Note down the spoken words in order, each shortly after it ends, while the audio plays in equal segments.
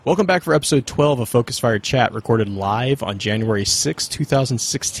Welcome back for episode 12 of Focus Fire Chat, recorded live on January 6,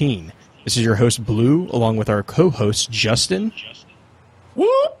 2016. This is your host, Blue, along with our co-hosts, Justin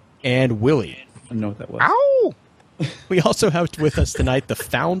and Willie. I don't know what that was. Ow! We also have with us tonight the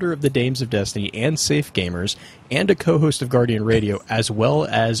founder of the Dames of Destiny and Safe Gamers, and a co-host of Guardian Radio, as well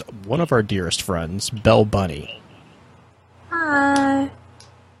as one of our dearest friends, Belle Bunny. Hi.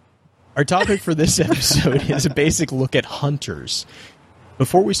 Our topic for this episode is a basic look at hunters.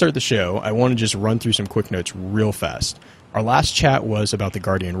 Before we start the show, I want to just run through some quick notes real fast. Our last chat was about the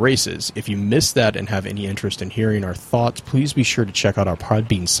Guardian races. If you missed that and have any interest in hearing our thoughts, please be sure to check out our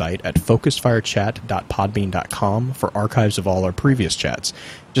Podbean site at focusfirechat.podbean.com for archives of all our previous chats.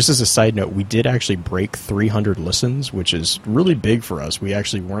 Just as a side note, we did actually break 300 listens, which is really big for us. We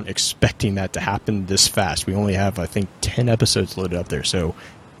actually weren't expecting that to happen this fast. We only have, I think, 10 episodes loaded up there, so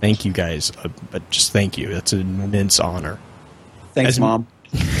thank you guys. Just thank you. That's an immense honor. Thanks, Mom.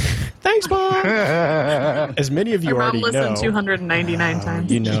 Thanks, Mom. As many of you My mom already know, listened 299 times.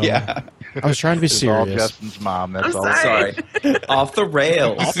 you know, Yeah. I was trying to be It's all serious. Justin's mom. That's I'm all. sorry. Off the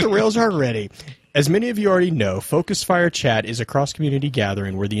rails. Off the rails already. As many of you already know, Focus Fire Chat is a cross-community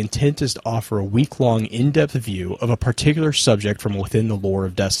gathering where the intent is to offer a week-long, in-depth view of a particular subject from within the lore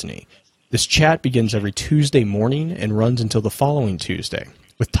of Destiny. This chat begins every Tuesday morning and runs until the following Tuesday,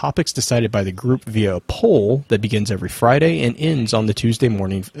 with topics decided by the group via a poll that begins every Friday and ends on the Tuesday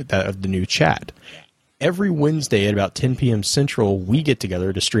morning of the new chat. Every Wednesday at about 10 p.m. Central, we get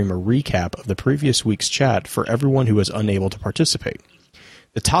together to stream a recap of the previous week's chat for everyone who was unable to participate.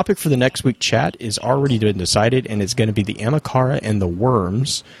 The topic for the next week's chat is already been decided, and it's going to be the Amakara and the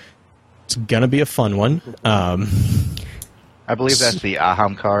Worms. It's going to be a fun one. I believe that's the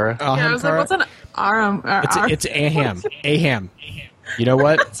Ahamkara. Yeah, I was like, what's an Aram? It's Aham. Aham. You know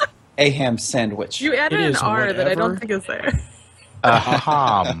what? A sandwich. You added It an is R that I whatever. don't think is there.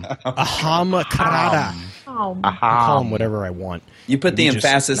 Aham. Ahamakarada. Oh, I'll call them Aham. whatever I want. You put the You just-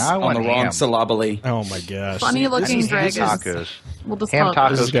 emphasis Now I on want the wrong ham. syllably. Oh my gosh. funny looking Ham dragons. tacos. We'll just Ham call it tacos.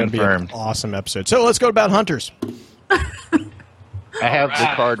 This is going to be an confirmed. awesome episode. So let's go about hunters. I have the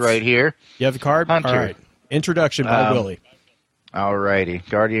card right here. You have the card? Hunter. All right. Introduction by Willie. Alrighty.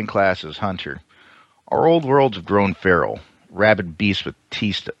 Guardian classes. Hunter. Our old worlds have grown feral. Rabid beasts with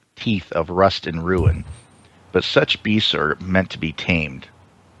teeth of rust and ruin. But such beasts are meant to be tamed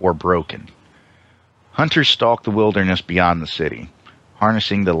or broken. Hunters stalk the wilderness beyond the city,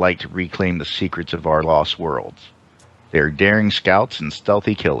 harnessing the light to reclaim the secrets of our lost worlds. They are daring scouts and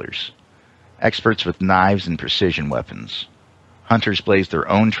stealthy killers, experts with knives and precision weapons. Hunters blaze their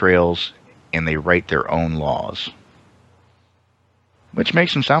own trails, and they write their own laws. Which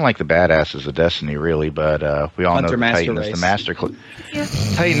makes them sound like the badasses of Destiny, really, but we all Hunter know the Master Titan is Race. the master Yeah.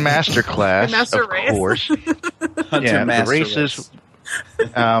 Titan Master class, Master of Race. course. Hunter Yeah, the Master races.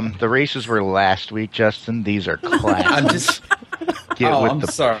 The races were last week, Justin. These are I'm classes. just, Get Oh, with I'm the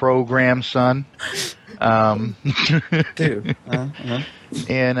sorry. program, son. dude.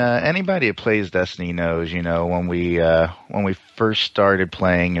 And anybody that plays Destiny knows, you know, when we first started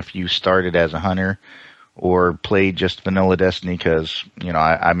playing, if you started as a hunter or played just vanilla Destiny, because, you know,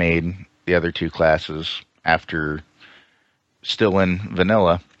 I made the other two classes after still in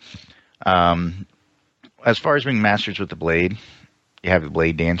vanilla. As far as being masters with the blade, you have the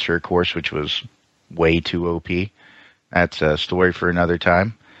Blade Dancer, of course, which was way too OP. That's a story for another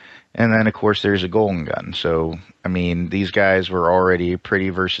time. And then, of course, there's a Golden Gun. So, I mean, these guys were already pretty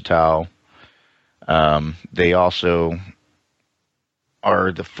versatile. They also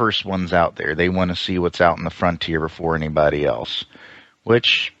are the first ones out there. They want to see what's out in the frontier before anybody else,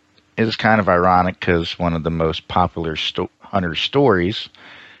 which is kind of ironic because one of the most popular hunter stories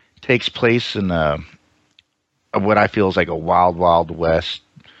takes place in what I feel is like a wild, wild west,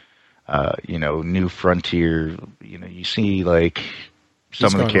 new frontier. You know, you see like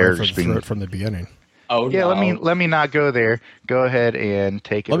some of the characters being from the beginning. Oh, Yeah, no. let me not go there. Go ahead and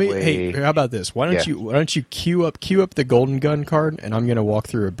take it away. Hey, how about this? Why don't you queue up the Golden Gun card, and I'm going to walk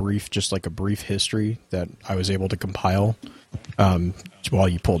through a brief history that I was able to compile while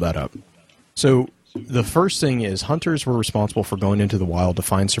you pull that up. So the first thing is hunters were responsible for going into the wild to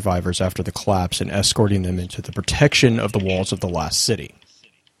find survivors after the collapse and escorting them into the protection of the walls of the last city.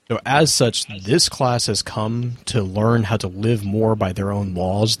 So as such, this class has come to learn how to live more by their own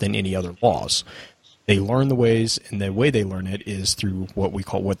laws than any other laws. They learn the ways, and the way they learn it is through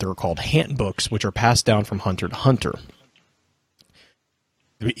what they're called handbooks, which are passed down from hunter to hunter.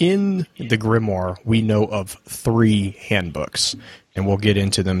 In the Grimoire, we know of 3 handbooks, and we'll get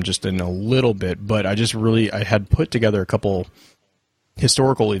into them just in a little bit, but I had put together a couple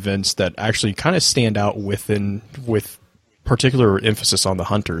historical events that actually kind of stand out with particular emphasis on the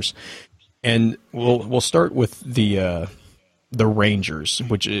hunters. And we'll start with the Rangers,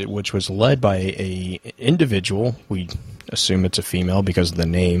 which was led by a individual. We assume it's a female because of the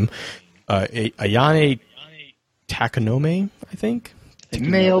name, Ayane Takanome, I think.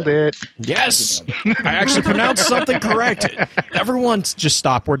 Nailed it. Yes, I actually pronounced something correct. Everyone, just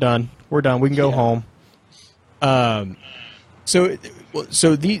stop. We're done. We can go home. So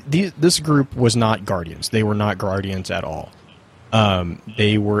this group was not Guardians. They were not Guardians at all.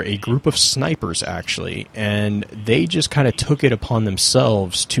 They were a group of snipers, actually, and they just kind of took it upon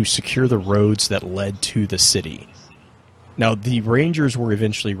themselves to secure the roads that led to the city. Now, the Rangers were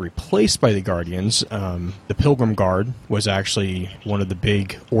eventually replaced by the Guardians. The Pilgrim Guard was actually one of the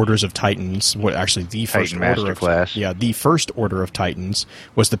big orders of Titans. Actually, the first Titan order of Masterclass. Yeah, the first order of Titans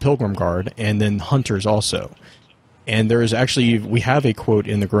was the Pilgrim Guard, and then Hunters also. And there is actually, we have a quote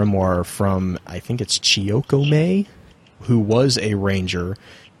in the Grimoire from, I think it's Chiyoko May, who was a Ranger,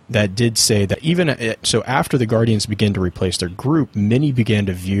 that did say that so after the Guardians began to replace their group, many began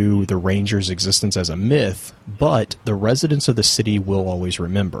to view the Rangers' existence as a myth, but the residents of the city will always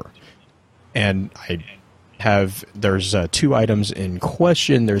remember. And there's two items in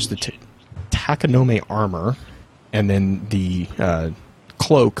question. There's the Takanome armor, and then the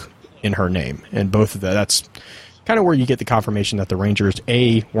cloak in her name. And both of that's kind of where you get the confirmation that the Rangers,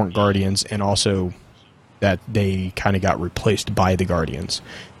 A, weren't Guardians, and also that they kind of got replaced by the Guardians.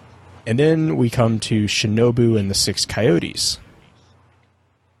 And then we come to Shinobu and the Six Coyotes.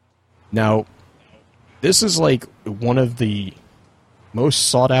 Now, this is like one of the most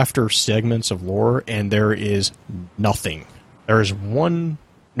sought-after segments of lore, and there is nothing. There is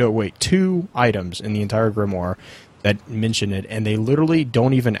two items in the entire Grimoire that mention it, and they literally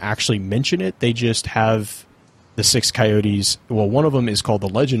don't even actually mention it. They just have the Six Coyotes. Well, one of them is called The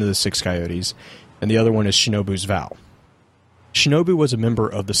Legend of the Six Coyotes, and the other one is Shinobu's Vow. Shinobu was a member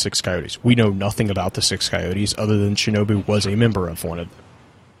of the Six Coyotes. We know nothing about the Six Coyotes other than Shinobu was a member of one of them.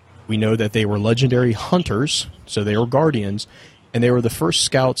 We know that they were legendary hunters, so they were guardians, and they were the first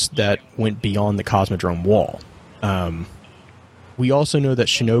scouts that went beyond the Cosmodrome wall. We also know that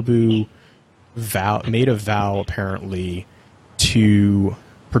Shinobu made a vow, apparently, to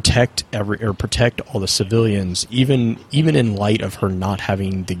protect all the civilians, even in light of her not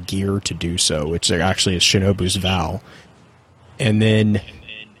having the gear to do so, which actually is Shinobu's vow. And then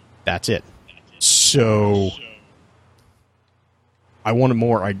that's it. So I wanted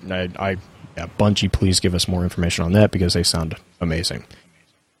more. Bungie, please give us more information on that because they sound amazing.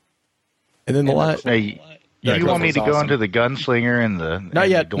 And then the last. You want me to go into the gunslinger and the not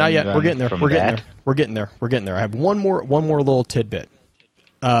yet. We're getting there. We're getting there. I have one more little tidbit.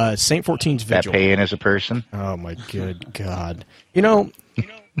 Saint 14's Vigil. That paying as a person. Oh my good God!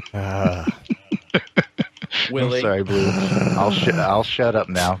 Willie. I'm sorry, Blue. I'll shut up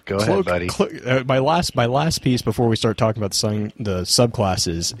now. Go ahead, buddy. My last piece before we start talking about the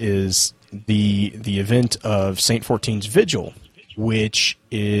subclasses is the event of Saint 14's Vigil, which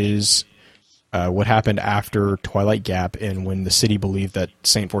is what happened after Twilight Gap and when the city believed that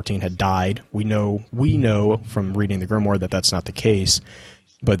Saint 14 had died. We know from reading the Grimoire that that's not the case,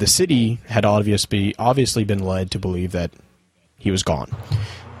 but the city had obviously been led to believe that he was gone.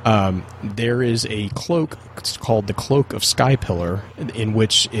 There is a cloak, it's called the Cloak of Skypillar, in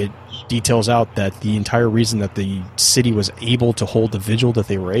which it details out that the entire reason that the city was able to hold the vigil that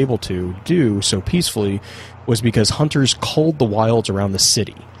they were able to do so peacefully was because hunters culled the wilds around the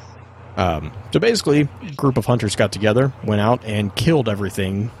city. So basically, a group of hunters got together, went out, and killed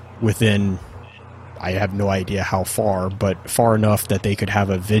everything within, I have no idea how far, but far enough that they could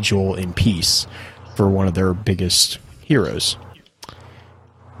have a vigil in peace for one of their biggest heroes.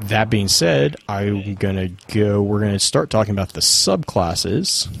 That being said, we're going to start talking about the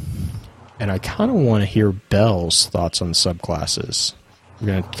subclasses, and I kind of want to hear Belle's thoughts on the subclasses. We're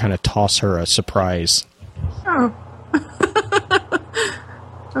going to kind of toss her a surprise. Oh.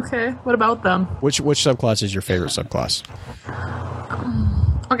 Okay, what about them? Which subclass is your favorite subclass?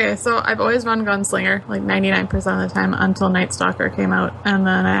 Okay, so I've always run Gunslinger, like 99% of the time, until Night Stalker came out, and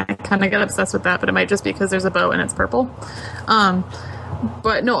then I kind of got obsessed with that, but it might just be because there's a bow and it's purple.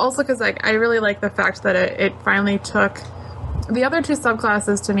 But no, also because I really like the fact that it finally took... The other two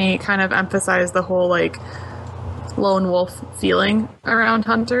subclasses, to me, kind of emphasize the whole, like, lone wolf feeling around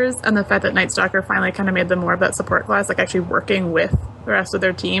hunters, and the fact that Night Stalker finally kind of made them more of that support class, like actually working with the rest of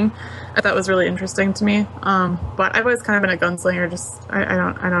their team. I thought was really interesting to me. But I've always kind of been a gunslinger. Just I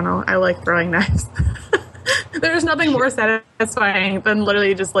don't know. I like throwing knives. There's nothing more satisfying than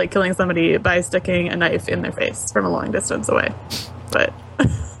literally just like killing somebody by sticking a knife in their face from a long distance away. But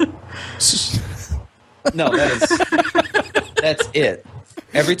no, that That's it.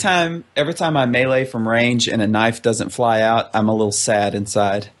 Every time I melee from range and a knife doesn't fly out, I'm a little sad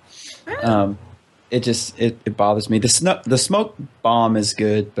inside. It bothers me. The smoke bomb is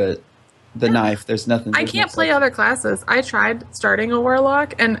good, but the knife, there's nothing. I can't play other classes. I tried starting a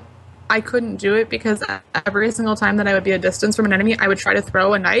warlock, and I couldn't do it because every single time that I would be a distance from an enemy, I would try to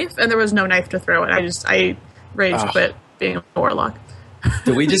throw a knife, and there was no knife to throw it. I rage quit being a warlock.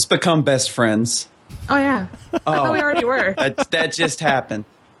 Did we just become best friends? Oh yeah, I thought we already were. That just happened.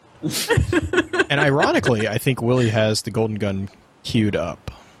 And ironically, I think Willie has the golden gun queued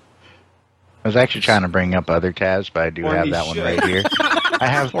up. I was actually trying to bring up other tabs, but I do Or have he that one should. right here. I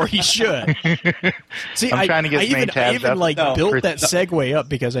have, Or he should. See, I'm trying to get I as many even, tabs I even up. like No. built that segue up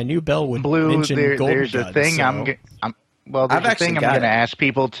because I knew Bell would Blue. mention golden There's gun. a thing so. there's I've a actually thing I'm got going to it. ask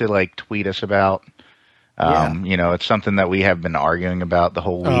people to like tweet us about. Yeah. You know, it's something that we have been arguing about the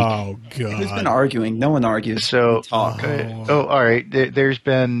whole week. Oh Who's been god. arguing? No one argues. So, We talk. all right. There's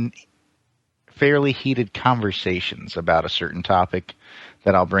been fairly heated conversations about a certain topic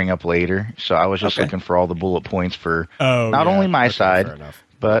that I'll bring up later. So I was just Okay. looking for all the bullet points for Oh, not yeah. only my Okay, side, fair enough.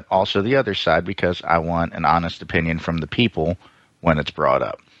 but also the other side because I want an honest opinion from the people when it's brought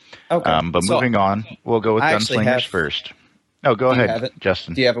up. Okay. But So, moving on, we'll go with I actually gunslingers have- first. No, go Do you ahead, have it?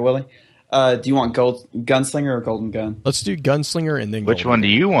 Justin. Do you have it, Willie? Do you want gunslinger or golden gun? Let's do gunslinger and then Which golden one do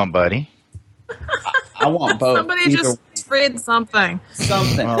you want, buddy? I want both. Somebody Either just read something.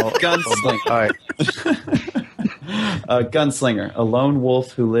 something. Well, Gunslinger. All right. Gunslinger, a lone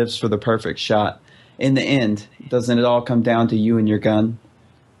wolf who lives for the perfect shot. In the end, doesn't it all come down to you and your gun?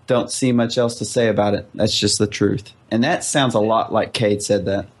 Don't see much else to say about it. That's just the truth. And that sounds a lot like Cade said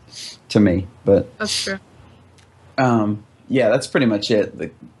that to me. But That's true. yeah, that's pretty much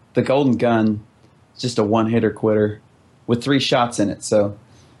it. The golden gun is just a one-hitter quitter with 3 shots in it. So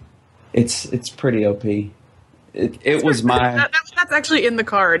it's pretty OP. It was my... That's actually in the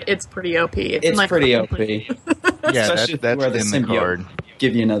card. It's pretty OP. It's like pretty OP. Yeah, Especially that's where the in the symbiote card.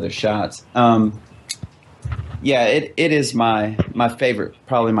 give you another shot. Yeah, it is my favorite,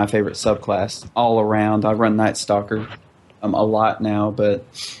 probably my favorite subclass all around. I run Night Stalker a lot now, but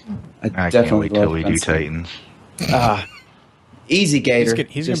I I can't definitely wait till love we do Gunslinger. Titans. Easy Gator.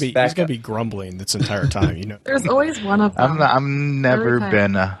 He's Just gonna back be up. grumbling this entire time. You know. There's always one of them. I've never Every time.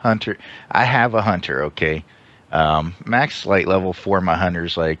 been a hunter. I have a hunter, okay. Max light level for my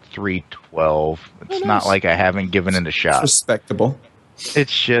hunter's like 312. It's Oh, not nice. like I haven't given it a It's shot. respectable.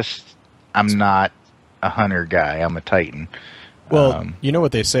 It's just I'm not a hunter guy. I'm a Titan. Well, you know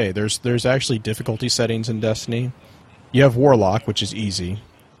what they say. There's actually difficulty settings in Destiny. You have Warlock, which is easy,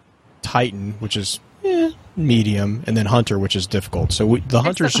 Titan, which is medium, and then Hunter, which is difficult. So the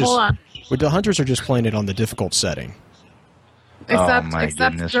hunters hold on. the hunters are just playing it on the difficult setting. Except, Oh, my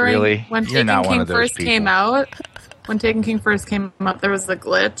except goodness, during really? when You're Taken not one King of those first people. came out, when Taken King first came out, there was a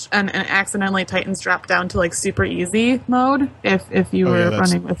glitch, and accidentally Titans dropped down to like super easy mode if you Oh, were yeah, that's-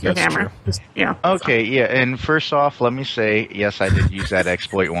 running with your that's hammer. true. Just Okay, yeah. And first off, let me say, yes, I did use that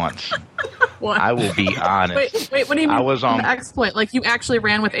exploit once. What? I will be honest. Wait, what do you mean? I was on- the exploit? Like you actually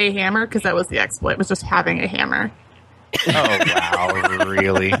ran with a hammer because that was the exploit. Was just having a hammer. Oh wow,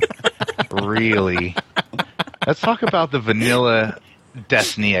 really? Really? Let's talk about the vanilla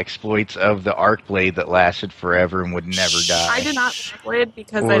Destiny exploits of the arc blade that lasted forever and would never die. I did not play it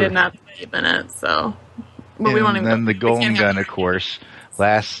because Or- I did not believe in it. So, but we won't And even. then the we golden can't gun, have- of course,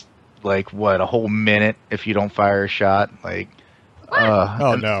 lasts like what, a whole minute if you don't fire a shot. Like,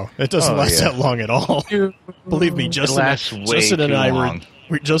 Oh no, it doesn't Oh, last yeah. that long at all. Believe me, Justin lasts way and too I long.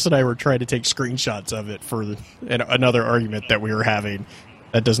 Justin and I were trying to take screenshots of it for another argument that we were having.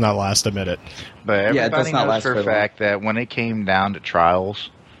 That does not last a minute. But Yeah, it does everybody not knows last for a very long. fact that when it came down to trials,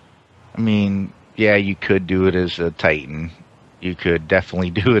 I mean, yeah, you could do it as a Titan. You could definitely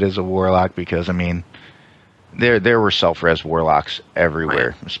do it as a Warlock because, I mean, there were self-res Warlocks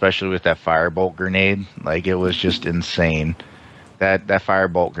everywhere, especially with that Firebolt grenade. Like, it was just insane. That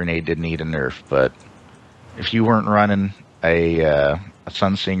Firebolt grenade didn't need a nerf, but if you weren't running a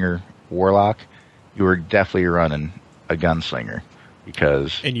Sunsinger Warlock, you were definitely running a Gunslinger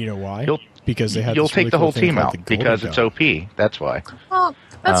because And you know why? You'll- because they have you'll this really take the cool whole thing team called out the golden because it's gun. OP. That's why. Well,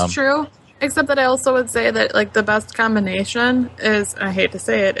 that's Um, true. Except that I also would say that like the best combination is, I hate to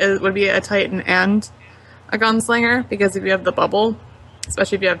say it, it would be a Titan and a Gunslinger because if you have the bubble,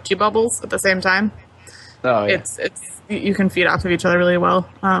 especially if you have 2 bubbles at the same time, Oh, yeah. it's you can feed off of each other really well.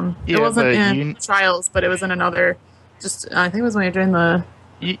 Yeah, it wasn't but in Trials, but it was in another. Just I think it was when you're doing the.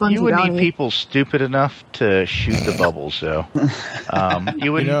 You Bungie would Bounty. need people stupid enough to shoot the bubbles, though.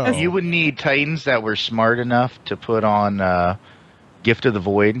 You would You know. you would need Titans that were smart enough to put on Gift of the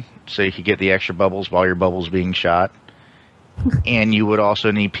Void, so you could get the extra bubbles while your bubbles being shot. And you would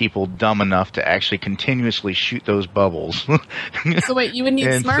also need people dumb enough to actually continuously shoot those bubbles. So wait, you would need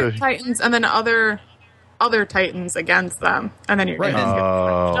And smart so- titans and then other titans against them, and then you're Right. gonna get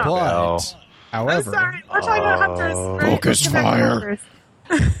Oh, fucked up. But, well. I'm however, sorry, we're talking about hunters. Right? Focus Let's get back to fire. hunters.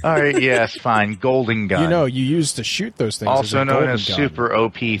 All right, yes, fine. Golden gun. you know, you used to shoot those things. as also a known golden as gun. super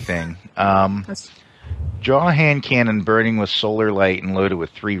OP thing. That's- Draw a hand cannon burning with solar light and loaded with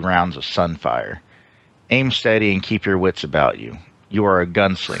 3 rounds of sunfire. Aim steady and keep your wits about you. You are a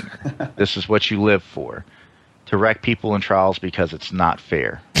gunslinger. This is what you live for. To wreck people in trials because it's not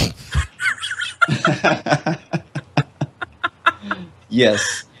fair.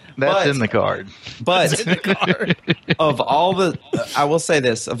 Yes. That's But- in the card. But of all the, I will say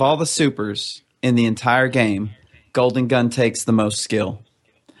this: of all the supers in the entire game, Golden Gun takes the most skill.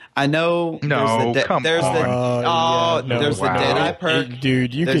 I know. No, come there's on. the yeah, no, there's wow. the Deadeye perk,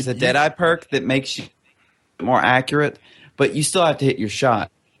 dude. You there's could the Deadeye perk that makes you more accurate, but you still have to hit your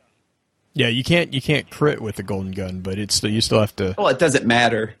shot. Yeah, you can't crit with the golden gun, but it's you still have to. Well, it doesn't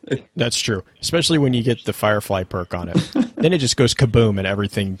matter. That's true, especially when you get the Firefly perk on it. Then it just goes kaboom and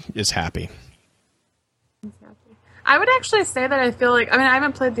everything is happy. I would actually say that I feel like, I mean, I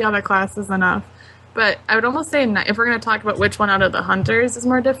haven't played the other classes enough, but I would almost say, if we're going to talk about which one out of the hunters is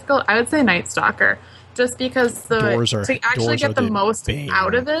more difficult, I would say Night Stalker. Just because Doors are- to actually doors get are the the most bane.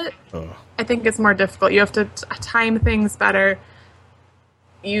 out of it, Ugh. I think it's more difficult. You have to time things better.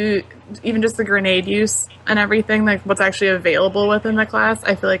 You even just the grenade use and everything, like what's actually available within the class,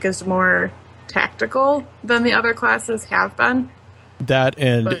 I feel like is more tactical than the other classes have been. That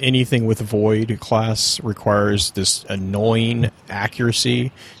and But- anything with Void class requires this annoying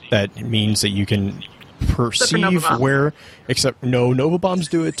accuracy that means that you can perceive Nova Bomb. where. Except no, Nova Bombs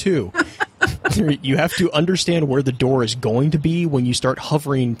do it too. You have to understand where the door is going to be when you start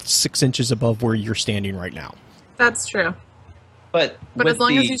hovering 6 inches above where you're standing right now. That's true. But But with as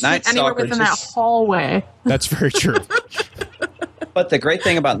long the as you shoot Night anywhere Stalker, within that just- hallway, That's very true. But the great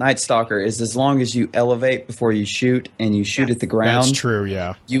thing about Night Stalker is as long as you elevate before you shoot and you shoot Yes. at the ground, That's true.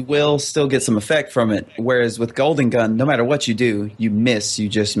 Yeah. you will still get some effect from it. Whereas with Golden Gun, no matter what you do, you miss, you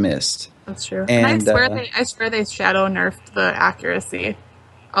just missed. that's true. And, And I swear they shadow nerfed the accuracy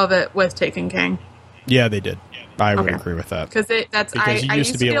of it with Taken King. Yeah, they did. I would Okay. agree with that. Because I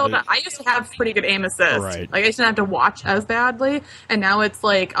used to be able to. I used to have pretty good aim assist. Right. Like I didn't have to watch as badly, and now it's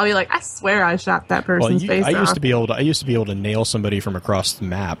like I'll be like, I swear I shot that person's face I used off. to be able to. I used to be able to nail somebody from across the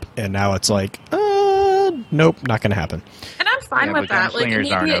map, and now it's like, nope, not going to happen. And I'm fine Yeah, with but that. Like gunslingers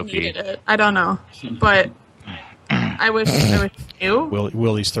maybe aren't it OP. needed it. I don't know, but I wish you knew.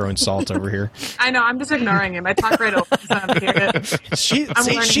 Willie's throwing salt over here. I know. I'm just ignoring him. I talk right over him. So I don't hear it. I'm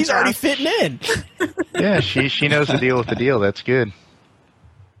learning She's already fast. fitting in. Yeah, she knows the deal with the deal. That's good.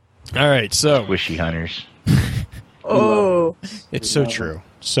 All right, so Wishy hunters. Oh, it's so true,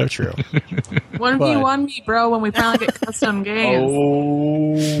 so true. 1v1 me, bro. When we finally get custom games,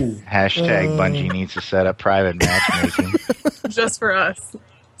 Hashtag Bungie needs to set up private matchmaking. just for us,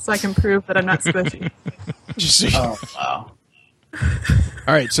 so I can prove that I'm not squishy. Just- Oh, wow.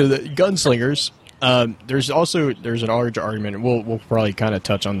 All right, so the gunslingers. There's a large argument. We'll probably kind of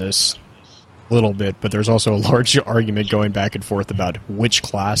touch on this a little bit, but there's also a large argument going back and forth about which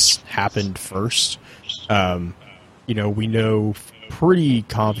class happened first. We know pretty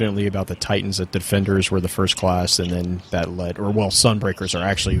confidently about the Titans that Defenders were the first class, and then that led, Sunbreakers are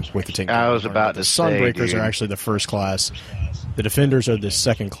actually with the Tinker. I was about the to say, Sunbreakers dude. are actually the first class. The Defenders are the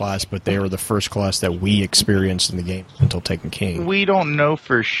second class, but they were the first class that we experienced in the game until Taken King. We don't know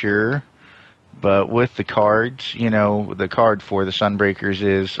for sure, but with the cards, the card for the Sunbreakers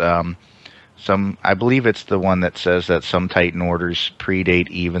is I believe it's the one that says that some Titan orders predate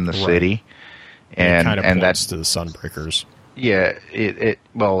even the Right. city. It And kind of and points that's to the Sunbreakers. yeah,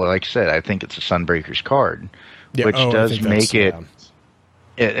 well, like I said, I think it's a Sunbreakers card, Yeah, which I does think make that's-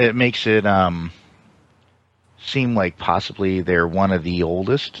 it makes it seem like possibly they're one of the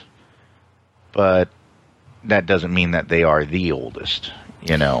oldest, but that doesn't mean that they are the oldest,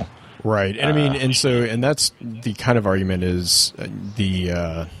 Right, and I mean, and that's the kind of argument is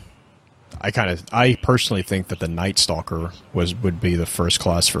I personally think that the Night Stalker would be the first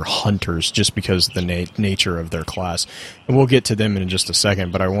class for hunters, just because of the nature of their class, and we'll get to them in just a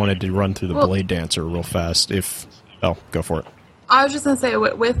second. But I wanted to run through the Blade Dancer real fast. Go for it. I was just gonna say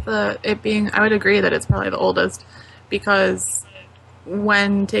with it being, I would agree that it's probably the oldest because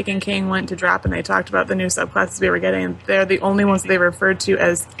when Taken King went to drop and they talked about the new subclasses we were getting, they're the only ones that they referred to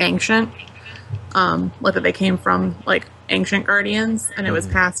as ancient. Like that they came from like ancient guardians, and it was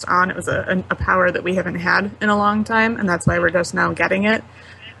passed on. It was a power that we haven't had in a long time, and that's why we're just now getting it.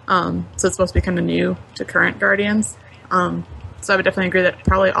 So it's supposed to be kind of new to current guardians. So I would definitely agree that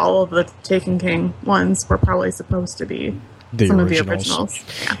probably all of the Taken King ones were probably supposed to be some of the originals.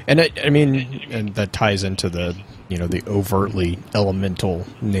 Yeah. And I mean, and that ties into the the overtly elemental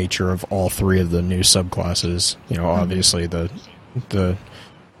nature of all three of the new subclasses. Obviously the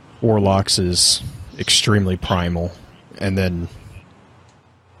Warlocks is extremely primal, and then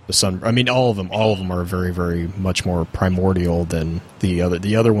the Sun. I mean, all of them are very, very much more primordial than the other.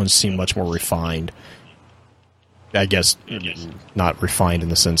 The other ones seem much more refined. I guess not refined in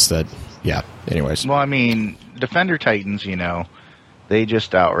the sense that, yeah. Anyways, well, I mean, Defender Titans, they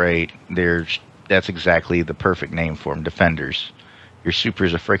just outright that's exactly the perfect name for them, Defenders. Your super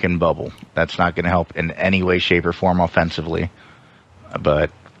is a freaking bubble. That's not going to help in any way, shape, or form offensively.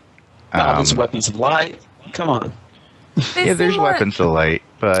 But these weapons of light. Come on. There's weapons of light,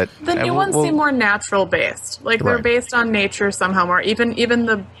 but the new ones seem more natural based. Like they're based on nature somehow more. Even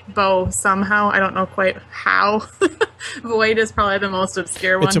the bow somehow. I don't know quite how. Void is probably the most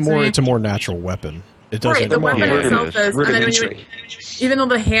obscure one. It's a more natural weapon. It doesn't. Right, the weapon itself is. And then even though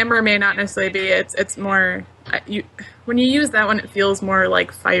the hammer may not necessarily be, it's more. When you use that one, it feels more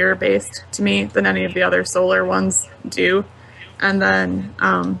like fire based to me than any of the other solar ones do. And then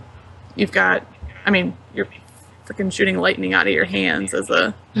you've got. I mean, you're freaking shooting lightning out of your hands as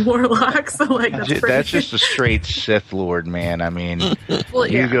a warlock. So that's just a straight Sith Lord, man. I mean,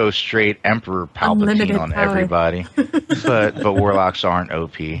 you go straight Emperor Palpatine Unlimited on power. Everybody. but warlocks aren't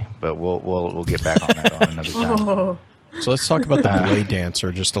OP. But we'll get back on that on another time. Oh. So let's talk about the Blade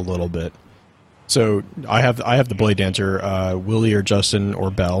Dancer just a little bit. So I have the Blade Dancer. Willie or Justin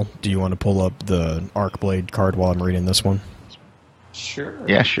or Bell, do you want to pull up the Arcblade card while I'm reading this one? Sure.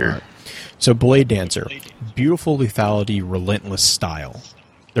 Yeah, sure. Right. So Blade Dancer, beautiful lethality, relentless style.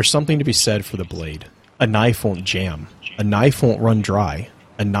 There's something to be said for the blade. A knife won't jam. A knife won't run dry.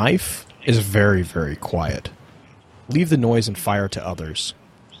 A knife is very, very quiet. Leave the noise and fire to others.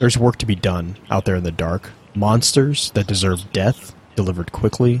 There's work to be done out there in the dark. Monsters that deserve death, delivered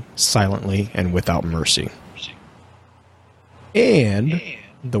quickly, silently, and without mercy. And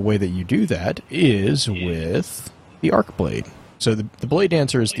the way that you do that is with the Arcblade. So the Blade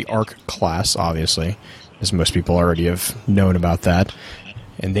Dancer is the Arc class, obviously, as most people already have known about that.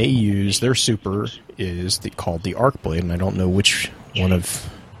 And they use, their super is called the Arcblade, and I don't know which one of...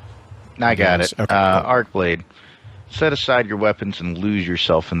 I got it. Okay, Arcblade. Set aside your weapons and lose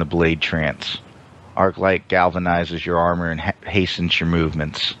yourself in the blade trance. Arclight galvanizes your armor and hastens your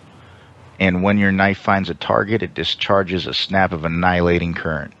movements. And when your knife finds a target, it discharges a snap of annihilating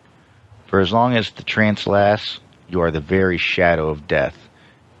current. For as long as the trance lasts, you are the very shadow of death,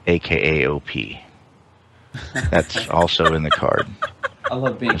 a.k.a. OP. That's also in the card. I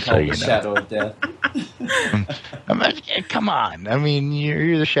love being called the shadow of death. Come on. I mean,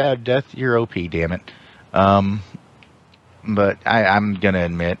 you're the shadow of death. You're OP, damn it. But I'm going to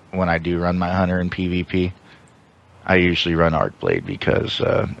admit, when I do run my hunter in PvP, I usually run Arcblade because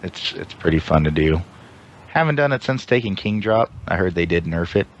it's pretty fun to do. Haven't done it since taking King Drop. I heard they did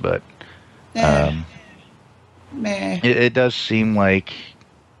nerf it, but it does seem like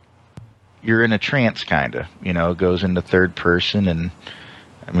you're in a trance, kind of. It goes into third person, and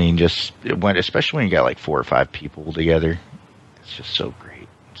I mean, especially when you got like 4 or 5 people together, it's just so great,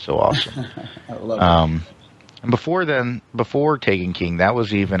 so awesome. I love it. And before taking King, that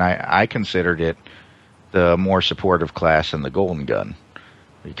was even I considered it the more supportive class in the Golden Gun,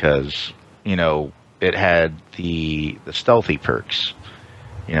 because it had the stealthy perks.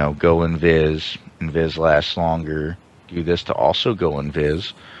 Go invis lasts longer. Do this to also go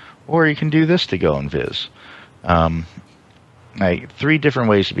invis, or you can do this to go invis. Like 3 different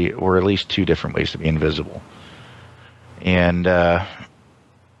ways to be, or at least 2 different ways to be invisible. And now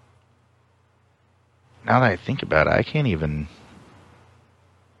that I think about it, I can't even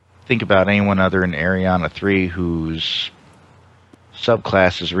think about anyone other than Ariana 3 whose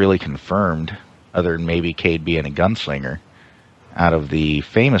subclass is really confirmed, other than maybe Cade being a gunslinger, out of the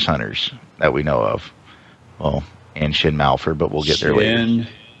famous hunters that we know of. Well, and Shin Malphur, but we'll get there later.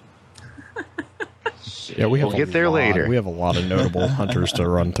 Yeah, we'll get there later. We have a lot of notable hunters to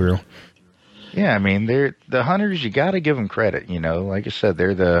run through. Yeah, I mean, they're the hunters. You got to give them credit. Like I said,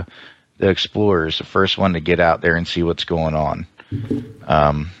 they're the explorers, the first one to get out there and see what's going on.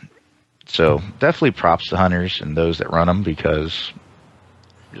 So definitely props to hunters and those that run them, because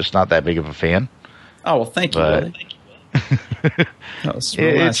I'm just not that big of a fan. Oh, well, thank you, buddy.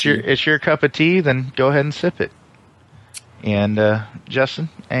 It's your cup of tea, then go ahead and sip it. And Justin,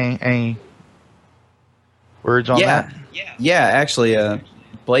 any words on that? Yeah, actually,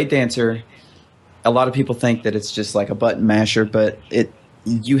 Blade Dancer, a lot of people think that it's just like a button masher, but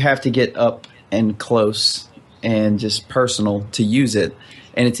you have to get up and close and just personal to use it,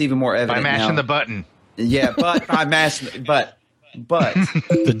 and it's even more evident by mashing now. the button. Yeah, but by mashing, but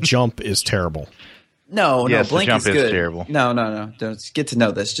The jump is terrible. no, Yes, the Blink jump is is good. terrible. No. Don't get to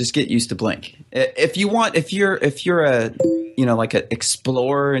know this. Just get used to Blink. If you're a like an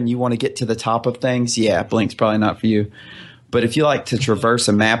explorer and you want to get to the top of things, yeah, Blink's probably not for you. But if you like to traverse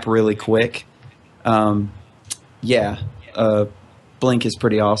a map really quick, Blink is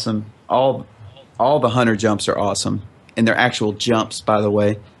pretty awesome. All the hunter jumps are awesome, and they're actual jumps, by the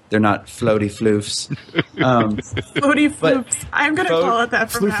way. They're not floaty floofs. Floaty floofs. I'm going to call it that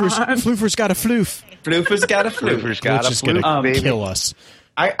from now on. Floofer's got a floof. Floofer's got a floof. Floofer's got Which a is going fluke, to baby. kill us.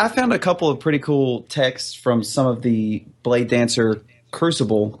 I found a couple of pretty cool texts from some of the Blade Dancer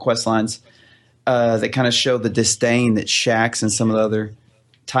Crucible quest lines that kind of show the disdain that Shaxx and some of the other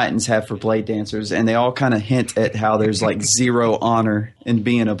Titans have for Blade Dancers, and they all kind of hint at how there's like zero honor in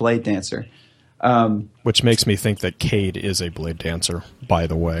being a Blade Dancer. Which makes me think that Cade is a blade dancer, by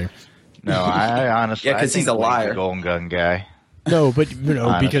the way. No, I honestly, Yeah, 'cause I think he's a Blink's liar. Golden Gun guy. No, but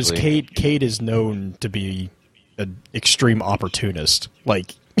because Honestly. Cade is known to be an extreme opportunist.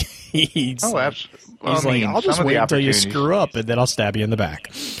 Like he's absolutely. he's like, I'll just wait until you screw up, and then I'll stab you in the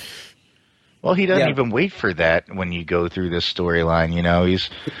back. Well, he doesn't Yeah. even wait for that when you go through this storyline. You know,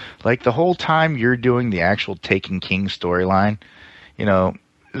 he's like the whole time you're doing the actual Taken King storyline. You know,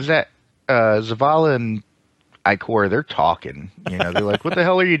 is that Zavala and Ikora? They're talking. You know, they're like, "What the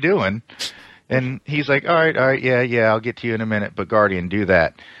hell are you doing?" And he's like, "All right, yeah, I'll get to you in a minute, but Guardian, do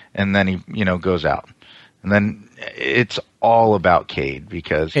that." And then he, goes out. And then it's all about Cade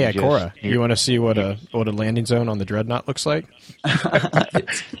because Hey, Ikora, you want to see what a landing zone on the Dreadnought looks like?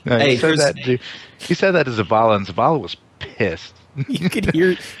 No, Hey, he said that to Zavala, and Zavala was pissed. You could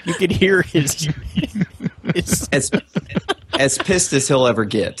hear his As pissed as he'll ever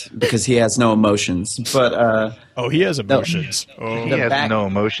get because he has no emotions. But Oh, he has emotions. Oh, He The has back- no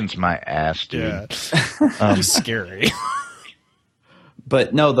emotions, my ass, dude. yeah. He's scary.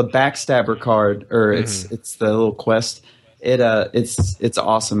 But no, the backstabber card, or it's the little quest. It's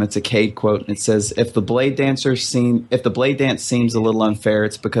awesome. It's a Cade quote, and it says, if the blade dance seems a little unfair,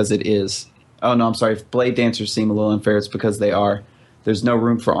 it's because it is. Oh no, I'm sorry. If blade dancers seem a little unfair, it's because they are. There's no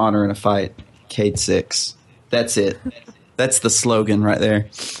room for honor in a fight. Cade 6. That's it. That's the slogan right there.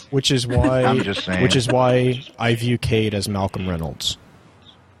 Which is why I'm just saying. Which is why I view Cade as Malcolm Reynolds.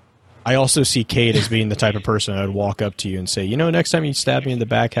 I also see Cade as being the type of person that would walk up to you and say, next time you stab me in the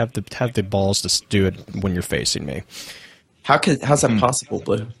back, have the balls to do it when you're facing me. How's that possible,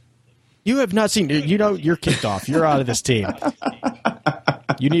 Blue? You have not seen. You're kicked off. You're out of this team.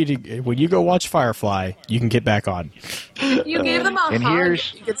 You need to. When you go watch Firefly, you can get back on. You gave them a And hug.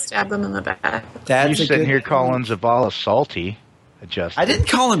 here's- You could stab them in the back. That's You're a sitting good here point. calling Zavala salty. Justin. I didn't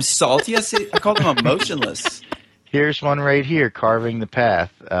call him salty. I called him emotionless. Here's one right here, Carving the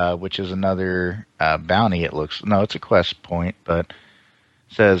Path, which is another bounty. It's a quest point, but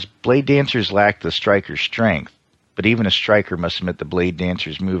it says blade dancers lack the striker's strength, but even a striker must admit the blade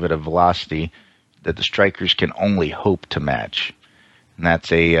dancers move at a velocity that the strikers can only hope to match. And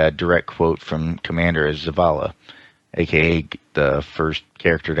that's a direct quote from Commander Zavala, a.k.a. the first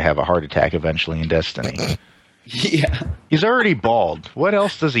character to have a heart attack eventually in Destiny. Yeah. He's already bald. What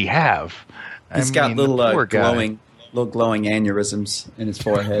else does he have? He's got little the poor guy. glowing aneurysms in his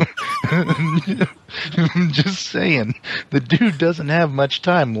forehead. I'm just saying, the dude doesn't have much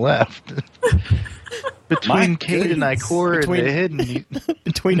time left. Between Cade and Ikora and the hidden,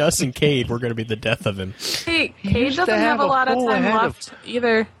 Between us and Cade, we're going to be the death of him. Hey, Cade used to doesn't have a have a lot of full time head of- left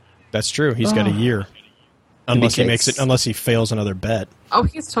either. That's true. He's got a year, unless he fails another bet. Oh,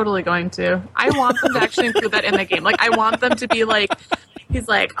 he's totally going to. I want them to actually include that in the game. Like, I want them to be like, he's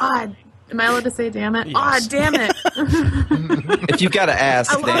like, am I allowed to say damn it? Yes. Damn it. If you've got to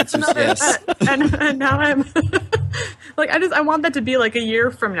ask, I the lost answer's another yes. bet. And now I'm like, I want that to be like a year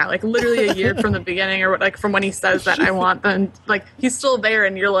from now, like literally a year from the beginning, or like from when he says that. I want them, like, he's still there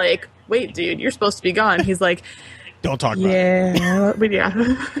and you're like, wait, dude, you're supposed to be gone. He's like, Don't talk about it. yeah, but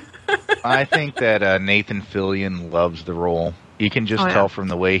yeah. I think that Nathan Fillion loves the role. You can just Oh, yeah. tell from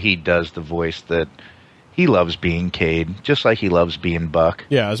the way he does the voice that he loves being Cade, just like he loves being Buck.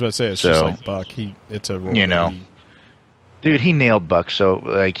 Yeah, I was about to say, it's just So- like Buck. It's a role. You know. that he- Dude, he nailed Buck. So,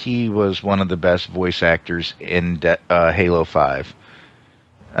 like, he was one of the best voice actors in Halo 5.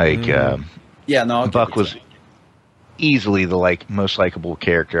 Like, Yeah, no, I'll give Buck it to was him. easily the most likable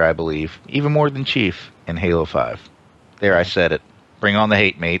character, I believe, even more than Chief in Halo 5. There, I said it. Bring on the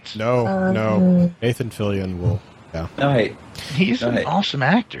hate, mates. No. Nathan Fillion will. Yeah. No hate. He's Go an ahead. awesome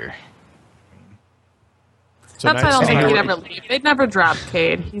actor. That's why I don't think Stalker- he'd ever leave. They'd never drop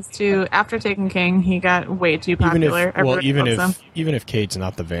Cade. He's too. After taking King, he got way too popular. Even if Cade's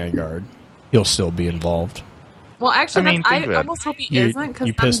not the Vanguard, he'll still be involved. Well, actually, I mean, think about it. almost hope he isn't because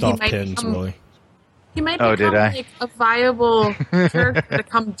You pissed off Pins, Willie. He might Oh, become did I? like a viable character to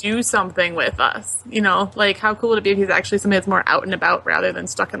come do something with us. You know, like how cool would it be if he's actually somebody that's more out and about rather than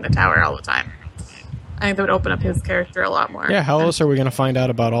stuck in the tower all the time? I think that would open up his character a lot more. Yeah, how else are we going to find out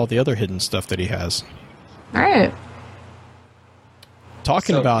about all the other hidden stuff that he has? All right.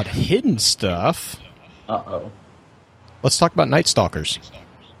 Talking about hidden stuff, Uh-oh. let's talk about Night Stalkers.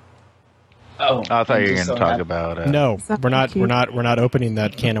 Oh, I thought you were going to talk happy. about. No, that we're not. cute? We're not opening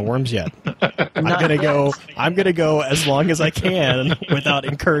that can of worms yet. I'm gonna go as long as I can without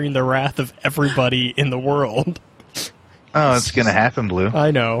incurring the wrath of everybody in the world. Oh, it's going to happen, Blue.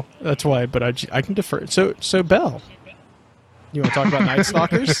 I know, that's why, but I can defer. So Belle, you want to talk about Night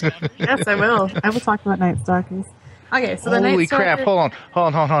Stalkers? Yes, I will. I will talk about Night Stalkers. Okay, so the Night Holy Stalker. crap! Hold on.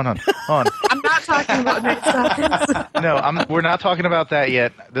 I'm not talking about Night Stalkers. No, we're not talking about that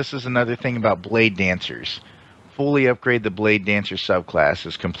yet. This is another thing about Blade Dancers. Fully upgrade the Blade Dancer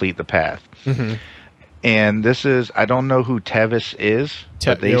subclasses, complete the path. Mm-hmm. And this is, I don't know who Tevis is,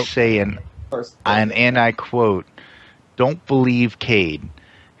 but they Nope. say, and I quote, "Don't believe Cade.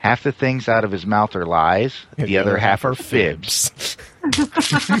 Half the things out of his mouth are lies, the other half are fibs." I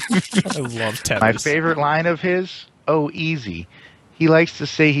love Tevis. My favorite line of his, "Oh, easy. He likes to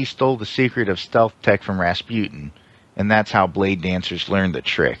say he stole the secret of stealth tech from Rasputin, and that's how Blade Dancers learned the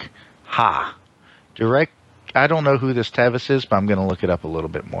trick. Ha. Direct. I don't know who this Tevis is, but I'm going to look it up a little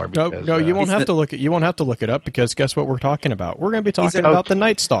bit more. Because, No, you won't He's have the- to look. You won't have to look it up because guess what we're talking about? We're going to be talking a- about the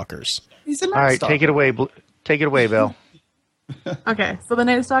Night Stalkers. He's a Night All right, Stalker. take it away. Take it away, Bill. Okay, so the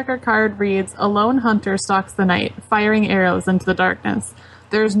Night Stalker card reads, "A lone hunter stalks the night, firing arrows into the darkness.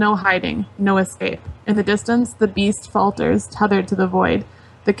 There is no hiding, no escape. In the distance, the beast falters, tethered to the void.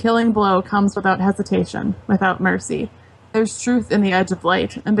 The killing blow comes without hesitation, without mercy. There's truth in the edge of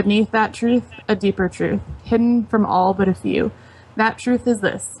light, and beneath that truth, a deeper truth, hidden from all but a few. That truth is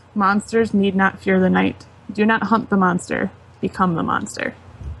this: monsters need not fear the night. Do not hunt the monster, become the monster."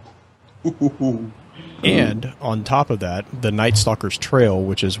 And on top of that, the Night Stalker's Trail,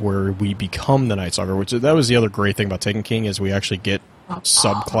 which is where we become the Night Stalker. That was the other great thing about Taken King is we actually get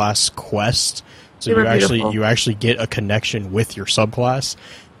subclass quests. So They were beautiful. you actually get a connection with your subclass.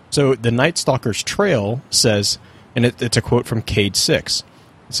 So the Night Stalker's Trail says, and it's a quote from Cade 6.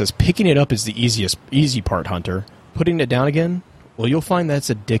 It says, "Picking it up is the easy part, Hunter. Putting it down again, well, you'll find that's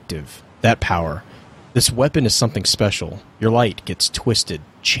addictive. That power. This weapon is something special. Your light gets twisted,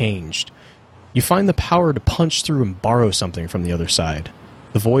 changed. You find the power to punch through and borrow something from the other side.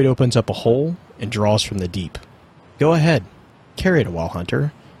 The void opens up a hole and draws from the deep. Go ahead. Carry it a while,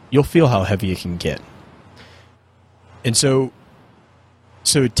 Hunter. You'll feel how heavy it can get." And so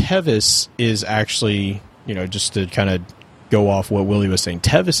Tevis is actually, just to kind of go off what Willie was saying,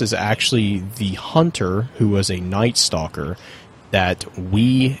 Tevis is actually the hunter who was a Night Stalker that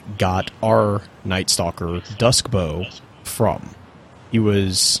we got our Night Stalker Duskbow from. He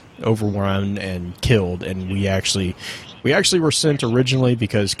was overrun and killed, and we actually were sent originally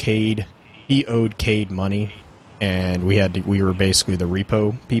because he owed Cade money, and we were basically the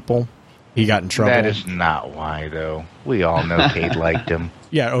repo people. He got in trouble. That is not why, though. We all know Cade liked him.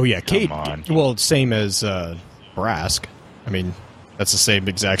 Yeah, oh yeah, Cade. on. Well, same as Brask. I mean, that's the same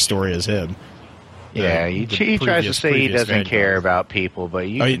exact story as him. Yeah, he tries to say he doesn't care about people, but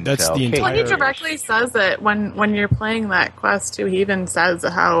you can that's tell. the Cade entire- Well, he does. directly says it when you're playing that quest too. He even says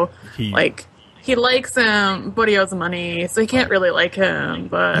how He- he likes him, but he owes him money, so he can't really like him.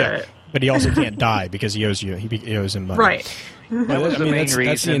 But Yeah, but he also can't die because he owes owes him money. right, That was the main reason.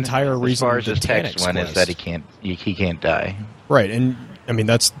 That's the entire reason. as far as the his text Taniks went, is quest. that he can't die. Right, and I mean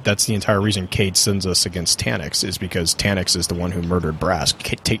that's the entire reason Cade sends us against Taniks is because Taniks is the one who murdered Brask.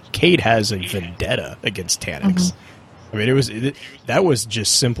 Cade has a vendetta against Taniks. I mean, that was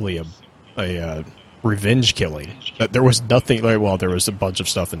just simply a revenge killing. There was nothing. There was a bunch of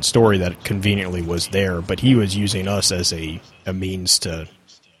stuff in story that conveniently was there, but he was using us as a means to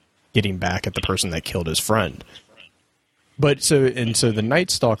getting back at the person that killed his friend. But so the Night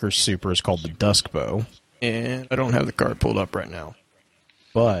Stalker super is called the Duskbow, and I don't have the card pulled up right now.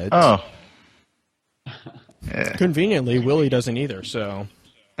 But Oh, conveniently, Willie doesn't either. So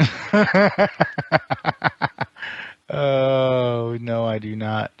oh no, I do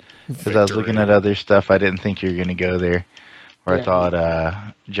not. Because I was looking at other stuff, I didn't think you were going to go there. Or I Yeah.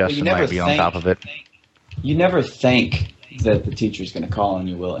 thought Justin never might be on think- top of it. You never think that the teacher's going to call on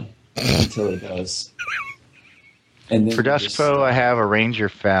you, Willie, until he does. And then For you just- Duskbow, I have a Ranger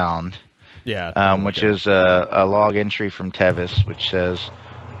Found. Yeah. Which is a log entry from Tevis, which says,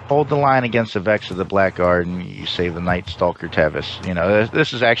 "Hold the line against the Vex of the Blackguard, and you save the Night Stalker Tevis." You know,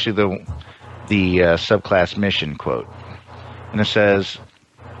 this is actually the subclass mission quote, and it says,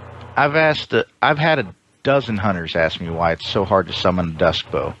 "I've had a dozen hunters ask me why it's so hard to summon a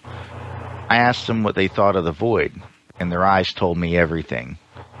Duskbow. I asked them what they thought of the Void, and their eyes told me everything.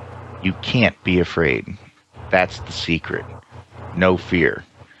 You can't be afraid. That's the secret. No fear."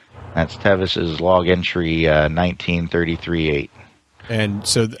 That's Tevis's log entry 1933-8. And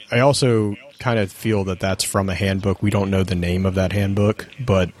so I also kind of feel that that's from a handbook. We don't know the name of that handbook,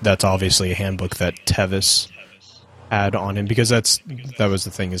 but that's obviously a handbook that Tevis had on him, because that was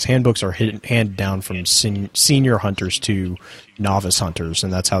the thing, is handbooks are handed down from senior hunters to novice hunters,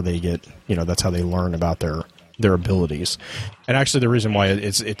 and that's how they get, that's how they learn about their abilities. And actually the reason why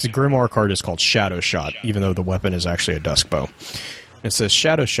it's a Grimoire card is called Shadow Shot, even though the weapon is actually a Duskbow. It says,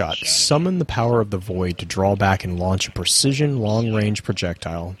 Shadow Shot, summon the power of the Void to draw back and launch a precision long-range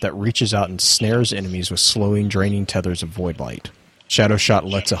projectile that reaches out and snares enemies with slowing, draining tethers of Void Light. Shadow Shot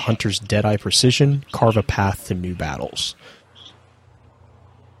lets a hunter's Deadeye precision carve a path to new battles.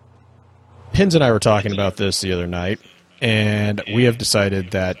 Pins and I were talking about this the other night, and we have decided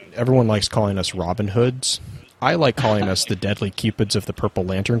that everyone likes calling us Robin Hoods. I like calling us the Deadly Cupids of the Purple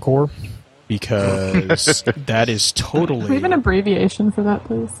Lantern Corps, because that is totally... Can we have an abbreviation for that,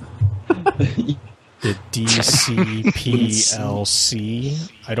 please? The DCPLC.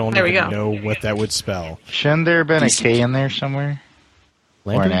 I don't even know what that would spell. Shouldn't there have been a K in there somewhere?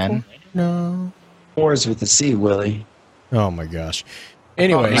 Lantern or an N? No. Fours with a C, Willie. Oh my gosh.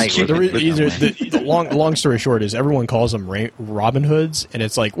 Anyway, the long story short is everyone calls them Robin Hoods, and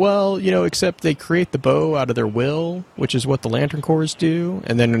it's like, well, except they create the bow out of their will, which is what the Lantern Corps do.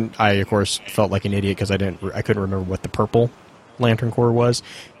 And then I, of course, felt like an idiot because I couldn't remember what the purple Lantern Corps was.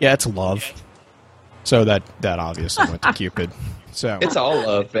 Yeah, it's love. So that obviously went to Cupid. So it's all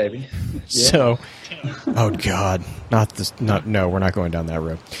love, baby. Yeah. So, oh God, no, we're not going down that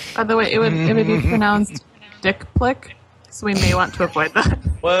road. By the way, it would be pronounced Dick Plick. So we may want to avoid that.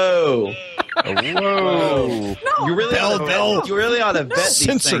 Whoa! Whoa! No, you really ought to vet these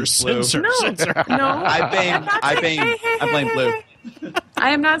things, Blue. Censor. No, I blame Blue.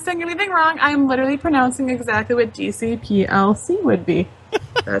 I am not saying anything wrong. I am literally pronouncing exactly what DCPLC would be.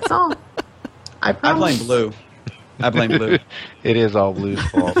 That's all. I blame Blue. It is all Blue's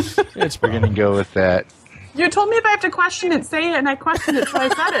fault. We're going to go with that. You told me if I have to question it, say it, and I questioned it, so I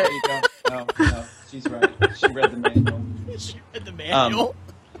said it. There you go. No. She's right. She read the manual.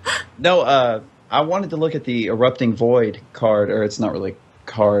 I wanted to look at the Erupting Void card, or it's not really a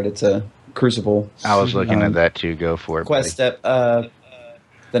card, it's a Crucible. I was looking at that too. Go for it. Quest buddy. step.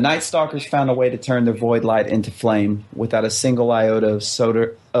 The Night Stalkers found a way to turn their Void Light into flame without a single iota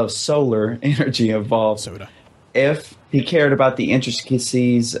of solar energy involved. If he cared about the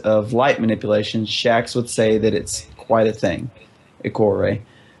intricacies of light manipulation, Shax would say that it's quite a thing. Ikore.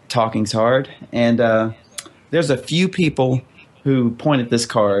 Talking's hard, and there's a few people who point at this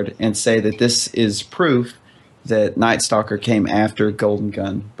card and say that this is proof that Night Stalker came after Golden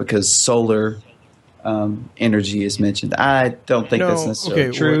Gun because solar energy is mentioned. I don't think that's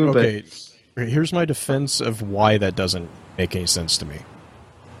necessarily true. But here's my defense of why that doesn't make any sense to me.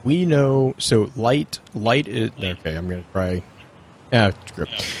 We know, so light is okay. I'm going to try.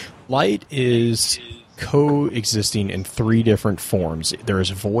 Light is coexisting in three different forms. There is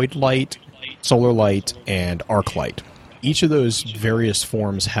void light, solar light, and arc light. Each of those various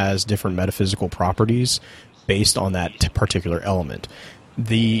forms has different metaphysical properties based on that particular element.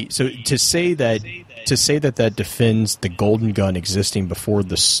 So to say that defends the Golden Gun existing before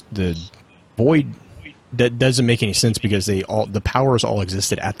the void, that doesn't make any sense, because the powers all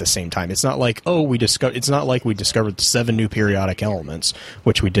existed at the same time. It's not like we discovered 7 new periodic elements,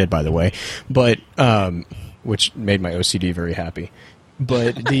 which we did, by the way, but which made my OCD very happy.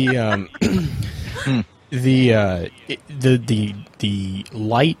 But the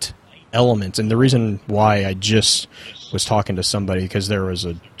light elements, and the reason why I just was talking to somebody, because there was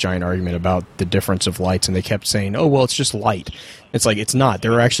a giant argument about the difference of lights, and they kept saying, "Oh, well, it's just light." It's like, it's not.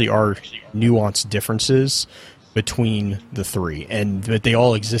 There actually are nuanced differences between the three, but they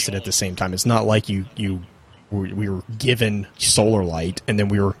all existed at the same time. It's not like we were given solar light and then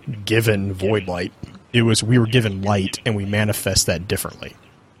we were given void light. It was, we were given light and we manifest that differently.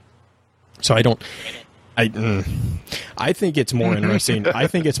 So I think it's more interesting. I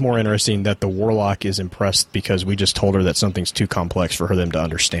think it's more interesting that the Warlock is impressed because we just told her that something's too complex for them to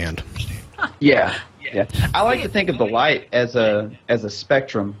understand. Yeah. I like to think of the light as a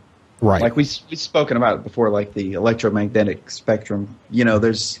spectrum. Right. Like we've spoken about it before, like the electromagnetic spectrum.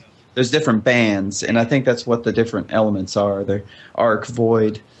 There's there's different bands, and I think that's what the different elements are. They're arc,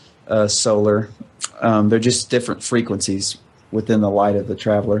 void, solar. They're just different frequencies within the light of the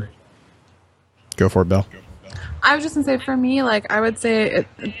traveler. Go for it, Bill. I was just going to say, for me, like, I would say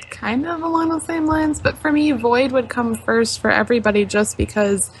it's kind of along the same lines, but for me, void would come first for everybody just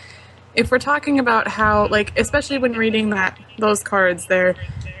because if we're talking about how, like, especially when reading those cards there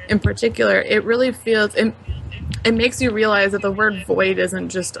in particular, it really feels, it makes you realize that the word void isn't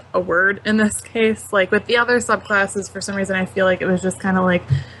just a word in this case. Like, with the other subclasses, for some reason, I feel like it was just kind of like,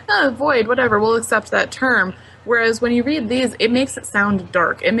 oh, void, whatever, we'll accept that term. Whereas when you read these, it makes it sound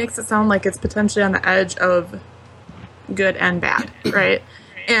dark. It makes it sound like it's potentially on the edge of good and bad, right?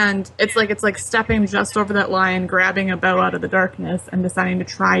 And it's like stepping just over that line, grabbing a bow out of the darkness and deciding to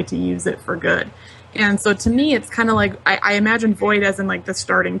try to use it for good. And so to me, it's kind of like, I imagine void as in like the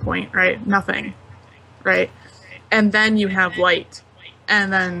starting point, right? Nothing, right? And then you have light,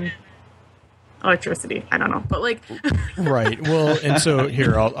 and then electricity. I don't know, but like, right. Well, and so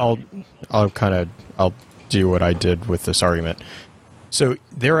here I'll do what I did with this argument. So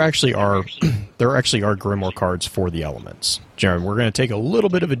there actually are Grimoire cards for the elements. Jaron, we're going to take a little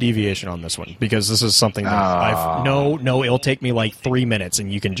bit of a deviation on this one because this is something that no, it'll take me like 3 minutes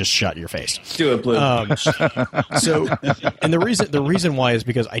and you can just shut your face. Do it, Blue. So, and the reason why is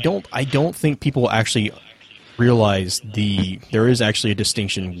because I don't think people actually realize there is actually a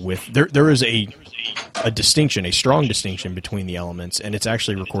distinction with there is a distinction, a strong distinction between the elements, and it's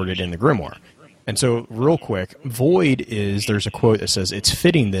actually recorded in the Grimoire. And so, real quick, void there's a quote that says, "It's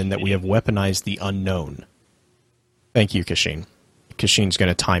fitting then that we have weaponized the unknown." Thank you, Kashin. Kashin's going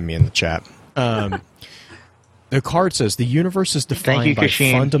to time me in the chat. The card says, "The universe is defined by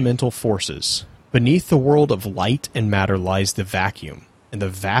fundamental forces. Beneath the world of light and matter lies the vacuum, and the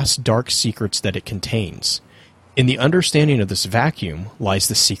vast dark secrets that it contains. In the understanding of this vacuum lies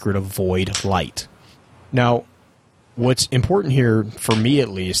the secret of void light." Now, what's important here, for me at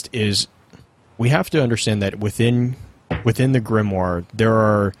least, is we have to understand that within the Grimoire, there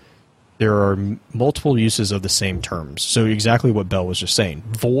are multiple uses of the same terms. So exactly what Bell was just saying.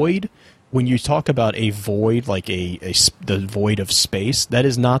 Void, when you talk about a void, like the void of space, that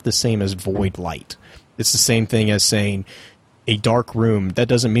is not the same as void light. It's the same thing as saying a dark room. That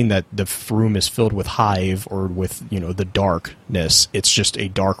doesn't mean that the room is filled with hive or with the darkness. It's just a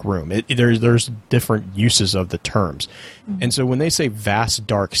dark room. There's different uses of the terms. And so when they say vast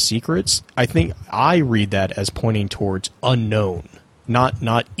dark secrets, I think I read that as pointing towards unknown.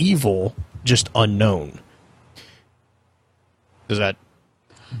 Not evil, just unknown. Does that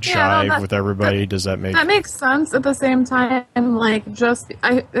jive with everybody? Does that make... That makes sense. At the same time, like,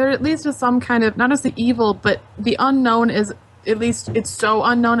 there at least is some kind of, not necessarily evil, but the unknown is, at least it's so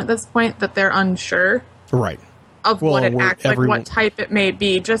unknown at this point that they're unsure. Right. Of what it acts like, what type it may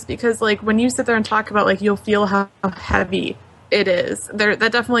be. Just because, like, when you sit there and talk about, like, you'll feel how heavy it is. That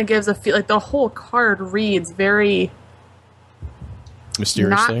definitely gives a feel, like, the whole card reads very...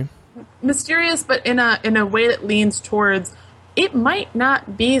 mysteriously? Not mysterious, but in a way that leans towards, it might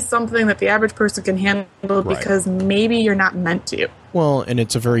not be something that the average person can handle, right, because maybe you're not meant to. Well, and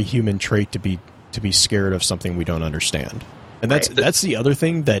it's a very human trait to be scared of something we don't understand. And that's the other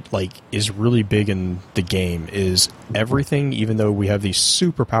thing that, like, is really big in the game is everything, even though we have these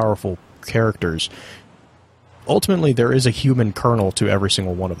super powerful characters, ultimately there is a human kernel to every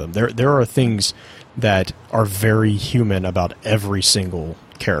single one of them. There are things that are very human about every single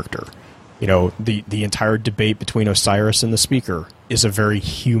character. The entire debate between Osiris and the Speaker is a very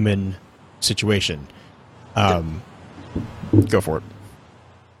human situation. Go for it.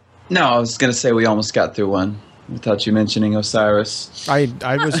 No, I was going to say we almost got through one without you mentioning Osiris. I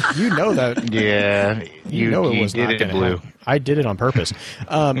was, that. Yeah, it was not going to happen. I did it on purpose.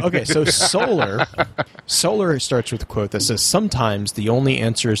 Okay, so Solar starts with a quote that says, "Sometimes the only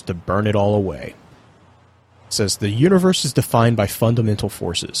answer is to burn it all away." It says, "The universe is defined by fundamental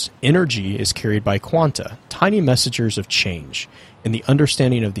forces. Energy is carried by quanta, tiny messengers of change. In the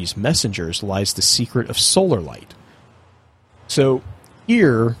understanding of these messengers lies the secret of solar light." So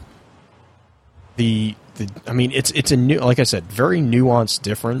here, it's a new, like I said, very nuanced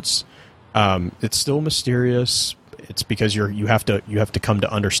difference. It's still mysterious. It's because you have to come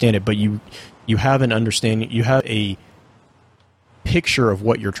to understand it, but you have an understanding. You have a picture of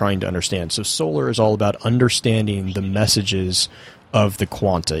what you're trying to understand. So Solar is all about understanding the messages of the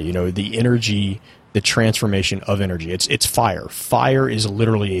quanta. The energy, the transformation of energy. It's fire. Fire is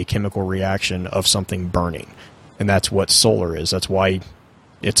literally a chemical reaction of something burning, and that's what Solar is. That's why.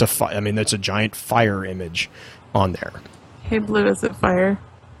 It's a giant fire image on there. Hey, Blue, is it fire?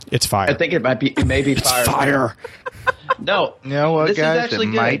 It's fire. I think it may be fire. It's fire. No, You know what, this is guys? actually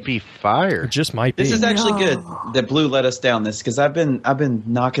It good. might be fire. It just might be. This is actually No. good that Blue let us down this because I've been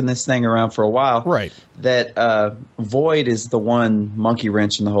knocking this thing around for a while. Right. That Void is the one monkey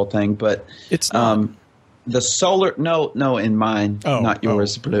wrench in the whole thing, but It's not. the solar no in mine, Oh, not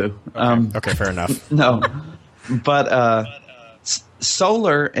yours, Blue. Okay, fair enough. No, but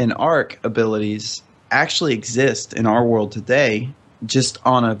solar and arc abilities actually exist in our world today, just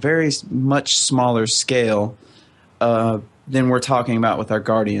on a very much smaller scale than we're talking about with our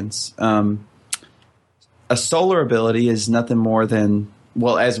guardians. A solar ability is nothing more than,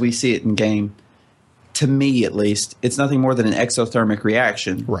 well, as we see it in game, to me at least, it's nothing more than an exothermic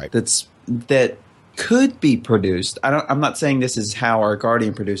reaction. Right. That could be produced. I'm not saying this is how our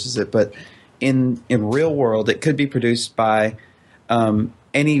guardian produces it, but in real world, it could be produced by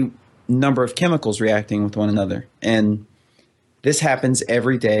any number of chemicals reacting with one another. And this happens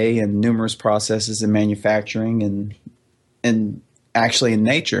every day in numerous processes in manufacturing and actually in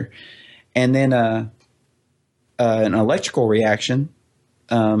nature. And then an electrical reaction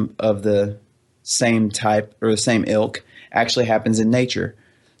of the same type or the same ilk actually happens in nature.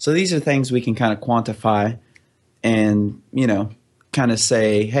 So these are things we can kind of quantify and, kind of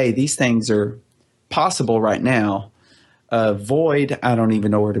say, hey, these things are possible right now. Void, I don't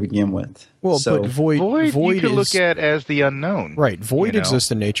even know where to begin with. Well, So but void You could is, look at as the unknown. right. Void you know?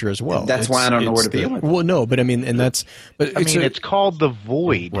 exists in nature as well. That's why I don't know where to begin with. Well, no, but I mean, and that's. But It's called the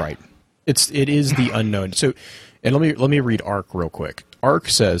void. right. It is the unknown. So, and let me read Arc real quick. Arc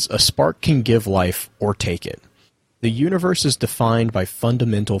says a spark can give life or take it. The universe is defined by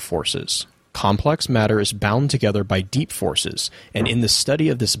fundamental forces. Complex matter is bound together by deep forces, and in the study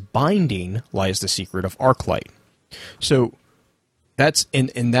of this binding lies the secret of Arclight. So that's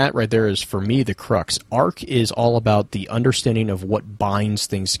in that right there is for me the crux. Arc is all about the understanding of what binds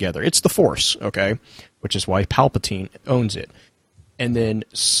things together. It's the Force, okay, which is why Palpatine owns it. And then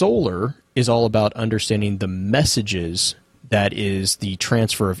Solar is all about understanding the messages that is the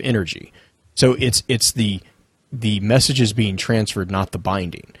transfer of energy. So it's the messages being transferred, not the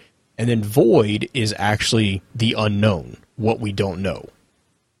binding. And then Void is actually the unknown, what we don't know.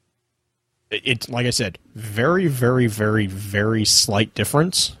 It's, like I said, very, very, very, very slight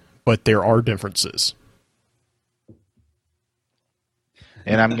difference, but there are differences.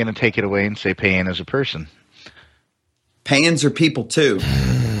 And I'm going to take it away and say Payan is a person. Pans are people too.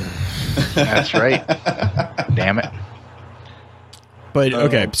 That's right. Damn it. But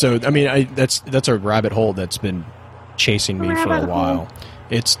okay, so I mean, that's a rabbit hole that's been chasing me for a Rabbit while. hole.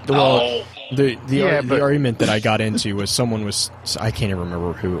 It's Yeah, the argument that I got into was I can't even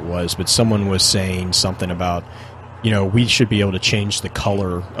remember who it was, but someone was saying something about, we should be able to change the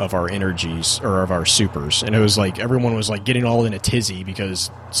color of our energies or of our supers, and it was like everyone was like getting all in a tizzy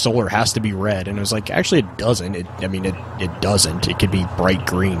because solar has to be red, and it was like actually it doesn't. It doesn't. It could be bright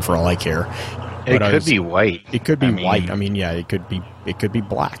green for all I care. It But could be white. It could be white. I mean, yeah, it could be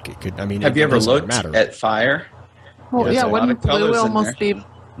black. It could. I mean, Have you ever doesn't looked matter. at fire? Well, Yes, yeah, a lot wouldn't of colors blue in almost there. be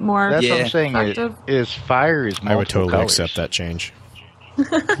more That's what Yeah. I'm saying. effective? Is fire is multiple I would totally colors. accept that change.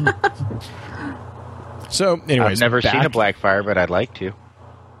 So, anyways, I've never seen back- a black fire, but I'd like to.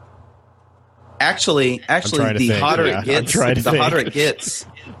 Actually, trying to the think, hotter yeah. it I'm gets, trying to the think. hotter it gets,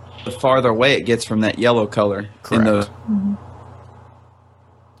 the farther away it gets from that yellow color. In the, Correct.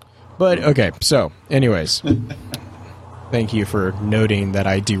 But okay, so anyways, thank you for noting that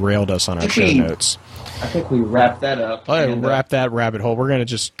I derailed us on our show Okay. notes. I think we wrapped that up. I'll And, wrap that rabbit hole. We're going to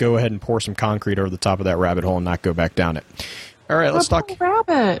just go ahead and pour some concrete over the top of that rabbit hole and not go back down it. All right, let's talk.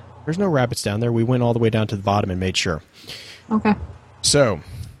 Rabbit. There's no rabbits down there. We went all the way down to the bottom and made sure. Okay. So,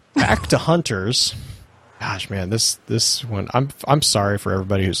 back to hunters. Gosh, man, this one. I'm sorry for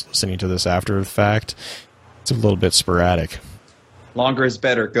everybody who's listening to this after the fact. It's a little bit sporadic. Longer is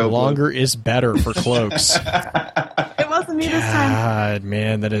better. Go Blue. Longer is better for cloaks. It wasn't me this time. God,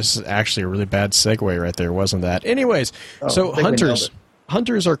 man, that is actually a really bad segue right there, wasn't that? Anyways, so I think we nailed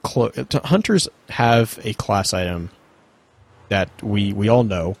hunters have a class item that we all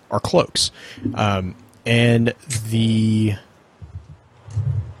know are cloaks, and the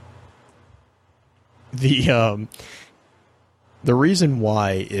reason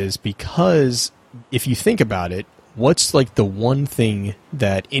why is because if you think about it, what's like the one thing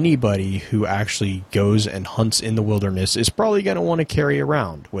that anybody who actually goes and hunts in the wilderness is probably going to want to carry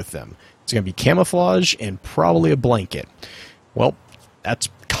around with them? It's going to be camouflage and probably a blanket. Well, that's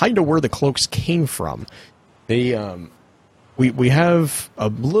kind of where the cloaks came from. They we have a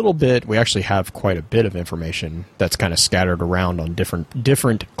little bit. We actually have quite a bit of information that's kind of scattered around on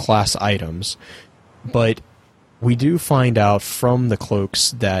different class items, but we do find out from the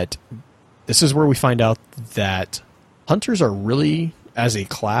cloaks that this is where we find out that hunters are really, as a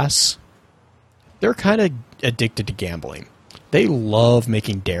class, they're kind of addicted to gambling. They love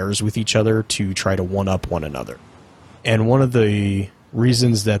making dares with each other to try to one-up one another. And one of the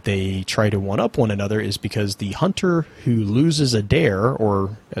reasons that they try to one-up one another is because the hunter who loses a dare,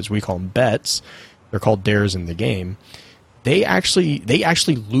 or as we call them, bets, they're called dares in the game, they actually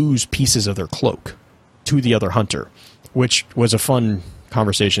lose pieces of their cloak to the other hunter, which was a fun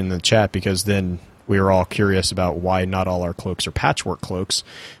conversation in the chat, because then we were all curious about why not all our cloaks are patchwork cloaks.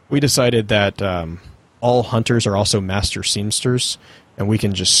 We decided that all hunters are also master seamsters, and we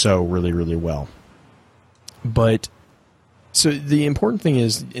can just sew really, really well. But so the important thing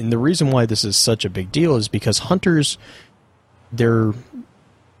is, and the reason why this is such a big deal is because hunters, their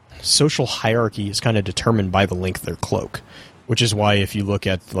social hierarchy is kind of determined by the length of their cloak, which is why if you look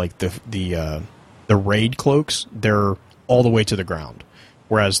at like the raid cloaks, they're all the way to the ground,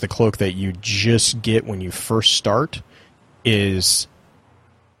 whereas the cloak that you just get when you first start is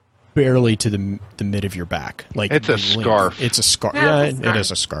barely to the mid of your back. Like it's a scarf. It's a scarf. Yeah, Yeah, it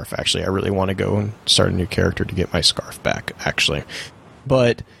is a scarf. Actually, I really want to go and start a new character to get my scarf back. Actually,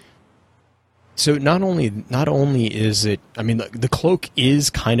 but so not only is it, I mean, the cloak is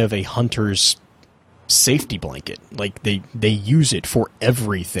kind of a hunter's safety blanket. Like they use it for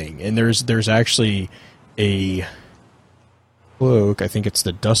everything, and there's actually a cloak. I think it's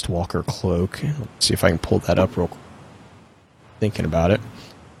the Dustwalker cloak. Let's see if I can pull that up real quick. Thinking about it.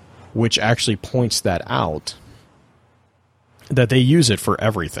 Which actually points that out, that they use it for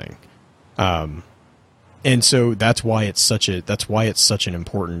everything, and so that's why it's such an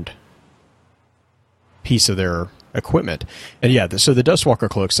important piece of their equipment. And yeah, so the Dustwalker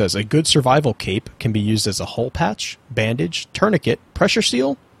cloak says a good survival cape can be used as a hull patch, bandage, tourniquet, pressure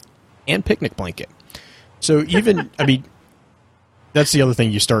seal, and picnic blanket. So even I mean, that's the other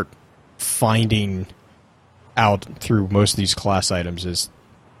thing you start finding out through most of these class items is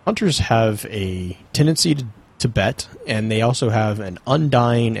hunters have a tendency to bet, and they also have an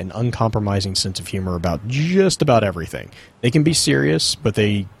undying and uncompromising sense of humor about just about everything. They can be serious, but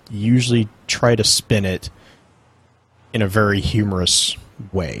they usually try to spin it in a very humorous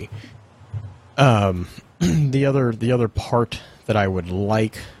way. The other part that I would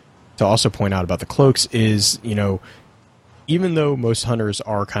like to also point out about the cloaks is, you know, even though most hunters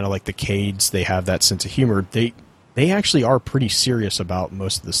are kind of like the Cades, they have that sense of humor, they actually are pretty serious about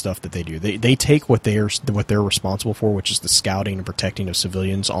most of the stuff that they do. They take what they're responsible for, which is the scouting and protecting of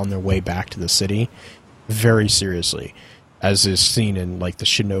civilians on their way back to the city, very seriously, as is seen in like the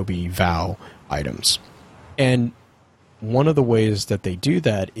Shinobi Vow items. And one of the ways that they do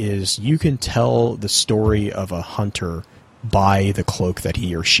that is you can tell the story of a hunter by the cloak that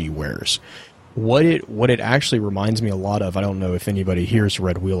he or she wears. What it actually reminds me a lot of, I don't know if anybody here has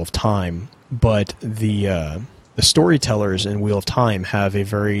read Wheel of Time, but the storytellers in Wheel of Time have a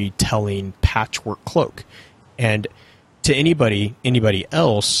very telling patchwork cloak, and to anybody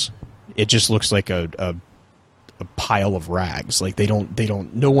else, it just looks like a pile of rags. Like they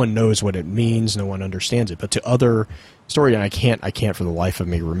don't. No one knows what it means. No one understands it. But to other story, and I can't for the life of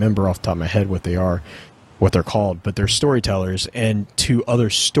me remember off the top of my head what they're called. But they're storytellers, and to other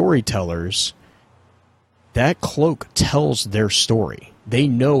storytellers, that cloak tells their story. They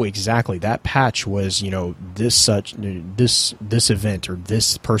know exactly that patch was, you know, this event, or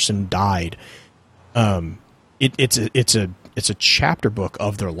this person died. It's a chapter book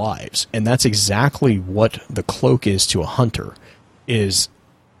of their lives, and that's exactly what the cloak is to a hunter. It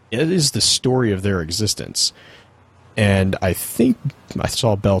is the story of their existence. And I think I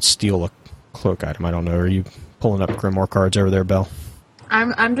saw Belle steal a cloak item. I don't know. Are you pulling up Grimoire cards over there, Belle?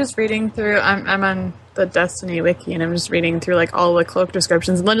 I'm just reading through. I'm on the Destiny wiki, and I'm just reading through like all the cloak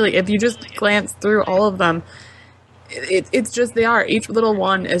descriptions. And literally, if you just glance through all of them, it's just they are. Each little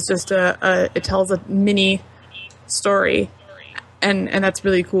one is just it tells a mini story, and that's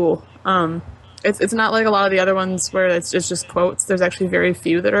really cool. It's not like a lot of the other ones where it's just quotes. There's actually very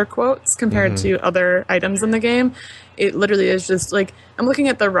few that are quotes compared to other items in the game. It literally is just like, I'm looking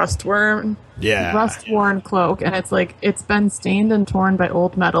at the rust-worn cloak, and it's like, it's been stained and torn by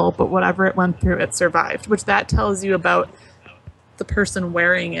old metal, but whatever it went through, it survived, which that tells you about the person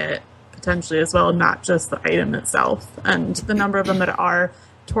wearing it potentially as well, not just the item itself. And the number of them that are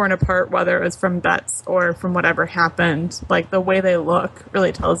torn apart, whether it was from bets or from whatever happened, like the way they look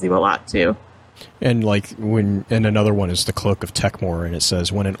really tells you a lot too. And like and another one is the Cloak of Tekmor, and it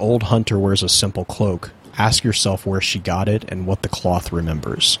says, when an old hunter wears a simple cloak, ask yourself where she got it and what the cloth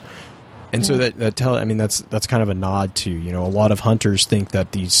remembers. And so that's kind of a nod to, you know, a lot of hunters think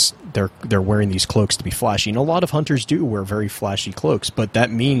that they're wearing these cloaks to be flashy. And a lot of hunters do wear very flashy cloaks, but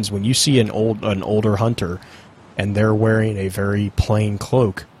that means when you see an older hunter and they're wearing a very plain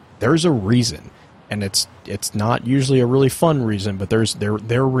cloak, there's a reason. And it's not usually a really fun reason, but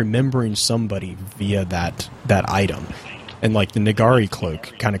they're remembering somebody via that item. And like the Nagari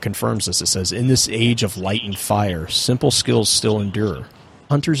cloak kind of confirms this. It says, in this age of light and fire, simple skills still endure.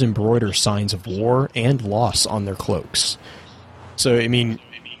 Hunters embroider signs of war and loss on their cloaks. So, I mean,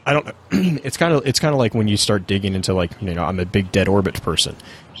 I don't. It's kind of like when you start digging into, like, you know, I'm a big Dead Orbit person.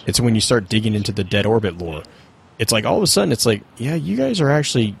 It's when you start digging into the Dead Orbit lore. It's like all of a sudden, it's like, yeah, you guys are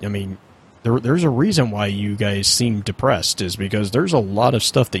actually. I mean, there's a reason why you guys seem depressed, is because there's a lot of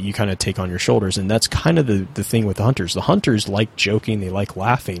stuff that you kind of take on your shoulders, and that's kind of the thing with the hunters. The hunters like joking, they like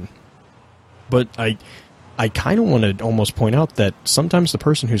laughing, but I kind of want to almost point out that sometimes the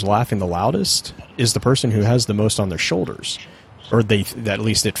person who's laughing the loudest is the person who has the most on their shoulders, or at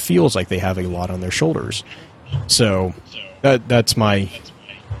least it feels like they have a lot on their shoulders. So that's my.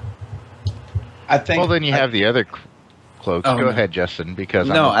 I think. Well, then you have the other cloaks. Oh, Go no. ahead, Justin, because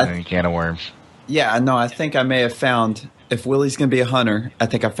No, I'm opening a can of worms. Yeah, no, I think I may have found. If Willie's going to be a hunter, I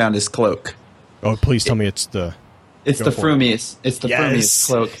think I found his cloak. Oh, please tell me it's the. It's Go the for it. Frumius. It's the Yes. Frumius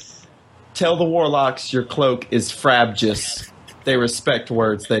cloak. Tell the warlocks your cloak is Frabjus. They respect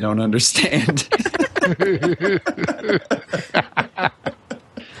words they don't understand.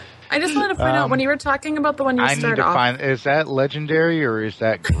 I just wanted to point out when you were talking about the one you I need start to off. find. Is that legendary or is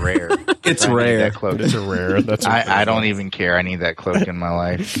that rare? It's I need rare. That cloak. It's a rare. That's. I don't even care. I need that cloak in my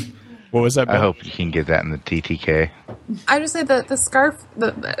life. What was that? I Ben? hope you can get that in the TTK. I just say that the scarf,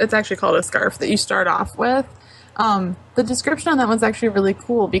 it's actually called a scarf that you start off with. The description on that one's actually really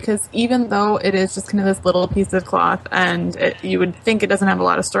cool, because even though it is just kind of this little piece of cloth, and you would think it doesn't have a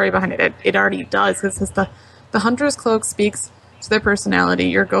lot of story behind it, it already does, because the hunter's cloak speaks to their personality.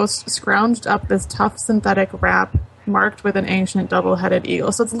 Your ghost scrounged up this tough synthetic wrap marked with an ancient double-headed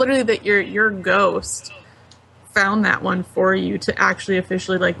eagle. So it's literally that your ghost found that one for you to actually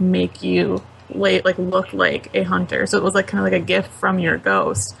officially like make you look like a hunter. So it was like kind of like a gift from your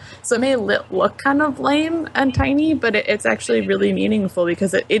ghost. So it may look kind of lame and tiny, but it's actually really meaningful,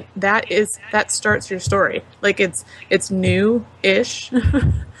 because that starts your story. Like it's new-ish.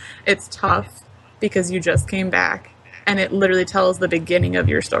 It's tough because you just came back, and it literally tells the beginning of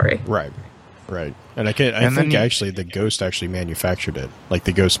your story. Right. And I And think then- actually the ghost actually manufactured it. Like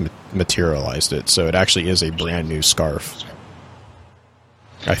the ghost materialized it, so it actually is a brand new scarf.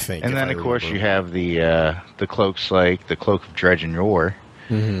 I think. And if then, I of course, remember. you have the cloaks, like the cloak of Dredge and Roar,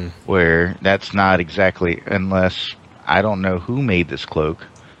 Mm-hmm. where that's not exactly, unless I don't know who made this cloak,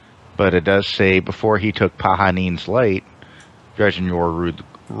 but it does say before he took Pahanin's light, Dredge and Roar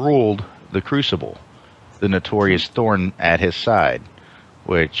ruled the Crucible, the notorious thorn at his side,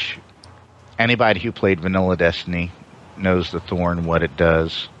 which anybody who played Vanilla Destiny knows the thorn, what it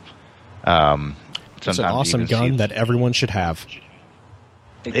does. It's an Sometimes awesome even gun see- that everyone should have.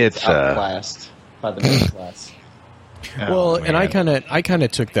 It's, outclassed by the middle class. Oh, Well, and I man. kind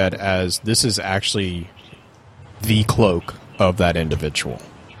of took that as this is actually the cloak of that individual.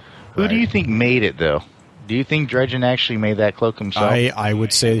 Who do you think made it, though? Do you think Dredgen actually made that cloak himself? I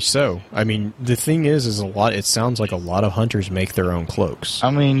would say so. I mean, the thing is a lot. It sounds like a lot of hunters make their own cloaks.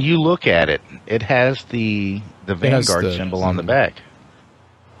 I mean, you look at it; it has the has Vanguard the- symbol on the back.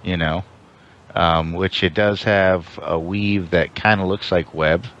 You know, which it does have a weave that kind of looks like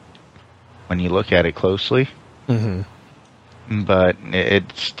web when you look at it closely. Mm-hmm. But it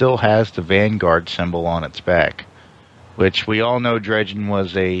still has the Vanguard symbol on its back, which we all know Dredgen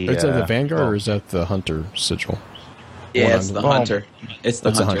was a. Is that the Vanguard well, or is that the Hunter sigil? Yeah, it's the Well, hunter. It's the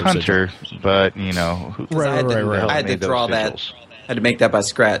that's a hunter. hunter. Hunter? But you know, who, Right, I had to, right, right. I had to made those draw that. visuals? I had to make that by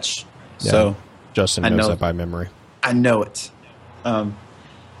scratch. So Justin I knows know- that by memory. I know it. I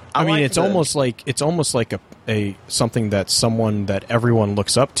mean, like it's the- almost like a something that someone that everyone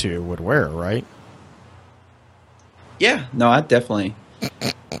looks up to would wear, right? Yeah, no, I definitely.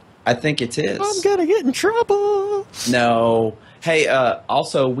 I think it is. I'm gonna get in trouble. No. Hey,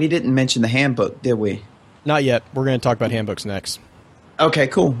 also, we didn't mention the handbook, did we? Not yet. We're gonna talk about handbooks next. Okay,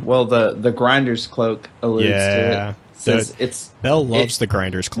 cool. Well, the grinder's cloak alludes to Yeah. it. Says it's Belle loves the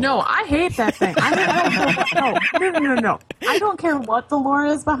Grinder's cloak. No, I hate that thing. No. I don't care what the lore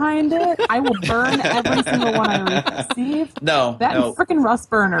is behind it. I will burn every single one I receive. no, That no. freaking rust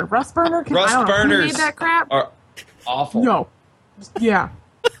burner. Rust burner. I Rust don't know who burners made that crap. are awful. No. Yeah.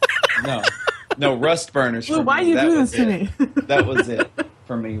 no, rust burners. Well, for why me. you That do was this to it. me? That was it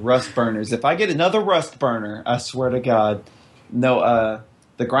for me. Rust burners. If I get another rust burner, I swear to God. No,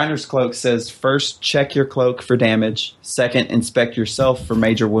 the Grinder's cloak says first check your cloak for damage. Second, inspect yourself for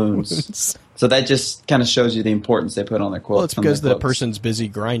major wounds. So that just kind of shows you the importance they put on their cloak. Well, it's because the person's busy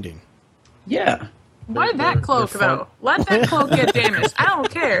grinding. Yeah. Why that cloak, though? Let that cloak get damaged. I don't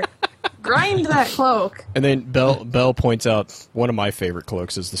care. Grind that cloak. And then Bell points out one of my favorite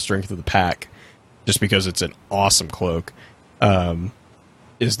cloaks is the Strength of the Pack, just because it's an awesome cloak.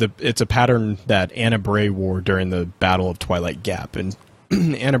 It's a pattern that Anna Bray wore during the Battle of Twilight Gap, and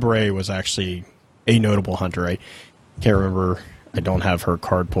Anna Bray was actually a notable hunter. I can't remember. I don't have her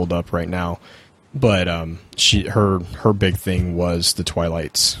card pulled up right now, but her big thing was the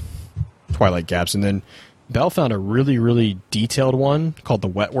Twilight Gaps, and then Belle found a really, really detailed one called the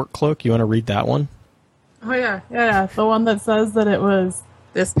Wetwork Cloak. You want to read that one? Oh, yeah. The one that says that it was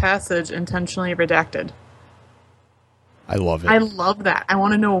this passage intentionally redacted. I love it. I love that. I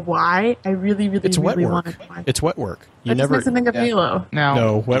want to know why. I really, really, it's really wet want work. to know why. It's Wetwork. You That never. just makes me think of Milo. Now,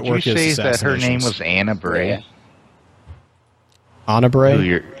 No, Wetwork did you is say that her name assassinations. was Anna Bray? Yeah. Anna Who Bray.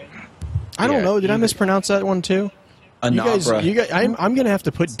 you're- I don't yeah, know. Did I you- mispronounce that one too? Anabra. You guys, I'm going to have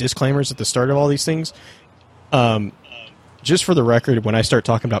to put disclaimers at the start of all these things. Just for the record, when I start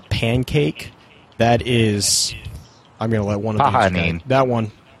talking about pancake, that is, I'm going to let one of these Pahanin. guys. That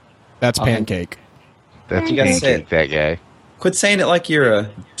one, that's Pahanin. pancake. That's You gotta say Pancake, that guy. Quit saying it like you're a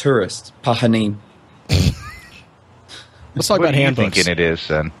tourist. Pahanin. Let's talk What about are you handbooks. thinking it is,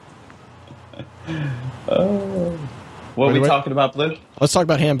 son? What are Wait, we wait. talking about, Blue? Let's talk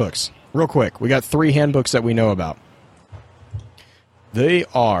about handbooks real quick. We got 3 handbooks that we know about. They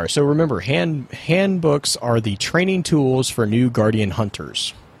are, so remember, handbooks are the training tools for new Guardian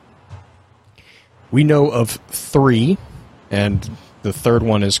hunters. We know of 3, and the third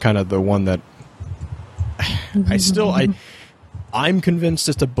one is kind of the one that I'm convinced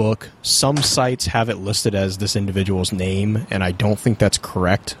it's a book. Some sites have it listed as this individual's name, and I don't think that's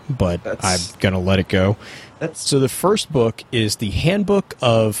correct, but I'm going to let it go. So the first book is the Handbook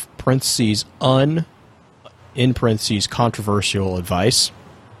of parentheses in parentheses controversial advice.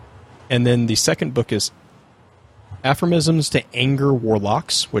 And then the second book is Aphorisms to Anger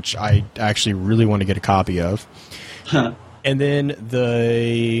Warlocks, which I actually really want to get a copy of. And then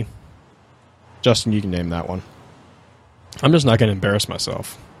Justin, you can name that one. I'm just not going to embarrass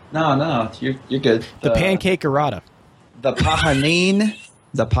myself. No, you're good. The Pancake Errata. The Pahanin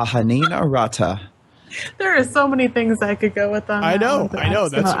Errata. There are so many things I could go with on I that know, one, but I know,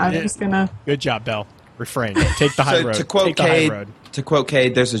 I'm that's- just gonna. Good job, Belle. Refrain. Take the high road. To quote Take the high Cade,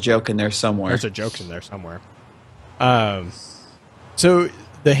 road. there's a joke in there somewhere. There's a joke in there somewhere. So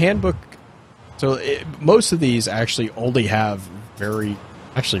the handbook. Most of these actually only have really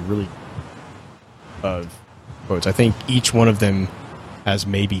quotes. I think each one of them has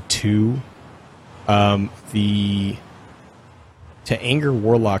maybe 2. The To Anger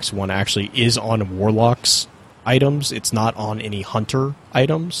Warlocks one actually is on Warlocks items. It's not on any Hunter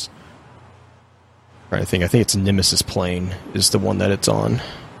items. I think it's Nemesis Plane is the one that it's on.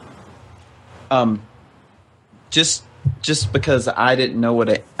 Just because I didn't know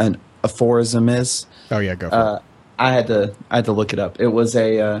what an aphorism is, Oh yeah, go for it. I had to look it up. It was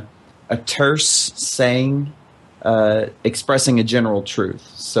a terse saying expressing a general truth.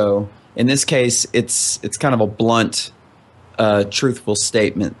 So in this case, it's kind of a blunt, truthful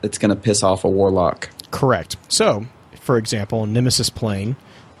statement that's going to piss off a warlock. Correct. So, for example, Nemesis Plane,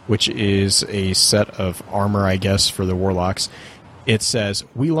 which is a set of armor, I guess, for the warlocks, it says,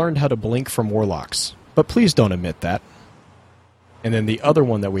 "We learned how to blink from warlocks, but please don't admit that." And then the other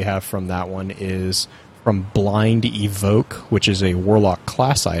one that we have from that one is from Blind Evoke, which is a warlock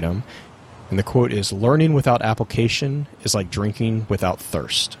class item. And the quote is, "Learning without application is like drinking without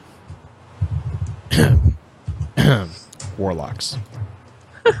thirst." Warlocks.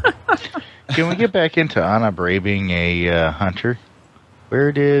 Can we get back into Anna Bray being a hunter?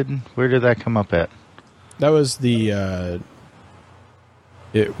 Where did that come up at? That was the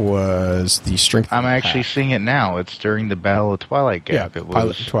it was the strength. I'm of the actually pack. seeing it now. It's during the Battle of Twilight Yeah, Gap. It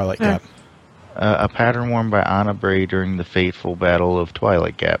was Twilight Yeah. Gap. a pattern worn by Anna Bray during the fateful Battle of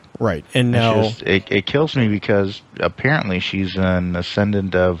Twilight Gap. Right. And It's now just- it kills me because apparently she's an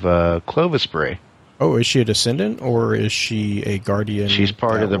ascendant of Clovis Bray. oh, is she a descendant or is she a guardian? She's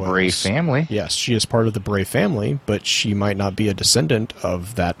part of that the Bray was- family. Yes, she is part of the Bray family, but she might not be a descendant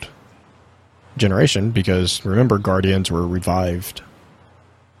of that generation because remember, guardians were revived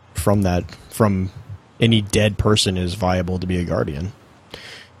from any dead person is viable to be a guardian.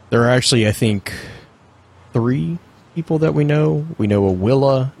 There are actually, I think, 3 people that we know. We know a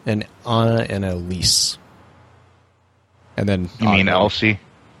Willa, an Anna, and a Elise. And then You mean Anna, Elsie?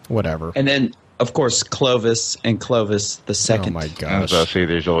 whatever. And then, of course, Clovis and Clovis the Oh second. my I was gosh! about to say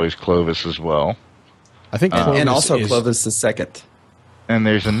there's always Clovis as well. I think And Clovis also is, Clovis the second. And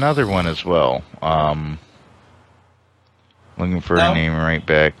there's another one as well. Looking for No. her name right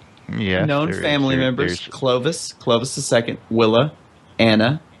back. Yes, Known family members: Clovis II, Willa,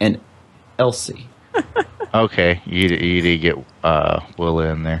 Anna, and Elsie. Okay, you did get Willa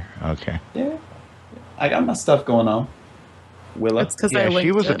in there. Okay. Yeah, I got my stuff going on. Willa. It's because Yeah, I linked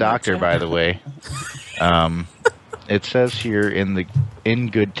she was it a in the doctor, chat. by the way. It says here in the In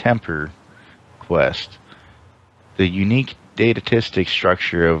Good Temper quest, the unique datatistic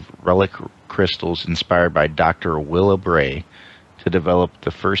structure of relic crystals inspired by Dr. Willa Bray to develop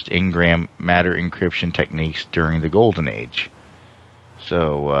the first engram matter encryption techniques during the Golden Age.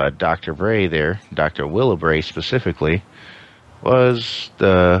 So Dr. Bray there, Dr. Willa Bray specifically, was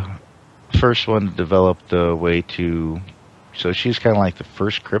the first one to develop the way to... So she's kind of like the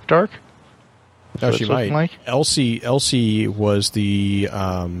first cryptarch? Oh, she might. Like? Elsie was the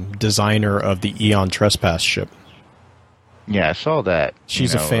designer of the Eon Trespass ship. Yeah, I saw that.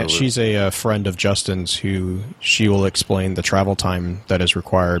 She's You know, a fan. it was- She's a friend of Justin's who she will explain the travel time that is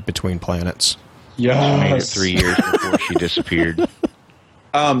required between planets. She made it 3 years before she disappeared.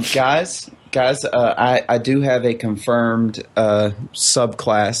 Guys, I do have a confirmed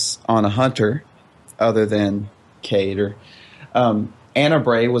subclass on a hunter, other than Cade. Or Anna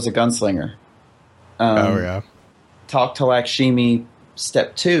Bray was a gunslinger. Oh yeah. Talk to Lakshmi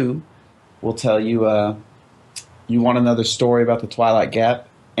Step 2 will tell you. You want another story about the Twilight Gap?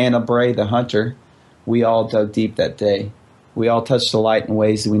 Anna Bray, the hunter. We all dug deep that day. We all touched the light in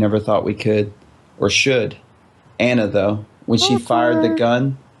ways that we never thought we could or should. Anna, though, when she fired the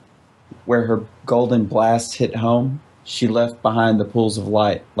gun where her golden blast hit home, she left behind the pools of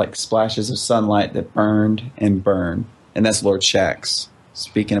light like splashes of sunlight that burned and burned. And that's Lord Shax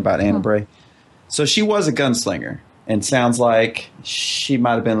speaking about Anna Bray. So she was a gunslinger, and sounds like she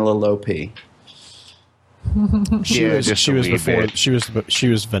might have been a little OP. She Yeah, was. just She a was wee before. bit. She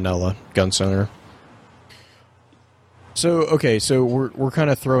was vanilla gunslinger. So okay, so we're kind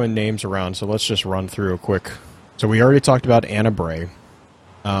of throwing names around. So let's just run through a quick. So we already talked about Anna Bray.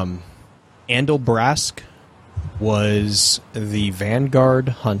 Andal Brask was the Vanguard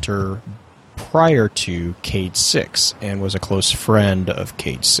hunter prior to Cade 6 and was a close friend of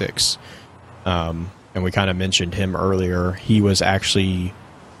Cade 6. And we kind of mentioned him earlier. He was actually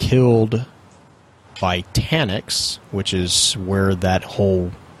killed by Tannix, which is where that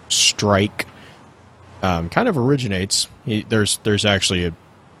whole strike kind of originates. There's actually a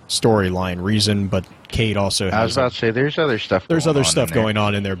storyline reason, but Cade also has... I was about to say, there's other stuff There's going other on stuff in there. going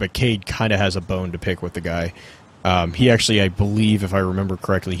on in there, but Cade kind of has a bone to pick with the guy. He actually, I believe, if I remember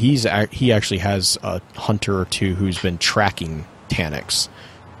correctly, he actually has a hunter or two who's been tracking Tannix,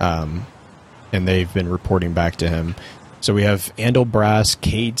 and they've been reporting back to him. So we have Andal Brass,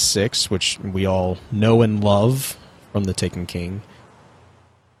 Cade 6, which we all know and love from The Taken King.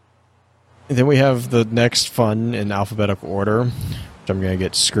 And then we have the next fun in alphabetical order, which I'm going to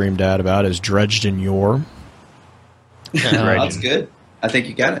get screamed at about, is Dredgen Yor. That's good. I think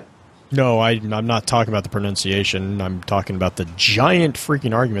you got it. No, I'm not talking about the pronunciation. I'm talking about the giant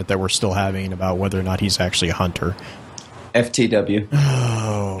freaking argument that we're still having about whether or not he's actually a hunter. FTW.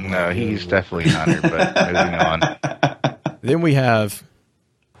 Oh, No, he's definitely not her, but moving on. Then we have,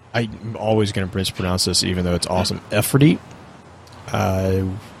 I'm always going to mispronounce this even though it's awesome, Ephrodite,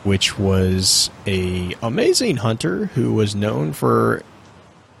 which was a amazing hunter who was known for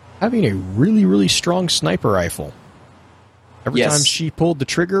having a really, really strong sniper rifle. Every Yes. time she pulled the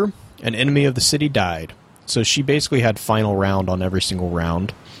trigger, an enemy of the city died. So she basically had final round on every single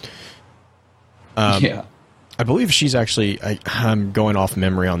round. Yeah. I believe she's actually, I'm going off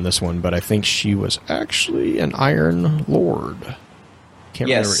memory on this one, but I think she was actually an Iron Lord. Can't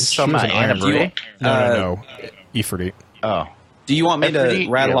Yes. remember. She Some was an Anna Iron Bray? No. Ephrodite. Oh, Do you want me Ephrodite?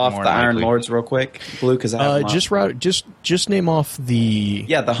 to rattle Yeah, off more the Iron likely. Lords real quick, Blue? Because I have them up. Just name off the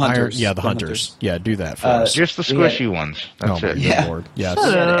The hunters. the The hunters. hunters. Yeah, do that for Uh, us. just the We had- squishy ones. Oh That's my it. good Yeah. lord! Yeah, We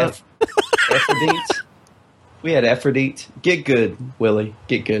had Aphrodite. We had Aphrodite. Get good, Willie.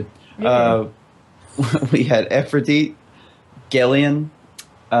 Get good. We had Aphrodite, Gellion,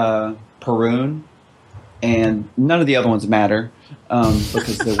 Perun, and none of the other ones matter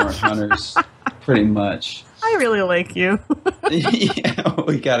because they weren't hunters, pretty much. I really like you. Yeah,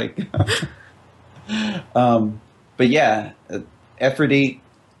 we gotta go. But yeah, Aphrodite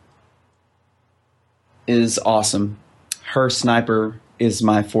is awesome. Her sniper is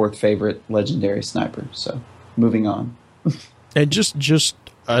my fourth favorite legendary sniper. So, moving on. and just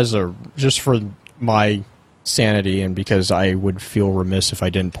for my sanity, and because I would feel remiss if I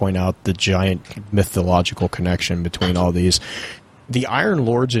didn't point out the giant mythological connection between all these. The Iron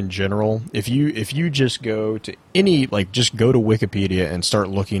Lords in general, if you just go to just go to Wikipedia and start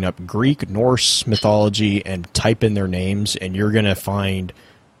looking up Greek, Norse mythology and type in their names, and you're going to find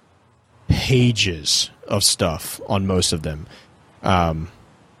pages of stuff on most of them.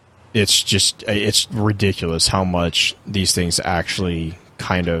 It's ridiculous how much these things actually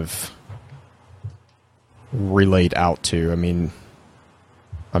kind of relate out to. I mean,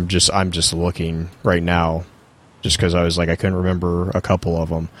 I'm just looking right now just because I was like, I couldn't remember a couple of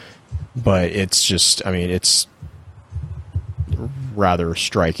them, but it's just, I mean, it's rather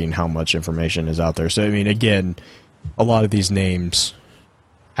striking how much information is out there. So, I mean, again, a lot of these names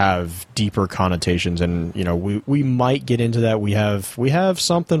have deeper connotations, and you know, we might get into that. We have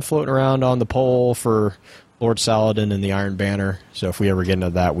something floating around on the poll for Lord Saladin and the Iron Banner. So if we ever get into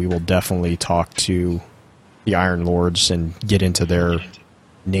that, we will definitely talk to the Iron Lords and get into their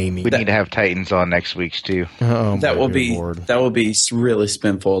naming. We need to have Titans on next week's too. Oh, that will be really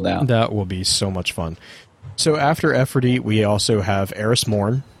spinfold out. That will be so much fun. So after Ephrodi, we also have Eris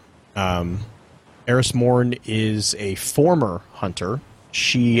Morn. Eris Morn is a former hunter.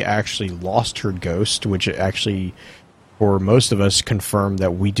 She actually lost her ghost, which actually, for most of us, confirmed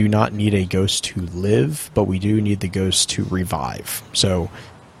that we do not need a ghost to live, but we do need the ghost to revive. So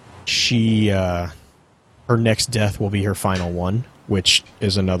she, her next death will be her final one, which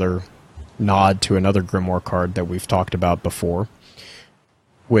is another nod to another Grimoire card that we've talked about before.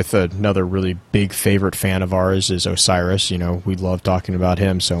 With another really big favorite fan of ours is Osiris. You know, we love talking about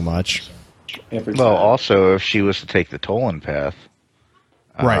him so much. Well, also, if she was to take the Tolan path,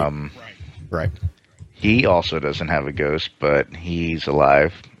 right. He also doesn't have a ghost, but he's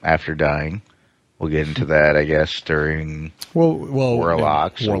alive after dying. We'll get into that, I guess, during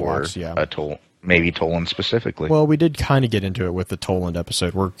Warlocks or yeah. Maybe Tolan specifically. Well, we did kind of get into it with the Toland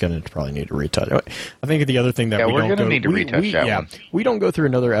episode. We're going to probably need to retouch. I think the other thing that we're going to need to retouch that one. We don't go through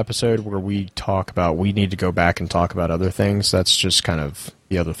another episode where we talk about. We need to go back and talk about other things. That's just kind of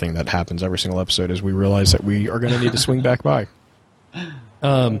the other thing that happens every single episode is we realize that we are going to need to swing back by.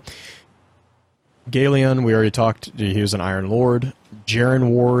 Galeon, we already talked. He was an Iron Lord. Jaren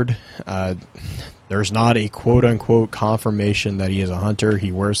Ward. There's not a quote-unquote confirmation that he is a hunter.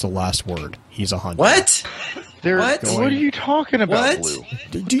 He wears the last word. He's a hunter. What? What are you talking about, What?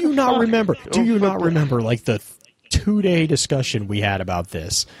 Blue? Do you not remember? Do you not remember, like, the 2-day discussion we had about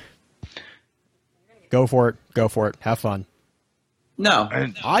this? Go for it. Go for it. Have fun. No.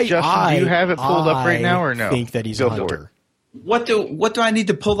 Justin, do you have it pulled up right now or no? I think that he's a hunter. What do I need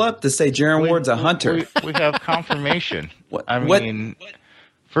to pull up to say Jaren Ward's a hunter? We have confirmation. What? I mean...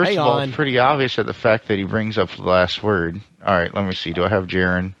 First of all, it's pretty obvious that the fact that he brings up the last word. All right, let me see. Do I have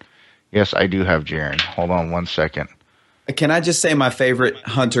Jaren? Yes, I do have Jaren. Hold on 1 second. Can I just say my favorite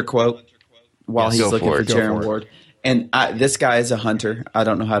hunter quote while he's looking for Jaren Ward? And this guy is a hunter. I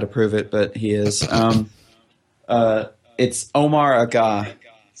don't know how to prove it, but he is. It's Omar Aga.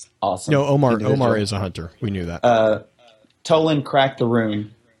 Awesome. No, Omar is a hunter. We knew that. Tolan cracked the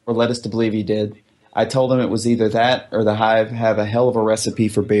rune, or led us to believe he did. I told him it was either that or the Hive have a hell of a recipe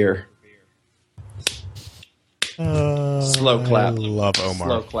for beer. Slow clap. I love Omar.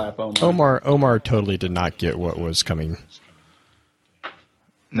 Slow clap, Omar. Omar totally did not get what was coming.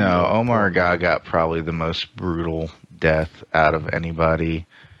 No, Omar got probably the most brutal death out of anybody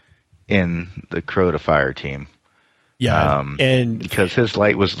in the Crow to Fire team. Yeah, and because his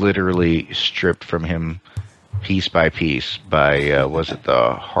light was literally stripped from him piece by piece by, was it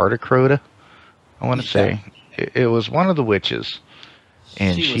the Heart of Crota? I want to say it was one of the witches,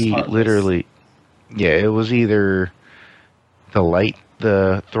 and she literally, it was either the light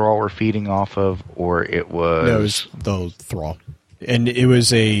the Thrall were feeding off of, or it was the Thrall, and it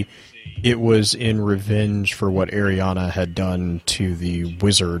was in revenge for what Ariana had done to the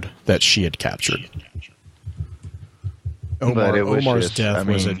wizard that she had captured. Omar's death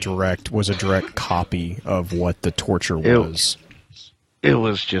was a direct copy of what the torture was. It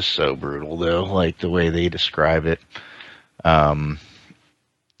was just so brutal, though, like the way they describe it. All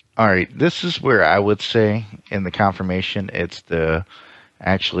right, this is where I would say in the confirmation, it's the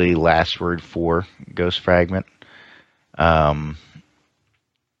actually last word for Ghost Fragment. Where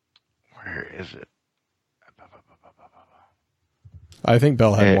is it? I think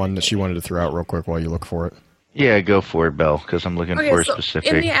Belle had one that she wanted to throw out real quick while you look for it. Yeah, go for it, Belle, because I'm looking for a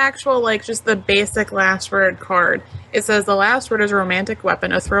specific. In the actual, just the basic last word card, it says the last word is a romantic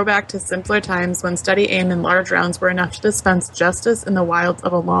weapon, a throwback to simpler times when steady aim and large rounds were enough to dispense justice in the wilds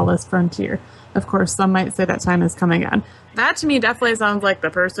of a lawless frontier. Of course, some might say that time is coming on. That to me definitely sounds like the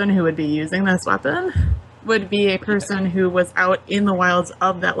person who would be using this weapon would be a person who was out in the wilds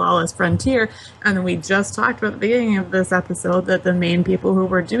of that lawless frontier. And we just talked about at the beginning of this episode that the main people who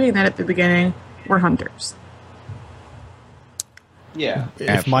were doing that at the beginning were hunters. Yeah.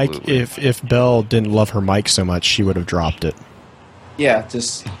 If Belle didn't love her mic so much, she would have dropped it. Yeah,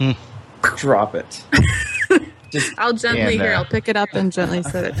 just Drop it. Just I'll gently And, I'll pick it up and gently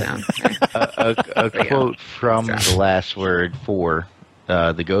set it down. Okay. A quote from the last word 4,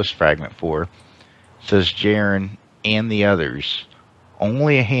 the Ghost Fragment 4, says, Jaren and the others,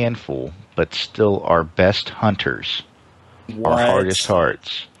 only a handful, but still our best hunters, our hardest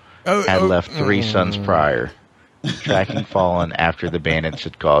hearts, had left 3 suns prior, tracking fallen after the bandits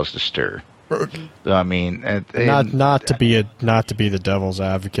had caused a stir. So, I mean, Not to be the devil's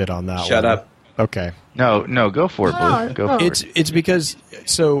advocate on that. Shut one. up. Okay. No, go for it, Blue. Go for it. It's because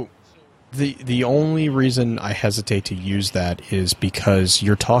the only reason I hesitate to use that is because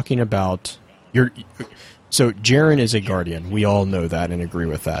you're talking about so Jaren is a guardian. We all know that and agree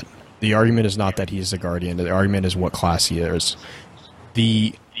with that. The argument is not that he's a guardian. The argument is what class he is.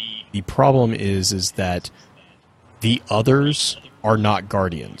 The problem is that the others are not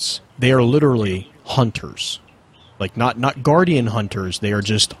guardians. They are literally hunters. Like not guardian hunters, they are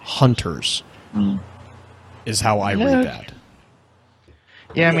just hunters. Is how I read that.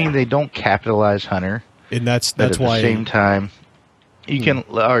 Yeah, I mean, they don't capitalize hunter. And that's But at why the same time, you can.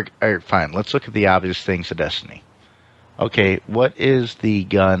 All right, fine. Let's look at the obvious things of Destiny. Okay, what is the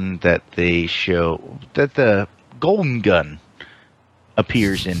gun that they show that the golden gun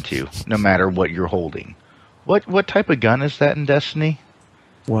appears into? No matter what you're holding, what type of gun is that in Destiny?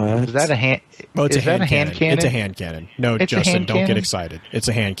 what? Is that a hand? Oh, it's is a hand that a cannon. hand cannon? It's a hand cannon. No, It's a Justin, hand don't get cannon? excited. It's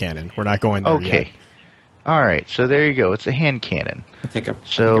a hand cannon. We're not going there yet. Okay. All right, so there you go. It's a hand cannon. I think I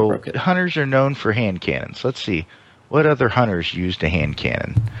So broke it. hunters are known for hand cannons. Let's see, what other hunters used a hand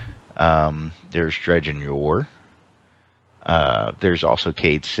cannon? There's Dredge and Yor. There's also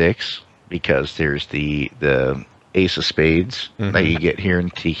Cade 6 because there's the Ace of Spades that you get here in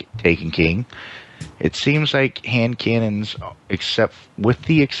Taken King. It seems like hand cannons, except with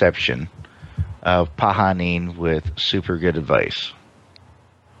the exception of Pahanin with super good advice.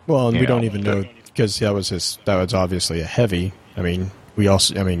 Well, and You we don't know, even know because that was obviously a heavy. I mean,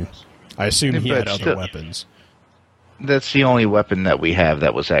 I assume he But had other still- weapons. That's the only weapon that we have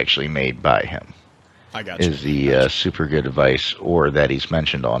that was actually made by him. I got you. Is the super good advice, or that he's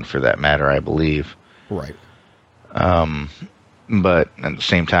mentioned on, for that matter, I believe. Right. But at the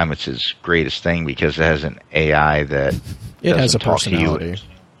same time, it's his greatest thing because it has an AI that It has a doesn't talk to you. personality.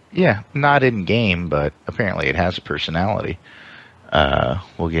 Yeah, not in game, but apparently it has a personality.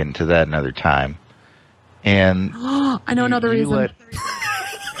 We'll get into that another time. And I know another you reason.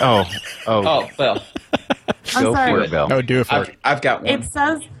 Oh, well, I'm go sorry. for it, Bill. No, do it for it. I've got one. It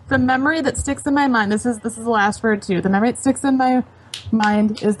says the memory that sticks in my mind. This is the last word too. The memory that sticks in my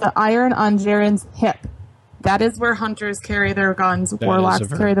mind is the iron on Jaren's hip. That is where hunters carry their guns. is Warlocks a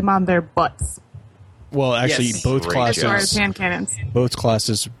very- carry them on their butts. Well, actually, Yes. both Great As far as classes, hand cannons.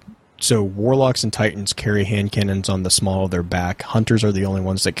 So warlocks and titans carry hand cannons on the small of their back. Hunters are the only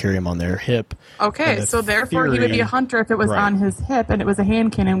ones that carry them on their hip. Okay, And the so therefore he would be theory- a hunter if it was Right. on his hip and it was a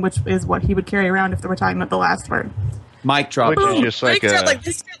hand cannon, which is what he would carry around if we're talking about the last word. Mic drop. Which is just like a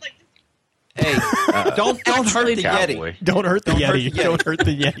Hey, don't hurt the Yeti. cowboy. Don't hurt the Don't hurt Yeti. the Yeti. Don't hurt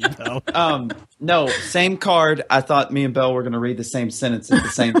the Yeti, though. No, same card. I thought me and Belle were going to read the same sentence at the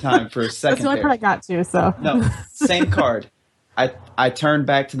same time for a That's second the only there. part I got to, so. No, same card. I turned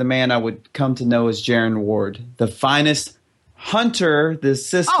back to the man I would come to know as Jaren Ward, the finest hunter this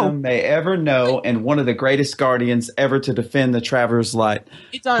system may ever know, and one of the greatest guardians ever to defend the Traveler's Light.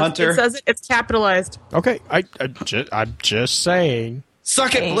 It does. Hunter. It says it, it's capitalized. Okay, I'm just saying.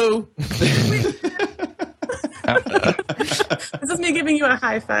 Suck it, Blue. This is me giving you a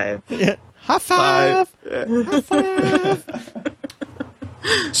high five. Yeah. High five. High five.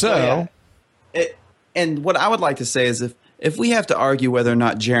 So, And what I would like to say is if we have to argue whether or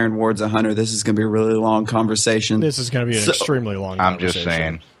not Jaren Ward's a hunter, this is going to be a really long conversation. this is going to be an extremely long I'm just conversation.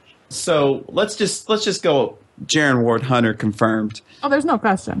 saying. So let's just go Jaren Ward hunter confirmed. Oh, there's no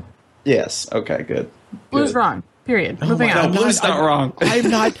question. Yes. Okay. Good. Blue's Good. wrong. Period. Oh Moving my on. God, Blue's not wrong. I'm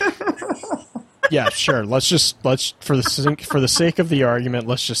not. Yeah, sure. Let's for the sake of the argument,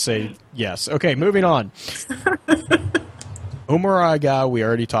 let's just say yes. Okay, moving on. Umaraga, we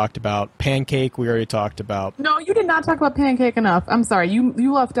already talked about. Pancake, we already talked about. No, you did not talk about Pancake enough. I'm sorry.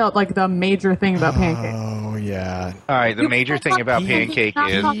 You left out like the major thing about Pancake. Oh yeah. All right, the You major can't thing talk- about you Pancake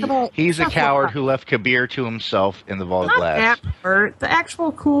cannot is talk about- he's a not coward talk- who left Kabir to himself in the vault of Not glass. that part. The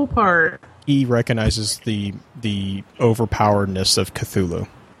actual cool part. He recognizes the overpoweredness of Cthulhu.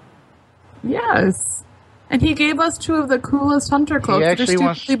 Yes. And he gave us two of the coolest hunter cloaks that are actually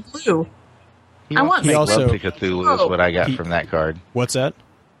wants- stupidly blue. He I wants want to make also- love to Cthulhu is what I got from that card. What's that?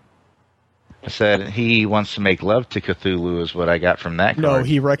 I said he wants to make love to Cthulhu is what I got from that card. No,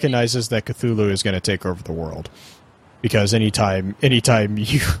 he recognizes that Cthulhu is going to take over the world. Because anytime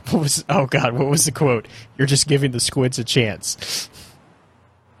you what was the quote? You're just giving the squids a chance.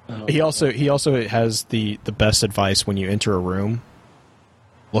 Oh, He also has the best advice when you enter a room.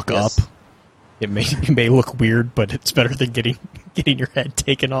 Look Yes. up. It may look weird, but it's better than getting your head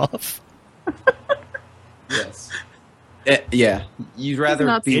taken off. Yes. Yeah. You'd rather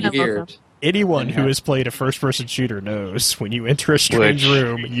not be seen it, weird. also. Anyone who Yeah. has played a first-person shooter knows when you enter a strange Which-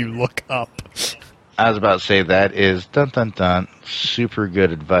 room, you look up. I was about to say that is dun dun dun super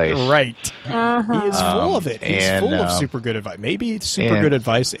good advice. Right. He is full of it. He's and, full of super good advice. Maybe super and good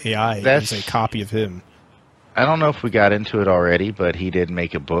advice AI is that's- a copy of him. I don't know if we got into it already, but he did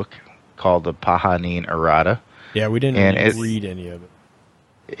make a book called the Pahanin Errata. Yeah, we didn't And really it- read any of it.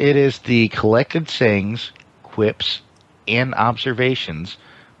 It is the collected sayings, quips, and observations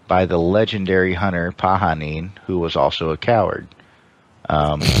by the legendary hunter Pahanin, who was also a coward.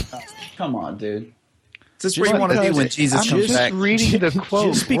 Come on, dude. Is this where Just you want to be because- when Jesus I'm comes just back? reading the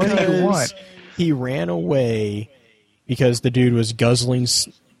quote. Just What do you because want? he ran away because the dude was guzzling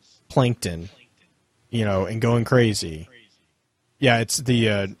plankton, and going crazy. Yeah, it's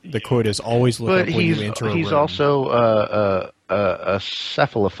the quote is always look But up when you enter a he's room. also a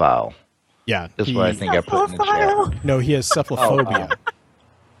cephalophile. Yeah, Is what I think I put in the chat. No, he has cephalophobia.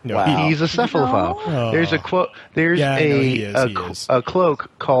 No, Wow. He's a cephalophile. No. There's a quote. There's Yeah, no, he a is. cloak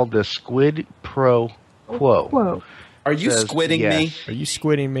called the Squid Pro Quo. Whoa. Are you Says squidding yes. me? Are you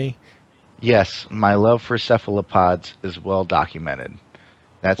squidding me? Yes, my love for cephalopods is well documented.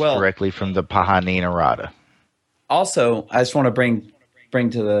 That's Well- directly from the Pahanin Errata. Also, I just want to bring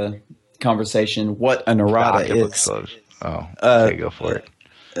to the conversation what an errata Octopus is. clothes. Oh, okay, go for it.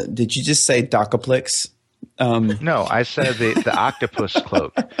 Did you just say Docaplex? No, I said the octopus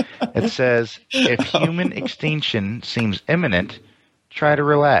cloak. It says, if human extinction seems imminent, try to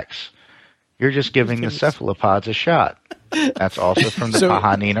relax. You're just giving the cephalopods a shot. That's also from the So-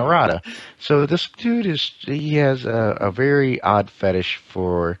 Pahanin Errata. So this dude he has a very odd fetish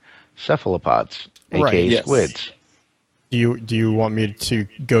for cephalopods, aka Right, yes. squids. Do you want me to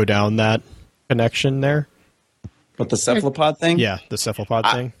go down that connection there? With the cephalopod thing? Yeah, the cephalopod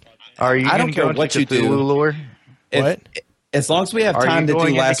thing. Are you I don't gonna care go into what you do. Cthulhu lore? If- What? As long as we have Are time you to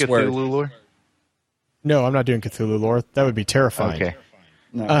going do last into word. Cthulhu lore? No, I'm not doing Cthulhu lore. That would be terrifying. Okay.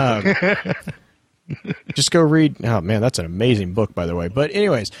 No. Just go read. Oh man, that's an amazing book, by the way. But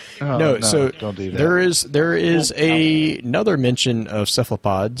anyways, no. So don't do that. there is another mention of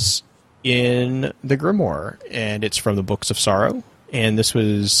cephalopods in the Grimoire, and it's from the Books of Sorrow. And this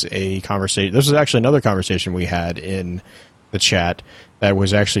was a conversation. This was actually another conversation we had in the chat. That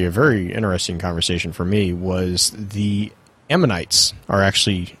was actually a very interesting conversation for me. Was the Ammonites are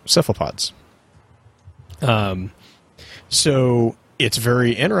actually cephalopods. So it's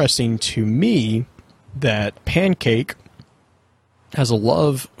very interesting to me that Pancake has a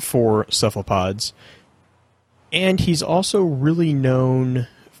love for cephalopods, and he's also really known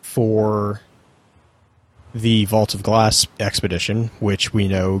for the Vault of Glass expedition, which we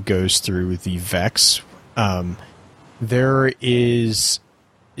know goes through the Vex. There is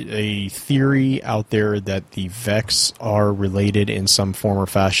a theory out there that the Vex are related in some form or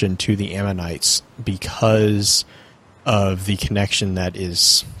fashion to the Ammonites because of the connection that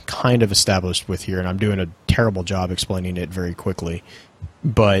is kind of established with here, and I'm doing a terrible job explaining it very quickly.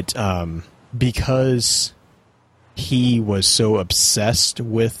 But because he was so obsessed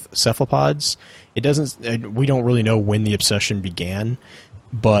with cephalopods, we don't really know when the obsession began,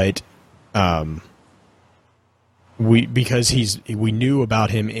 but we knew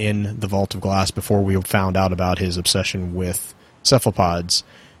about him in the Vault of Glass before we found out about his obsession with cephalopods.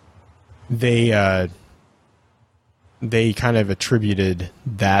 They kind of attributed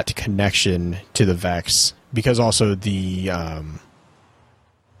that connection to the Vex because also the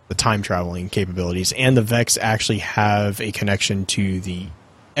time traveling capabilities, and the Vex actually have a connection to the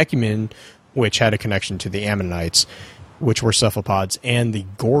Ecumen, which had a connection to the Ammonites, which were cephalopods, and the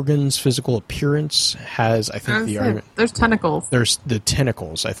Gorgon's physical appearance has, I think, the argument. There's tentacles. There's the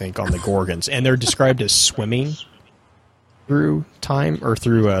tentacles, I think, on the Gorgons, and they're described as swimming through time or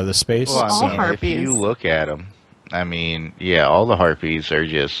through the space. Well, All I mean, if harpies. you look at them, I mean, yeah, all the harpies are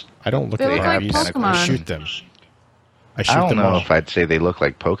just. I don't look They at look like harpies. I Pokemon. shoot them. I shoot I don't them know all. if I'd say they look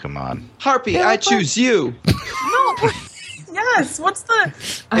like Pokemon. Harpy, I choose you. No. Yes. What's the?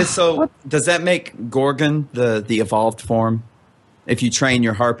 And so, does that make Gorgon the evolved form? If you train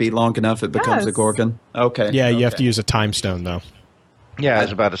your harpy long enough, it becomes a Yes. Gorgon. Okay. Yeah, you have okay. to use a time stone, though. Yeah, I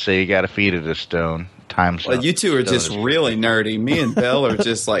was about to say you got to feed it a stone time Well, you two are stone just is- really nerdy. Me and Belle are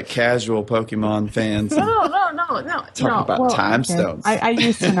just like casual Pokemon fans. No. Talk about time stones. I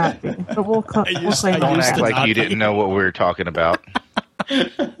used to not be, but we'll claim Don't that. act like you didn't know what we were talking about.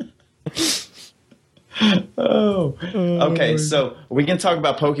 Oh. Okay, so we can talk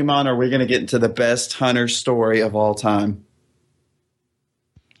about Pokemon, or we're going to get into the best hunter story of all time.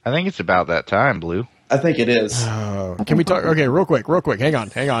 I think it's about that time, Blue. I think it is. Can we talk? Okay, real quick.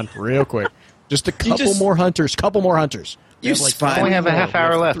 Hang on, real quick. Just a couple more hunters. You I only have a half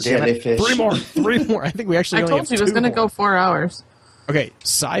hour left, damn it. Jellyfish. Three more. I think we actually I only told have you it was two going to more. go 4 hours. Okay,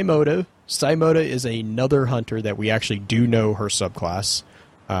 Saimoda. Saimoda is another hunter that we actually do know her subclass.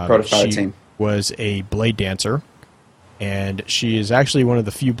 Protofire she team. was a blade dancer, and she is actually one of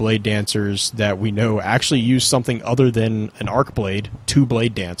the few blade dancers that we know actually used something other than an arc blade to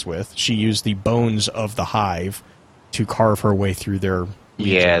blade dance with. She used the bones of the hive to carve her way through their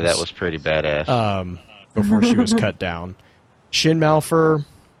Yeah, legions, that was pretty badass. before she was cut down. Shin Malphur,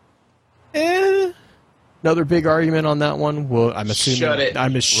 another big argument on that one. Well, I'm assuming. Shut it.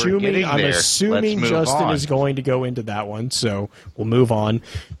 I'm assuming. getting there. assuming Let's move Justin on. is going to go into that one, so we'll move on.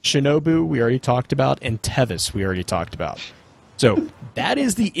 Shinobu, we already talked about, and Tevis, we already talked about. So that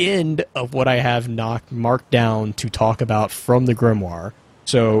is the end of what I have marked down to talk about from the Grimoire.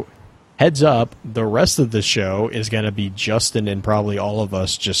 So heads up, the rest of the show is going to be Justin and probably all of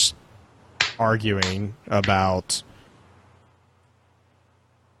us just arguing about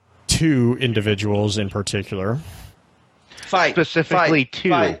two individuals in particular. Fight. Specifically,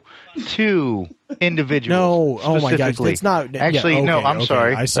 fight, two individuals. No, oh my God, specifically. it's not. Actually, yeah, no. okay, I'm okay,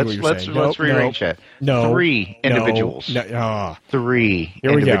 sorry. I see what you're saying. Let's rearrange that. No, three individuals. No, Three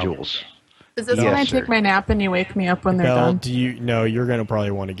Here we go. individuals. Is this Yes, when I sir. take my nap and you wake me up when they're Belle, done? do you? No, you're going to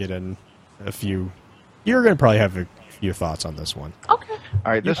probably want to get in a few. You're going to probably have a few thoughts on this one. Okay.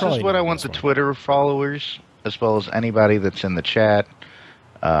 All right, this probably is what know I want this the one. Twitter followers, as well as anybody that's in the chat,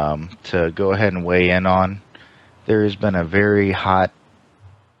 to go ahead and weigh in on. There has been a very hot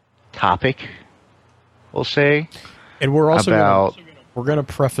topic, we'll say, And we're also about. we're going to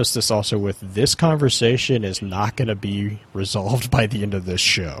preface this also with this conversation is not going to be resolved by the end of this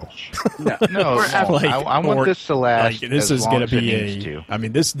show. No, Forever. I want or- this to last. This as is long going as to it be needs to. I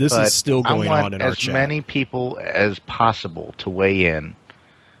mean, this But is still going I want on in our as chat. many people as possible to weigh in,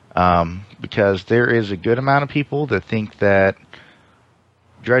 because there is a good amount of people that think that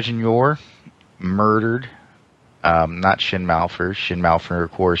Dredgen Yor murdered not Shin Malphur. Shin Malphur,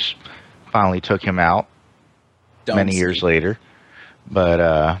 of course, finally took him out many years later.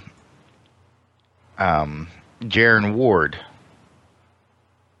 But Jaren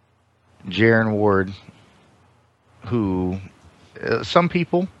Ward, who some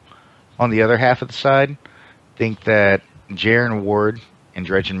people on the other half of the side think that Jaren Ward and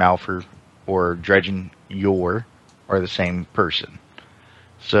Dredgen Malphur or Dredgen Yor are the same person.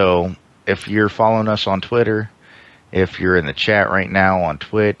 So if you're following us on Twitter, if you're in the chat right now on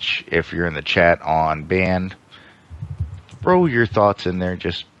Twitch, if you're in the chat on Band, throw your thoughts in there.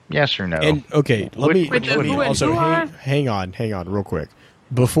 Just yes or no. And okay, let me Wait, who and also who are? hang on, real quick.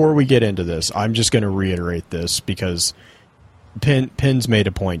 Before we get into this, I'm just going to reiterate this because Penn's made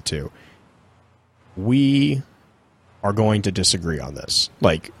a point too. We are going to disagree on this.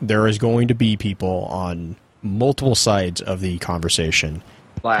 Like, there is going to be people on multiple sides of the conversation.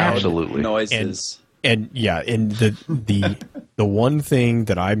 Loud Absolutely. noises. And yeah, and the one thing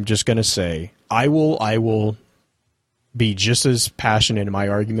that I'm just going to say, I will be just as passionate in my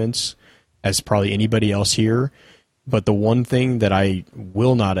arguments as probably anybody else here. But the one thing that I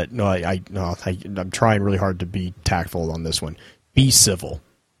will not, I'm trying really hard to be tactful on this one. Be civil,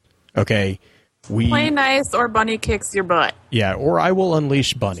 okay? Play nice or Bunny kicks your butt. Yeah, or I will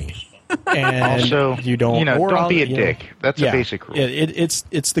unleash Bunny. And also, you don't, or don't I'll- be a you know, dick. That's yeah, a basic rule.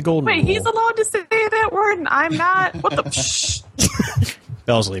 It's the golden Wait, rule. he's allowed to say that word and I'm not? What the? Shh.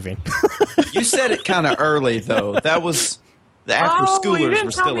 Bell's leaving. You said it kind of early, though. That was the after Oh, you schoolers didn't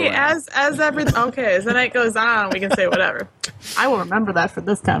were tell still me around. as everything. Okay, as the night goes on, we can say whatever. I will remember that for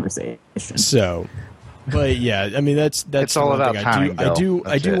this conversation. So, but yeah, I mean that's It's all the one about thing. timing, I do Bill.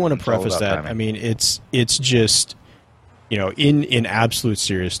 That's want to it. It's all preface about that. timing. I mean, it's just, you know, in absolute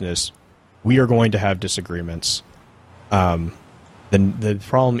seriousness, we are going to have disagreements. The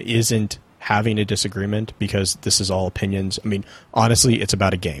problem isn't having a disagreement because this is all opinions. I mean, honestly, it's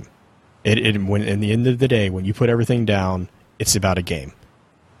about a game. When in the end of the day, when you put everything down, it's about a game.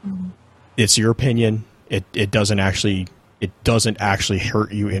 It's your opinion. It doesn't actually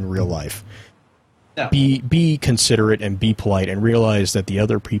hurt you in real life. No. Be considerate and be polite and realize that the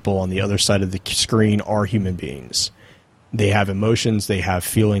other people on the other side of the screen are human beings. They have emotions, they have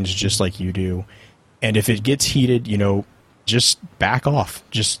feelings just like you do. And if it gets heated, just back off.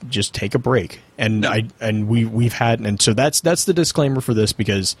 Just take a break. And we've had, and so that's the disclaimer for this,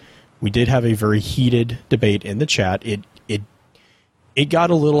 because we did have a very heated debate in the chat. It got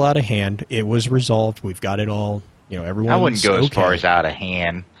a little out of hand. It was resolved. We've got it all. Everyone. I wouldn't go as okay. far as out of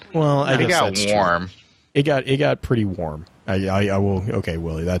hand. Well, I it guess got that's warm. True. It got pretty warm. I will. Okay,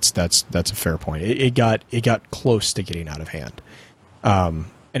 Willie, that's a fair point. It got close to getting out of hand.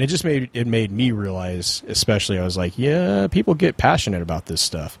 And it just made me realize, especially, I was like, yeah, people get passionate about this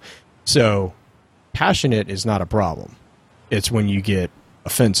stuff. So passionate is not a problem. It's when you get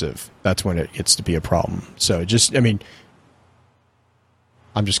offensive. That's when it gets to be a problem. So I'm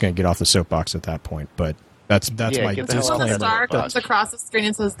just going to get off the soapbox at that point, but that's my get the hell When the out of star there. comes across the screen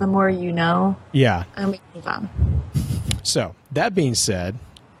and says, "The more you know," Yeah. and we move on. So that being said,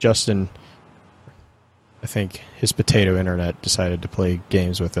 Justin, I think his potato internet decided to play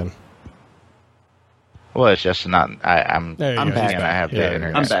games with him. Well, it's just not. I'm There you I'm go. back. He's I have Yeah, the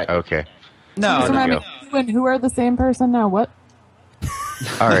internet. I'm back. Okay. No, Just no, remind no. me, You and who are the same person now? What?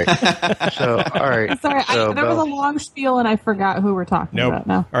 All right. So, all right. Sorry, So, there was a Bill, long spiel and I forgot who we're talking Nope. about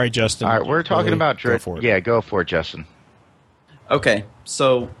now. All right, Justin. all right, we're talking Willie, about go Dread. for it. Yeah, go for it, Justin. Okay,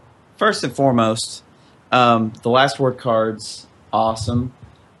 so first and foremost, the last word cards, awesome.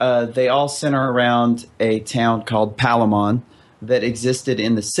 They all center around a town called Palamon that existed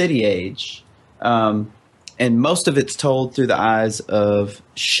in the City Age, and most of it's told through the eyes of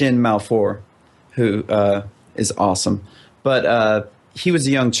Shin Malfour, who is awesome. But he was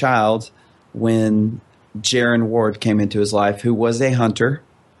a young child when Jaren Ward came into his life, who was a hunter.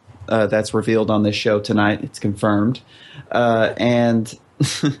 That's revealed on this show tonight. It's confirmed. And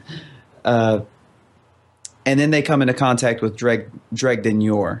then they come into contact with Dregden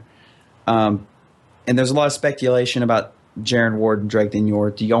Yor. And there's a lot of speculation about Jaren Ward and Dregden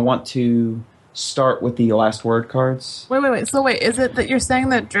Yor. Do y'all want to start with the last word cards? Wait. So is it that you're saying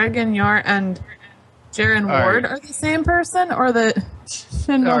that Dragon Yor and Jaren All Ward right. are the same person, or that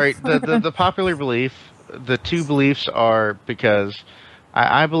Shin All right. Malfour- The popular belief, the two beliefs are, because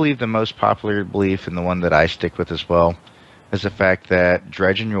I believe the most popular belief, and the one that I stick with as well, is the fact that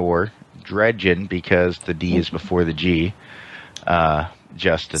Dredgen, because the D is before the G,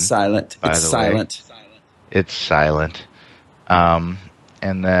 Justin. Silent. By It's the way. silent. It's silent. And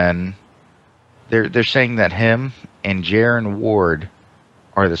then they're saying that him and Jaren Ward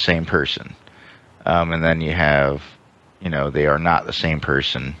are the same person. And then you have, they are not the same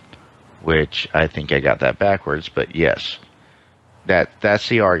person, which I think I got that backwards, but yes. That's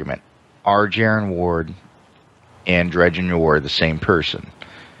the argument. Are Jaren Ward and Dredgen Yor the same person?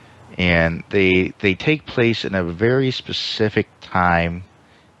 And they take place in a very specific time,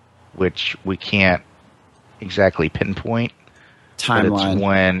 which we can't exactly pinpoint. But Timeline. it's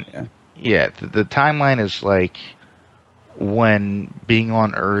when, the timeline is like when being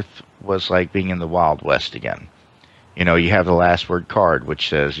on Earth was like being in the Wild West again. You have the last word card, which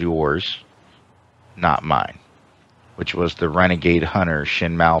says yours, not mine, which was the renegade hunter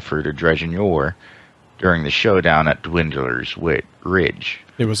Shin Malfour to Dredgen Yor during the showdown at Dwindler's Ridge.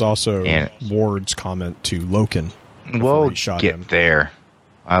 It was also And- Ward's comment to Loken. We'll he shot get him. there.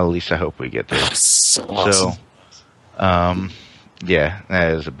 At least I hope we get there. So awesome. So, yeah,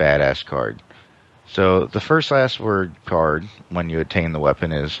 that is a badass card. So the first last word card, when you attain the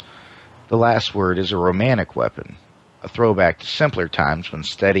weapon, is the last word is a romantic weapon, a throwback to simpler times when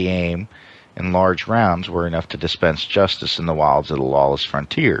steady aim and large rounds were enough to dispense justice in the wilds of the lawless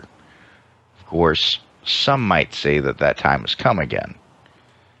frontier. Of course, some might say that time has come again.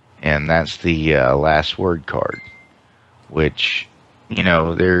 And that's the last word card, which,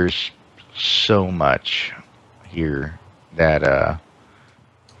 there's so much here that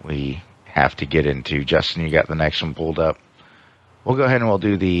we have to get into. Justin, you got the next one pulled up. We'll go ahead and we'll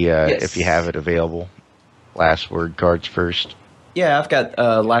do the, Yes. if you have it available, last word cards first. Yeah, I've got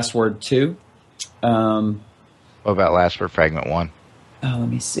last word 2. What about last word fragment 1? Let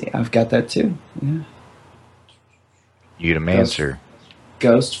me see. I've got that too. Yeah. Eudamancer.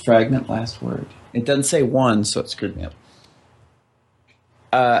 Ghost fragment last word. It doesn't say 1, so it screwed me up.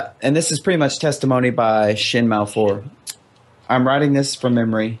 And this is pretty much testimony by Shin Malfour. I'm writing this from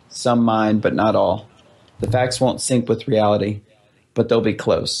memory, some mine, but not all. The facts won't sync with reality, but they'll be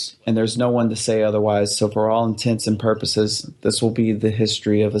close, and there's no one to say otherwise, so for all intents and purposes, this will be the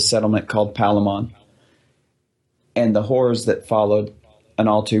history of a settlement called Palamon, and the horrors that followed an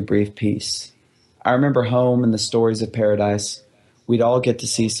all too brief peace. I remember home and the stories of paradise we'd all get to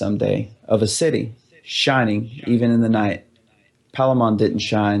see someday, of a city, shining even in the night. Palamon didn't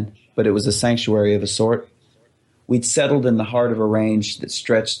shine, but it was a sanctuary of a sort. We'd settled in the heart of a range that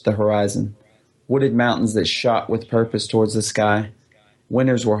stretched the horizon, wooded mountains that shot with purpose towards the sky.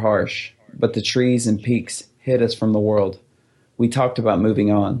 Winters were harsh, but the trees and peaks hid us from the world. We talked about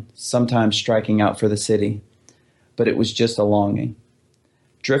moving on, sometimes striking out for the city, but it was just a longing.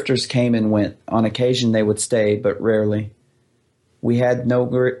 Drifters came and went. On occasion they would stay, but rarely. We had no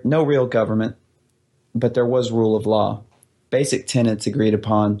real government, but there was rule of law. Basic tenets agreed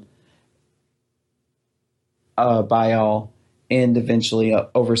upon by all, and eventually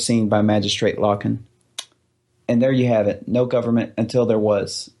overseen by Magistrate Locken. And there you have it, no government until there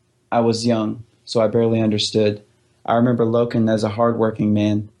was. I was young, so I barely understood. I remember Loken as a hard-working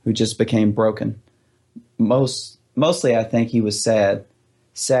man who just became broken. Mostly I think he was sad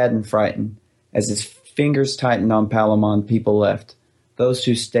and frightened. As his fingers tightened on Palamon, people left. Those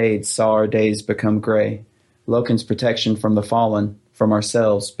who stayed saw our days become gray. Loken's protection from the fallen, from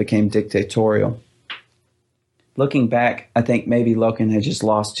ourselves, became dictatorial. Looking back, I think maybe Loken had just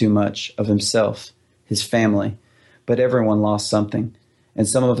lost too much of himself, his family. But everyone lost something, and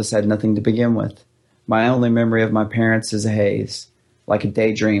some of us had nothing to begin with. My only memory of my parents is a haze, like a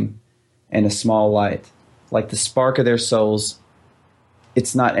daydream, and a small light, like the spark of their souls.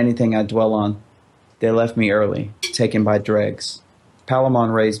 It's not anything I dwell on. They left me early, taken by dregs.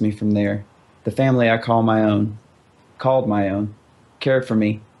 Palamon raised me from there. The family I called my own, cared for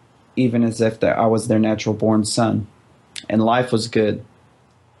me, even as if I was their natural-born son. And life was good.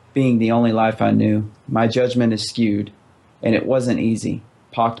 Being the only life I knew, my judgment is skewed, and it wasn't easy,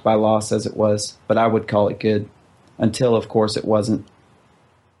 pocked by loss as it was, but I would call it good. Until, of course, it wasn't.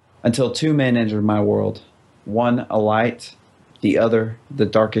 Until two men entered my world. One a light, the other the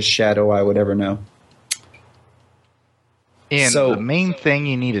darkest shadow I would ever know. And So- the main thing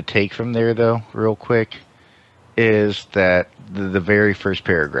you need to take from there, though, real quick, is that the very first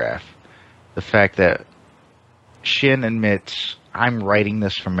paragraph. The fact that Shin admits, I'm writing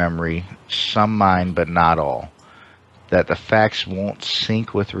this from memory, some mine, but not all. That the facts won't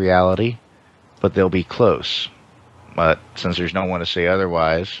sync with reality, but they'll be close. But since there's no one to say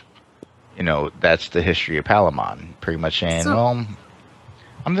otherwise, that's the history of Palamon. Pretty much saying, well,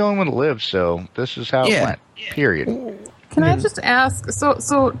 I'm the only one to live, so this is how it went. Period. Can I just ask,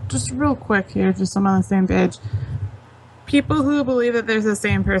 so just real quick here, just so I'm on the same page. People who believe that there's the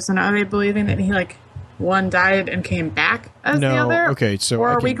same person, are they believing that he, one died and came back as the No, other? okay, so Or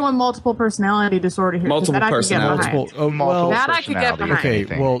I are we can- going multiple personality disorder here? 'Cause Multiple that I could get personality. behind. Multiple That I could get personality, behind. if Okay,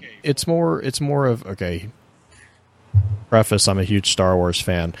 anything. well, it's more of okay. Preface: I'm a huge Star Wars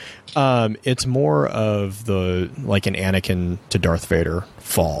fan. It's more of an Anakin to Darth Vader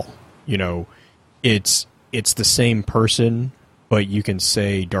fall. It's the same person, but you can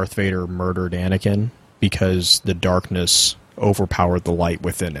say Darth Vader murdered Anakin because the darkness overpowered the light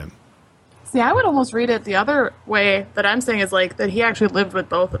within him. See, I would almost read it the other way that I'm saying is that he actually lived with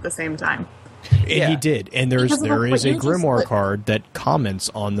both at the same time. And Yeah. he did. And Because of there what is a you just grimoire said. card that comments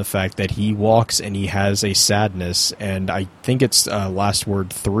on the fact that he walks and he has a sadness. And I think it's Last Word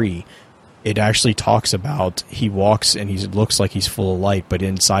 3. It actually talks about he walks and he looks like he's full of light, but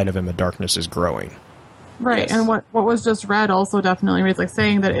inside of him a darkness is growing. Right, Yes. and what was just read also definitely reads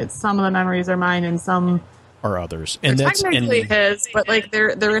saying that some of the memories are mine and some Or others. And are that's technically and, his, but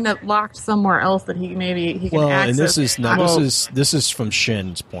they're in it locked somewhere else that he can well, access. and this is now Well, this is from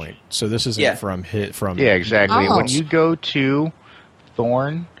Shin's point. So this isn't Yeah. from Yeah, exactly. Oh. When you go to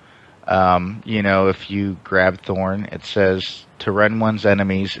Thorn, if you grab Thorn, it says to rend one's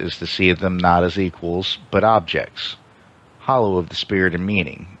enemies is to see them not as equals, but objects, hollow of the spirit and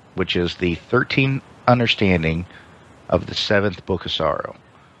meaning, which is the 13th understanding of the 7th Book of Sorrow,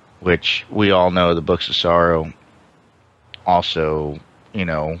 which we all know the Books of Sorrow also,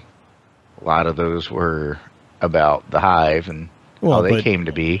 a lot of those were about the Hive and Well, how they but came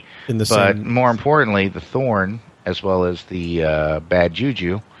to be. in the But same more importantly, the Thorn, as well as the Bad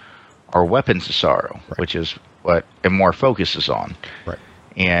Juju, are weapons of sorrow, which is what it more focuses on. right.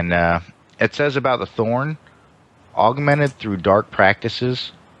 And it says about the Thorn, augmented through dark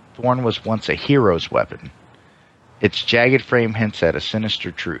practices, Thorn was once a hero's weapon. Its jagged frame hints at a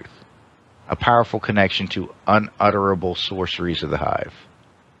sinister truth, a powerful connection to unutterable sorceries of the Hive.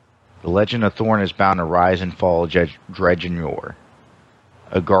 The legend of Thorn is bound to rise and fall Dredgen Yor,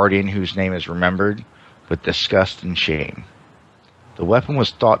 a guardian whose name is remembered with disgust and shame. The weapon was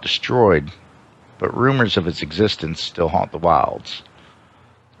thought destroyed, but rumors of its existence still haunt the wilds.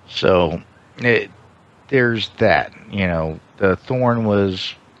 So, there's that. The Thorn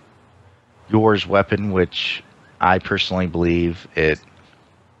was Yor's weapon, which I personally believe it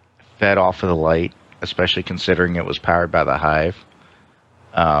fed off of the light, especially considering it was powered by the Hive.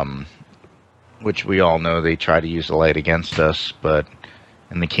 Which we all know they try to use the light against us, but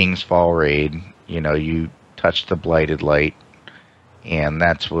in the King's Fall raid, You touch the blighted light, and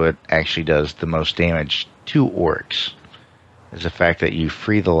that's what actually does the most damage to orcs, is the fact that you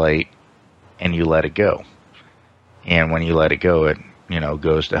free the light and you let it go. And when you let it go, it,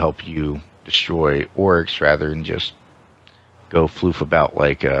 goes to help you destroy orcs rather than just go floof about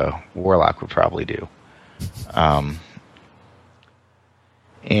like a warlock would probably do.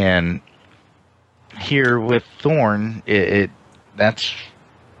 And here with Thorn, that's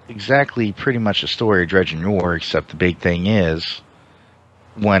exactly pretty much the story of Dredgen Yor, except the big thing is,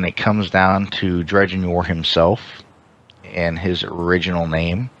 when it comes down to Dredgen Yor himself and his original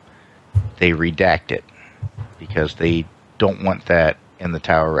name, they redact it because they don't want that in the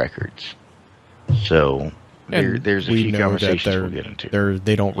Tower records. So there's a few conversations we'll get into.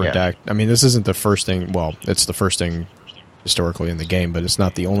 They don't redact. I mean, this isn't the first thing. Well, it's the first thing historically in the game, but it's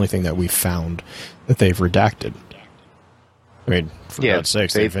not the only thing that we've found that they've redacted. I mean, for God's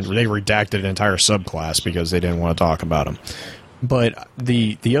sakes, they redacted an entire subclass because they didn't want to talk about them. But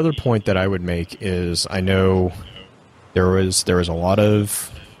the other point that I would make is, I know there was a lot of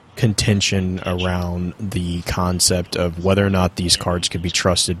contention around the concept of whether or not these cards could be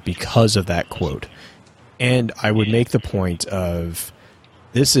trusted because of that quote. And I would make the point of,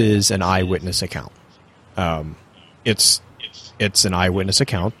 this is an eyewitness account. It's an eyewitness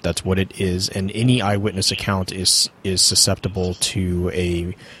account. That's what it is. And any eyewitness account is susceptible to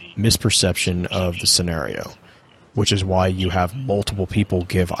a misperception of the scenario, which is why you have multiple people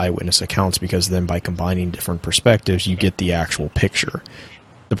give eyewitness accounts, because then by combining different perspectives, you get the actual picture.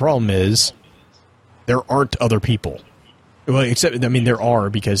 The problem is, there aren't other people. Well, there are,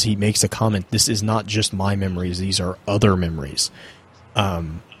 because he makes a comment, this is not just my memories, these are other memories. I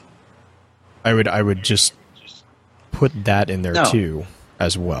would just put that in there too,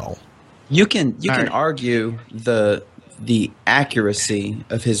 as well. You can argue the accuracy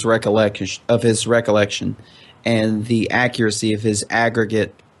of his recollection and the accuracy of his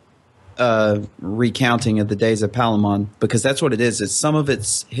aggregate recounting of the days of Palamon, because that's what it is. It's some of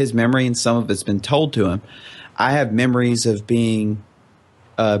it's his memory and some of it's been told to him. I have memories of being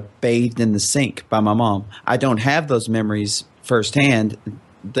bathed in the sink by my mom. I don't have those memories firsthand.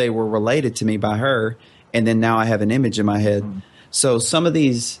 They were related to me by her, and then now I have an image in my head. So some of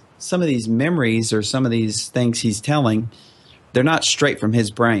these memories or some of these things he's telling, they're not straight from his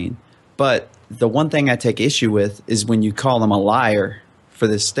brain. But the one thing I take issue with is when you call him a liar for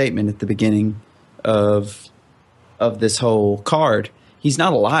this statement at the beginning of this whole card. He's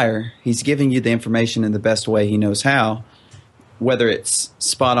not a liar. He's giving you the information in the best way he knows how, whether it's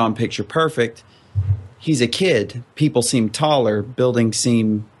spot on, picture perfect. He's a kid. People seem taller. Buildings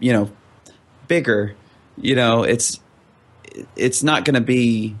seem, bigger. It's not going to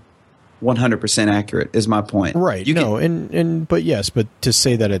be 100% accurate, is my point. Right. But to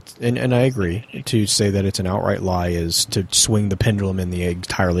say that it's, and I agree, to say that it's an outright lie is to swing the pendulum in the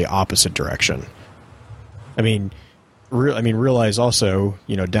entirely opposite direction. Realize also,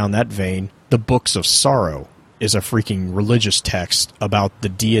 down that vein, the Books of Sorrow is a freaking religious text about the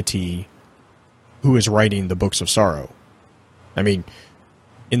deity who is writing the Books of Sorrow. In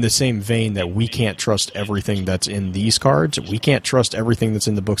the same vein that we can't trust everything that's in these cards, we can't trust everything that's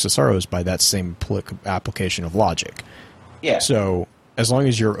in the Books of Sorrows by that same application of logic. Yeah. So as long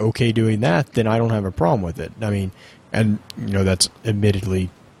as you're okay doing that, then I don't have a problem with it. That's admittedly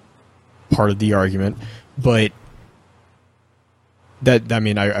part of the argument, but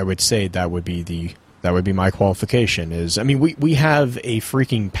I would say that would be my qualification. We have a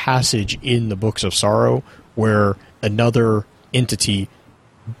freaking passage in the Books of Sorrow where another entity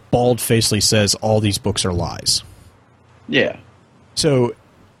bald-facedly says all these books are lies. Yeah. So,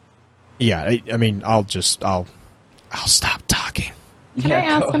 yeah, I'll stop talking. Can I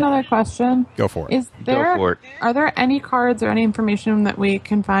ask another question? Go for it. Are there any cards or any information that we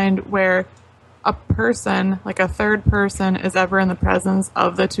can find where a person, like a third person, is ever in the presence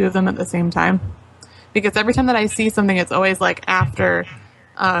of the two of them at the same time? Because every time that I see something, it's always like after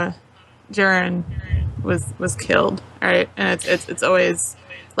Jaren was killed, right? And it's always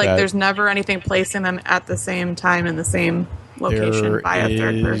like there's never anything placing them at the same time in the same location by a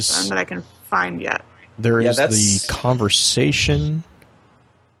third person that I can find yet. There is the conversation.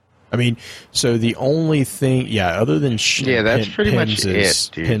 So the only thing, other than Shin, that's pretty much it,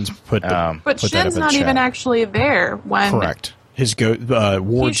 dude. Pins put but Shin's not even actually there when correct. His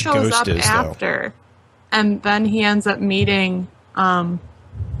Ward's shows ghost up is after, though. And then he ends up meeting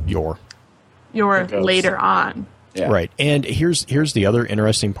Yor later on. Yeah. Right. And here's the other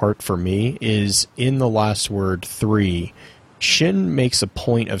interesting part for me is in the Last Word 3, Shin makes a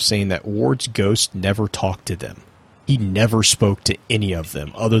point of saying that Ward's ghost never talked to them. he never spoke to any of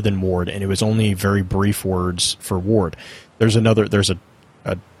them other than Ward, and it was only very brief words for Ward. There's another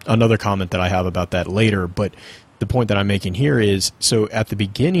comment that I have about that later, but the point that I'm making here is, so at the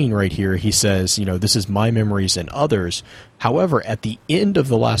beginning right here, he says, this is my memories and others. However, at the end of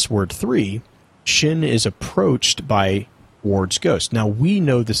the last Word 3, Shin is approached by Ward's ghost. Now, we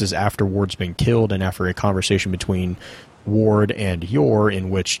know this is after Ward's been killed and after a conversation between Ward and Yor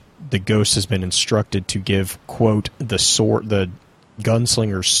in which the ghost has been instructed to give, quote, the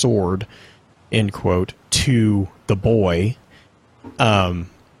gunslinger's sword, end quote, to the boy.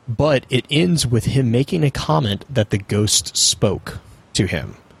 But it ends with him making a comment that the ghost spoke to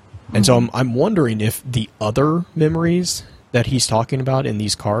him. And so I'm wondering if the other memories that he's talking about in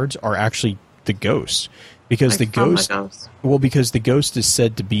these cards are actually the ghost. Because the ghost, because the ghost is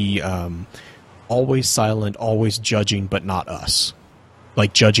said to be always silent, always judging, but not us.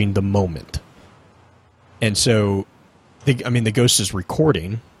 Like judging the moment. And so, the ghost is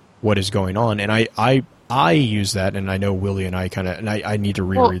recording what is going on. And I use that, and I know Willie and I need to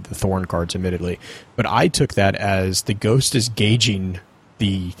reread the Thorn cards, admittedly. But I took that as the ghost is gauging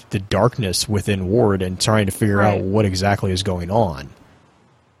the darkness within Ward and trying to figure out what exactly is going on.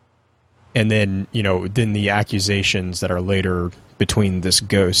 And then, then the accusations that are later between this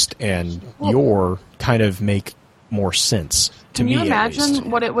ghost and Yor kind of make more sense to me. Can you imagine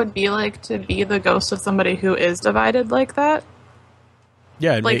what it would be like to be the ghost of somebody who is divided like that?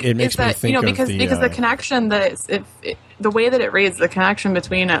 Yeah, it makes me think because the connection that the way that it reads, the connection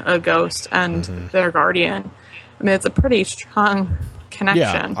between a ghost and their guardian, it's a pretty strong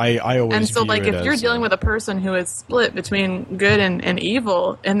connection. Yeah, I always. And so, if you're as, dealing with a person who is split between good and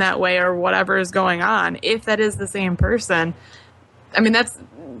evil in that way, or whatever is going on, if that is the same person, he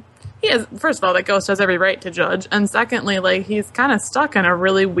has. First of all, that ghost has every right to judge, and secondly, he's kind of stuck in a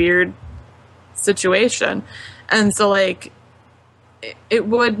really weird situation, and so it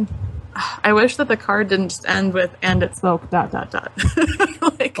would. I wish that the card didn't just end with "and it spoke." ...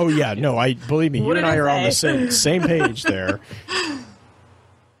 Oh yeah, no, believe me, you and I are on the same page there.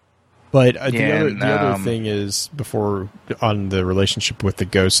 But the other thing is, before on the relationship with the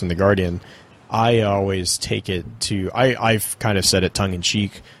ghost and the guardian, I always take it to. I've kind of said it tongue in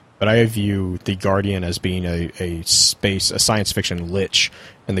cheek, but I view the guardian as being a science fiction lich,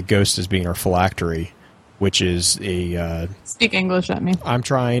 and the ghost as being our phylactery, which is a. Speak English at me. I'm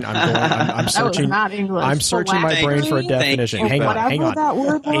trying. I'm searching. That was not English. I'm searching my brain for a definition. Hang on. That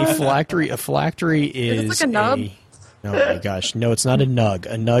word was. A phylactery is like a nub? Oh my gosh! No, it's not a nug.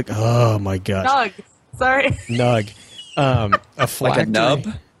 A nug. Oh my gosh! Nug. Sorry. Nug. A phylactery. Like a nub.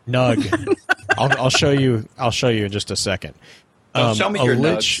 Nug. I'll show you. I'll show you in just a second. Show me your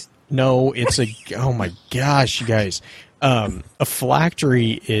nugs. No, it's a. Oh my gosh, you guys! A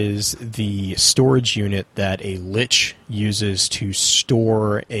phylactery is the storage unit that a lich uses to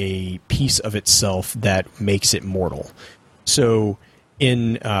store a piece of itself that makes it mortal. So.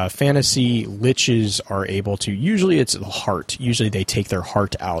 In fantasy, liches are able to, usually it's the heart. Usually they take their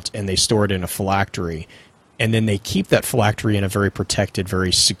heart out and they store it in a phylactery. And then they keep that phylactery in a very protected,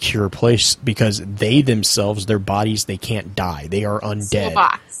 very secure place because they themselves, their bodies, they can't die. They are undead.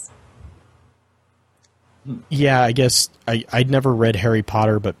 Box. Yeah, I guess I'd never read Harry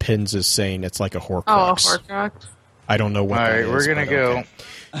Potter, but Pins is saying it's like a Horcrux. Oh, a Horcrux. I don't know what that is. All right, we're going to go.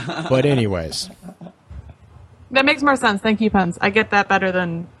 Okay. But anyways... That makes more sense. Thank you, Pens. I get that better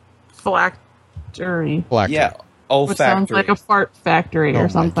than phylactery. Yeah, olfactory. Which sounds like a fart factory or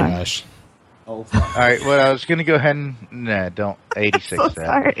something. Oh my gosh. All right, well, I was going to go ahead and... don't 86 so that.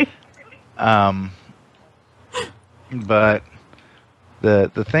 Sorry. But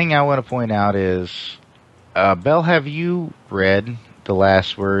the thing I want to point out is, Belle, have you read The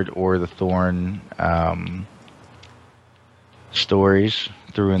Last Word or the Thorn stories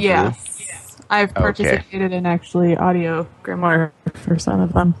through and through? Yes. I've participated in actually audio grimoire for some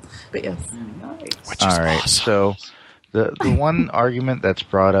of them. But yes. Which is all right, awesome. so the one argument that's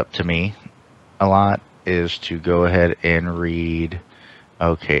brought up to me a lot is to go ahead and read...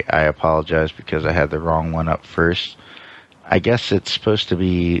 Okay, I apologize because I had the wrong one up first. I guess it's supposed to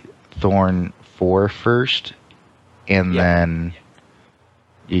be Thorn 4 first, and then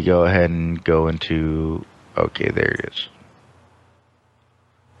you go ahead and go into... Okay, there it is.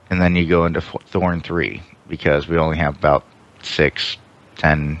 And then you go into Thorn 3, because we only have about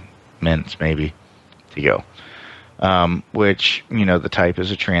 6-10 minutes, maybe, to go. Which, the type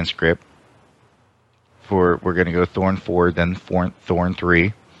is a transcript. We're going to go Thorn 4, then Thorn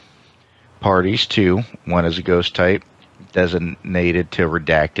 3. Parties 2. One is a ghost type, designated to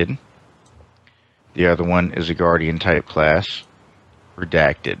redacted. The other one is a guardian type class,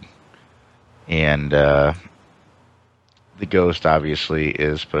 redacted. And the ghost obviously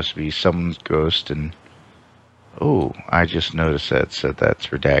is supposed to be someone's ghost, and I just noticed that, so that's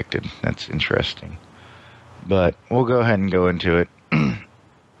redacted. That's interesting. But we'll go ahead and go into it.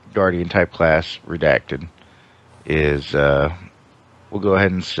 Guardian type class redacted is we'll go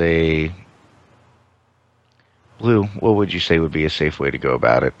ahead and say Blue. What would you say would be a safe way to go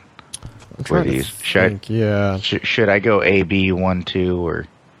about it? I'm trying to think, Should I go A, B, 1, 2, or?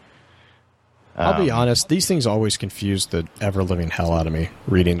 I'll be honest. These things always confuse the ever living hell out of me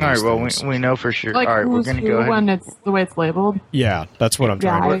reading these All right. Well, things. we know for sure. Like All right, we're who's going to who go ahead. when it's the way it's labeled. Yeah, that's what I'm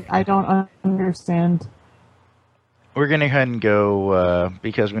trying to. I don't understand. We're going to go ahead and go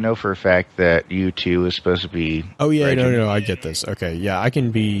because we know for a fact that U2 is supposed to be. Oh yeah, Reggie. no, I get this. Okay, yeah, I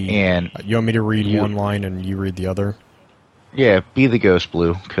can be. And you want me to read you- one line and you read the other? Yeah, be the ghost,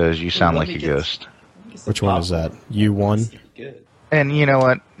 Blue, because you sound let like me a get- ghost. Which one is that? U1? Good. And you know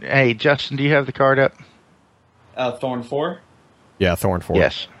what? Hey, Justin, do you have the card up? Thorn 4? Yeah, Thorn 4.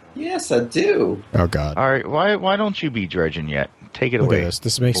 Yes. Yes, I do. Oh god. All right. Why don't you be dredging yet? Take it Look away. at this.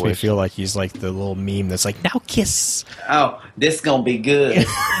 This makes me boys. feel like he's like the little meme that's like, now kiss. Oh, this gonna be good.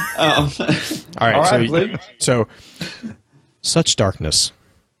 All right, All so, right, Blue. so such darkness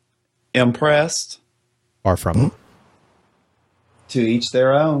Impressed. are from him. To each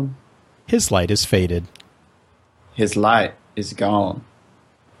their own. His light is faded. His light is gone.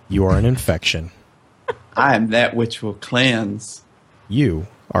 You are an infection. I am that which will cleanse. You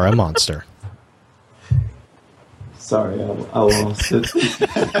are a monster. Sorry, I lost it.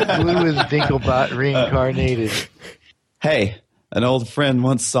 Blue is Dinklebot reincarnated. Hey, an old friend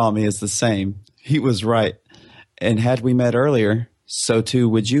once saw me as the same. He was right. And had we met earlier, so too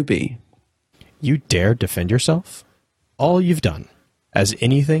would you be. You dare defend yourself? All you've done as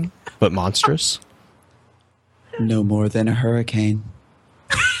anything but monstrous? No more than a hurricane.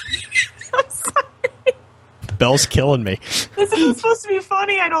 Bell's killing me. This isn't supposed to be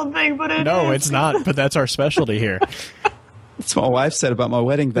funny, I don't think, but it No, is. it's not, but that's our specialty here. That's what my wife said about my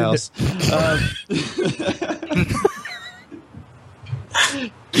wedding vows.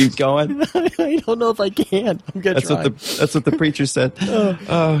 Keep going. I don't know if I can. I'm going to try. That's what the preacher said.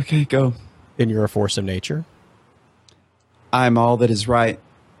 Oh, okay, go. And you're a force of nature? I am all that is right.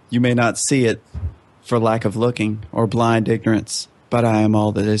 You may not see it for lack of looking or blind ignorance, but I am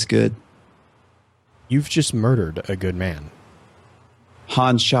all that is good. You've just murdered a good man.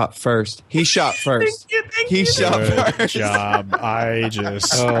 Han shot first. He shot first. Thank He you. shot Good first. job. I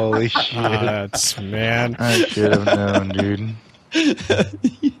just... Holy shit! That's, man. I should have known, dude.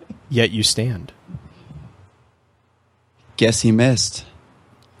 Yet you stand. Guess he missed.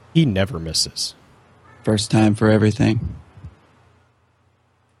 He never misses. First time for everything.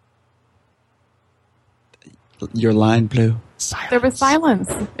 Your line, Blue. Silence. There was silence.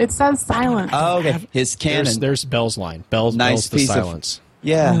 It says silence. Oh, okay. His cannon. There's Bell's line. Bell's Nice the piece of- silence.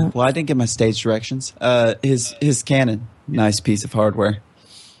 Yeah. Well, I didn't get my stage directions. His cannon. Nice piece of hardware.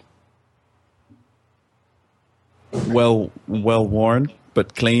 Well worn,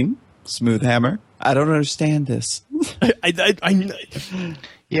 but clean. Smooth hammer. I don't understand this. I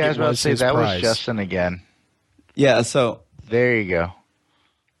Yeah, I was about to was say his that prize. was Justin again. Yeah. So. There you go.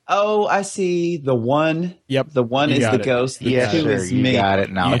 Oh, I see. The one. Yep. The one You is got the it. ghost. The Yes, two sir. is You me. got it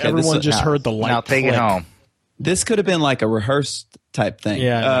now. You- Okay, everyone this- just now- heard the light Now take it click. home. This could have been like a rehearsed type thing.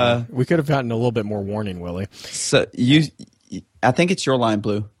 Yeah, we could have gotten a little bit more warning, Willie. So I think it's your line,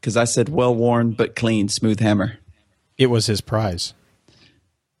 Blue, because I said well worn but clean, smooth hammer. It was his prize.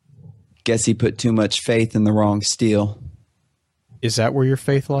 Guess he put too much faith in the wrong steel. Is that where your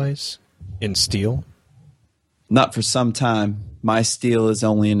faith lies? In steel? Not for some time. My steel is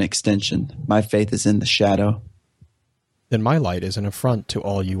only an extension. My faith is in the shadow. Then my light is an affront to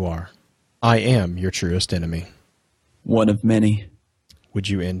all you are. I am your truest enemy. One of many. Would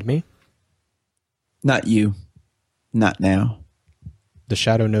you end me? Not you. Not now. The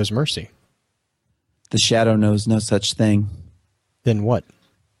shadow knows mercy. The shadow knows no such thing. Then what?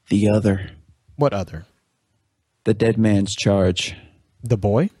 The other. What other? The dead man's charge. The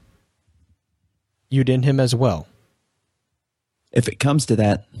boy? You'd end him as well. If it comes to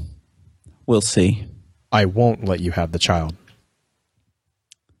that, we'll see. I won't let you have the child.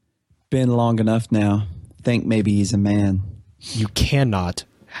 Been long enough now. Think maybe he's a man. You cannot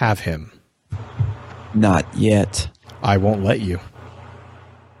have him. Not yet. I won't let you.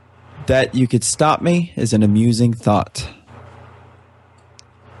 That you could stop me is an amusing thought.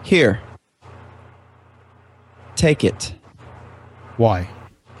 Here. Take it. Why?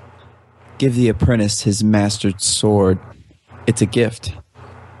 Give the apprentice his mastered sword. It's a gift.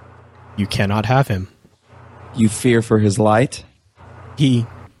 You cannot have him. You fear for his light He,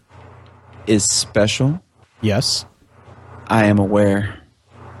 is special. yes, I am aware.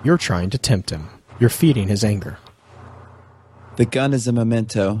 You're trying to tempt him. You're feeding his anger. The gun is a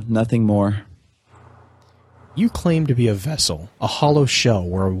memento, nothing more. You claim to be a vessel, a hollow shell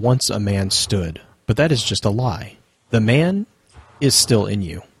where once a man stood, but that is just a lie. The man is still in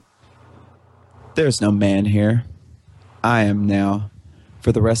you. There's no man here. I am now,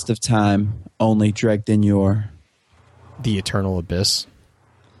 for the rest of time, only Dregden The eternal abyss.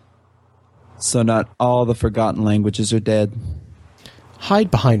 So not all the forgotten languages are dead.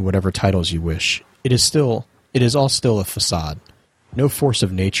 Hide behind whatever titles you wish. It is all still a facade. No force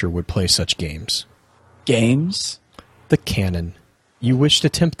of nature would play such games. Games? The cannon. You wish to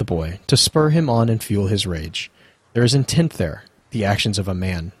tempt the boy, to spur him on and fuel his rage. There is intent there, the actions of a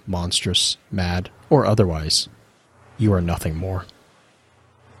man, monstrous, mad, or otherwise. You are nothing more.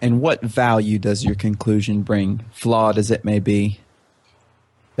 And what value does your conclusion bring, flawed as it may be?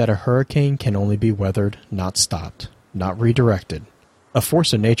 That a hurricane can only be weathered, not stopped, not redirected. A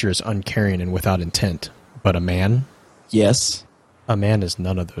force of nature is uncaring and without intent, but a man? Yes. A man is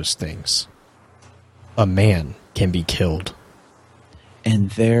none of those things. A man can be killed. And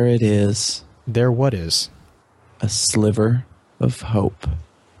there it is. There what is? A sliver of hope.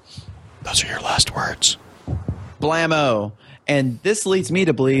 Those are your last words. Blammo! And this leads me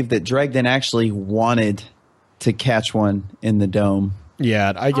to believe that Dregden actually wanted to catch one in the dome.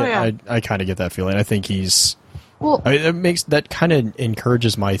 Yeah, I get. yeah. I kind of get that feeling. I think he's. Well, That kind of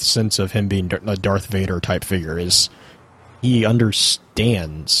encourages my sense of him being a Darth Vader type figure. Is he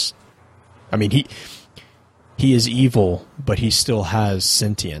understands? I mean, he is evil, but he still has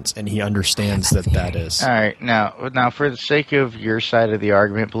sentience, and he understands that is All right, now, for the sake of your side of the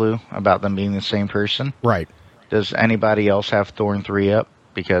argument, Blue, about them being the same person, right. does anybody else have Thorn 3 up?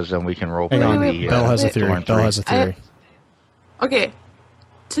 Because then we can role play Hang on. the Bell has a wait. theory. Thorn Bell 3. has a theory. okay.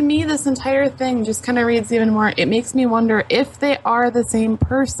 To me, this entire thing just kind of reads even more. It makes me wonder if they are the same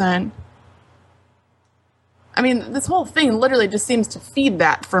person. I mean, this whole thing literally just seems to feed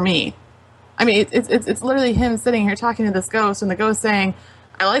that for me. I mean, it's literally him sitting here talking to this ghost, and the ghost saying,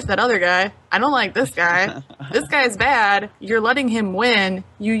 "I like that other guy. I don't like this guy. This guy's bad. You're letting him win.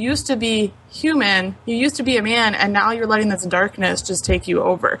 You used to be human. You used to be a man, and now you're letting this darkness just take you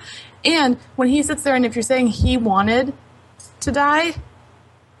over." And when he sits there, and if you're saying he wanted to die,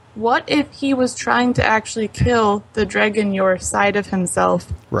 what if he was trying to actually kill the Dragon Yor side of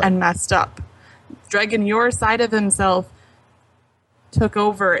himself Right. and messed up? Dragon Yor side of himself took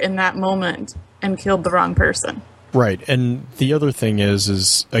over in that moment and killed the wrong person. Right, and the other thing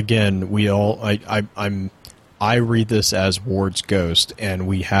is again, I read this as Ward's ghost, and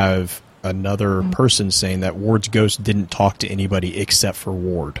we have another person saying that Ward's ghost didn't talk to anybody except for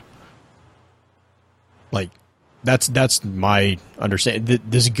Ward. Like, that's my understanding.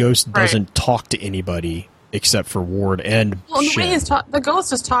 This ghost doesn't talk to anybody except for Ward and Well, the way Shin. the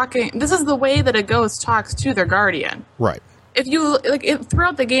ghost is talking. This is the way that a ghost talks to their guardian. Right. If you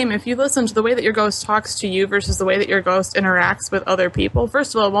throughout the game, if you listen to the way that your ghost talks to you versus the way that your ghost interacts with other people,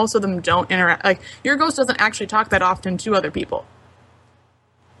 first of all, most of them don't interact. Like, your ghost doesn't actually talk that often to other people.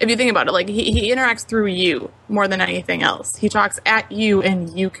 If you think about it, like, he interacts through you more than anything else. He talks at you,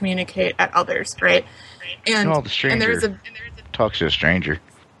 and you communicate at others, right? And No, the stranger and there's talks to a stranger.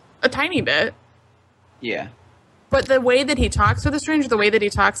 a tiny bit. Yeah. But the way that he talks to the stranger, the way that he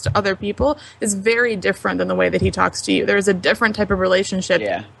talks to other people, is very different than the way that he talks to you. There's a different type of relationship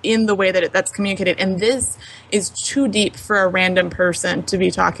in the way that that's communicated. And this is too deep for a random person to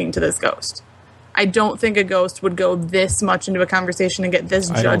be talking to this ghost. I don't think a ghost would go this much into a conversation and get this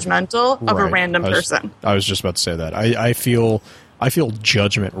judgmental of a Right. random person. I was just about to say that. I feel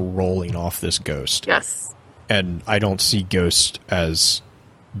judgment rolling off this ghost. Yes. And I don't see Ghost as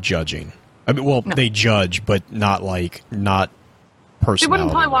judging. I mean, well, they judge, but not They personality.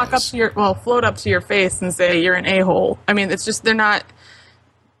 wouldn't probably walk up to float up to your face and say you're an a-hole. I mean, it's just, they're not,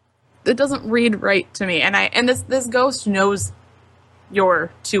 it doesn't read right to me. And this ghost knows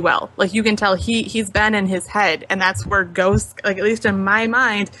Yor too well. Like, you can tell he's been in his head, and that's where ghosts, like, at least in my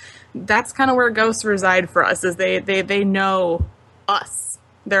mind, that's kind of where ghosts reside for us, is they know us.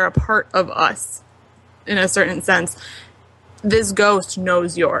 They're a part of us in a certain sense. This ghost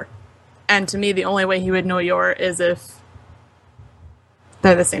knows Yor. And to me, the only way he would know Yor is if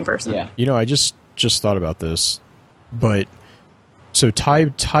they're the same person. Yeah. You know, I just thought about this, but so tie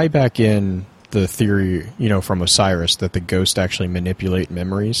back in the theory, you know, from Osiris that the ghost actually manipulate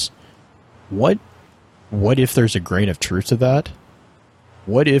memories. What if there's a grain of truth to that?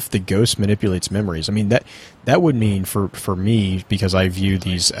 What if the ghost manipulates memories? I mean, that would mean for me, because I view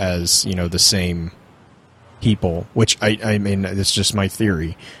these as, you know, the same people, which I mean, it's just my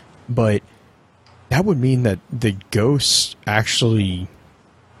theory. But that would mean that the ghosts actually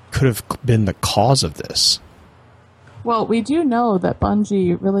could have been the cause of this. Well, we do know that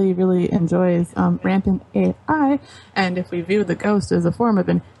Bungie really, really enjoys rampant AI, and if we view the ghost as a form of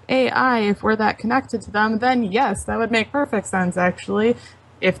an AI, if we're that connected to them, then yes, that would make perfect sense, actually,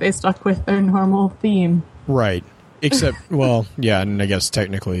 if they stuck with their normal theme. Right. Except, well, yeah, and I guess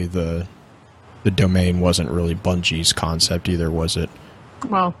technically the domain wasn't really Bungie's concept either, was it?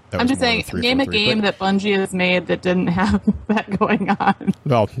 Well, I'm just saying, name a game that Bungie has made that didn't have that going on.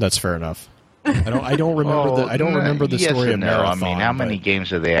 Well, that's fair enough. I don't remember the yes story of and no. Marathon. I mean, how many games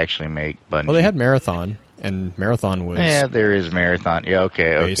did they actually make? Bungie? Well, they had Marathon, and Marathon was there is Marathon. Yeah,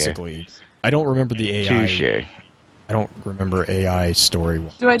 okay. Basically, I don't remember the AI. Touche. I don't remember AI story.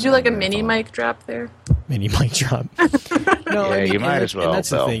 Do I do like a mini mic drop there? Mini mic drop. No, Yeah, you might as well, And that's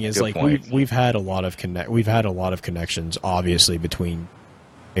the Bill. thing is, Good like, point. we've had a lot of connections, obviously, between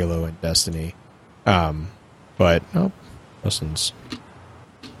Halo and Destiny. But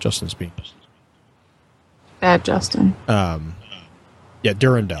Justin's being. Bad Justin. Yeah,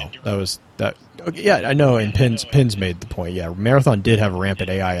 Durandal. That was that. Okay, yeah, I know. And Pins made the point. Yeah, Marathon did have rampant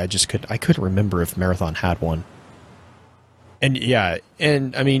AI. I couldn't remember if Marathon had one. And yeah,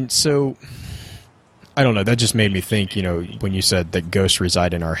 and I mean, so I don't know. That just made me think. You know, when you said that ghosts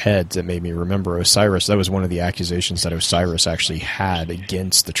reside in our heads, it made me remember Osiris. That was one of the accusations that Osiris actually had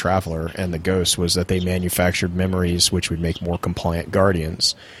against the Traveler and the Ghost, was that they manufactured memories which would make more compliant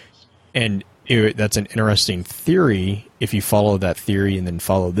guardians. And that's an interesting theory. If you follow that theory and then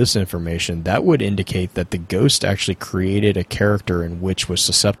follow this information, that would indicate that the Ghost actually created a character in which was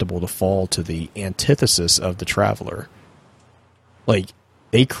susceptible to fall to the antithesis of the Traveler. Like,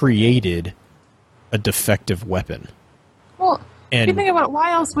 they created a defective weapon. Well, And if you think about it,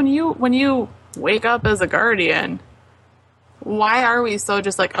 why else, when you wake up as a guardian, why are we so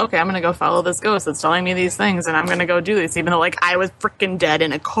just like, okay, I'm going to go follow this ghost that's telling me these things, and I'm going to go do this, even though, like, I was freaking dead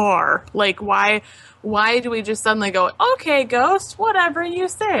in a car. Like, why do we just suddenly go, okay, ghost, whatever you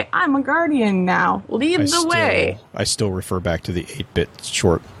say, I'm a guardian now. Lead the way. I still refer back to the 8-bit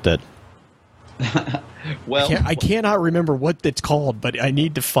short that Well, I cannot remember what it's called, but I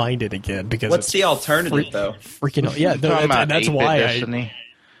need to find it again because what's it's the alternative, though? freaking yeah. Talking about That's 8-bit why Destiny.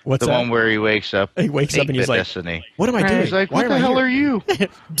 What's The that? one where he wakes up. He wakes up and he's 8-bit like, Destiny. "What am I Right. doing? He's like, Why what the am I hell here?" are you?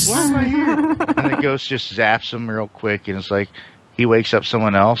 Why am I here? And the ghost just zaps him real quick, and it's like he wakes up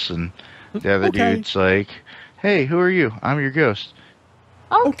someone else, and the other Okay. dude's like, "Hey, who are you? I'm your ghost."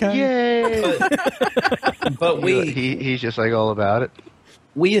 Okay. Yay! But he's just like all about it.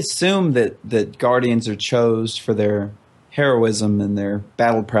 we assume that guardians are chose for their heroism and their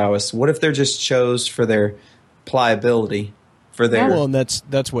battle prowess. What if they're just chose for their pliability, for their Well, and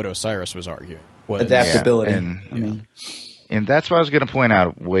that's what Osiris was arguing. Was, adaptability? Yeah, and- I mean, And that's what I was going to point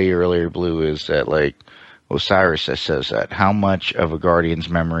out way earlier, Blue, is that, like, Osiris says that. How much of a guardian's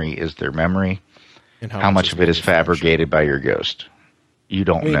memory is their memory? and How much of it is fabricated by your ghost? You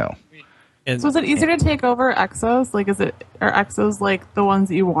don't know. And, So is it easier to take over exos? Like, are exos like the ones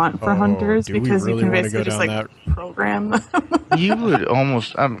that you want for Oh, hunters do we because really you can wanna basically go just down like program them? You would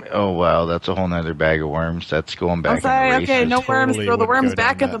almost. Oh wow, that's a whole nother bag of worms. That's going back. I'm sorry. into Okay, races. no worms. totally Throw the would worms go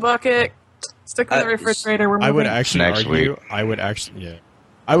back down in the that. bucket. Stick them in the refrigerator. We're moving. I would actually Next argue. week. I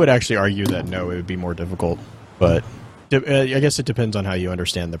would actually argue that no, it would be more difficult. But I guess it depends on how you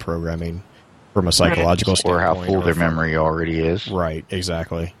understand the programming from a psychological Or standpoint, how full their from- memory already is. Right,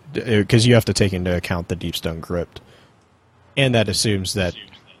 exactly. Because you have to take into account the Deep Stone Crypt, and that assumes that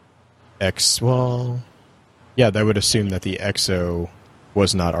that would assume that the Exo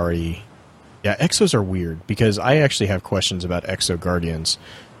was not already. Yeah, Exos are weird because I actually have questions about Exo Guardians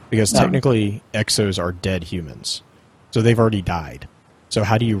because technically Exos are dead humans, so they've already died. So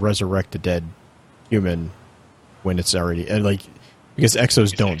how do you resurrect a dead human when it's already because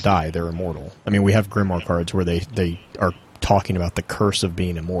Exos don't die, they're immortal. I mean, we have Grimoire cards where they are talking about the curse of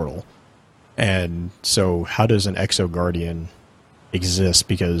being immortal. And so how does an Exo Guardian exist?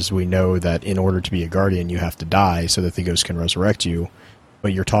 Because we know that in order to be a Guardian, you have to die so that the ghost can resurrect you.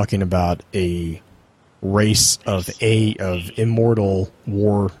 But you're talking about a race of immortal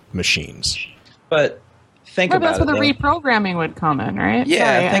war machines. but think Well, about that's where it. the though. reprogramming would come in, right?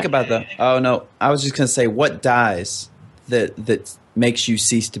 Yeah, Sorry, think about that. Oh no, I was just going to say, what dies that makes you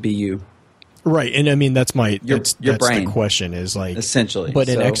cease to be you? Right, and I mean that's Your that's brain. the question is like Essentially, But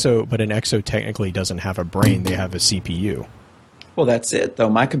an So- exo technically doesn't have a brain; they have a CPU. Well, that's it though.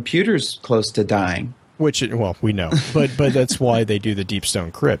 My computer's close to dying. Which we know, but that's why they do the Deep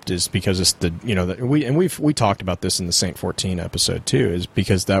Stone Crypt is because it's we talked about this in the Saint 14 episode too, is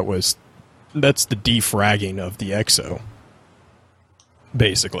because that's the defragging of the Exo,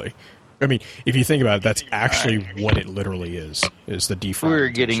 basically. I mean, if you think about it, that's actually what it literally is the default. We're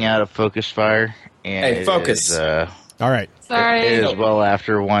getting out of Focus Fire, and Hey, focus. All right. Sorry. It is well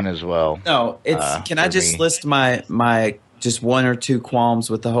after 1 as well. No, it's. Can I for just me. list my just 1 or 2 qualms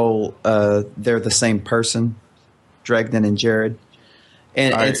with the whole? They're the same person, Dregden and Jared.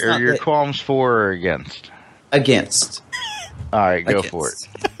 And it's Are not your that- qualms for or against? against. All right, go for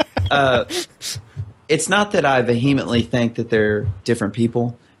it. It's not that I vehemently think that they're different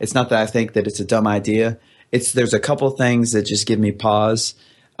people. It's not that I think that it's a dumb idea. There's a couple things that just give me pause.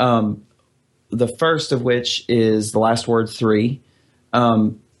 The first of which is the Last Word 3.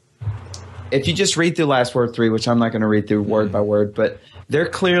 If you just read through Last Word 3, which I'm not going to read through word by word, but they're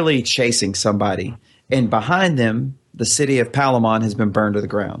clearly chasing somebody. And behind them, the city of Palamon has been burned to the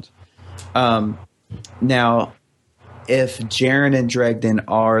ground. Now, if Jaren and Dregden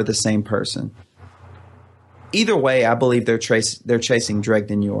are the same person, either way, I believe they're chasing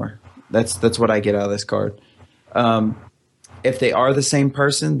Dregden Yor. That's what I get out of this card. If they are the same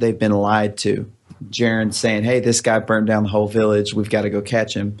person, they've been lied to. Jaren saying, "Hey, this guy burned down the whole village. We've got to go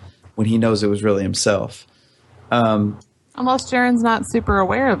catch him," when he knows it was really himself. Unless Jaren's not super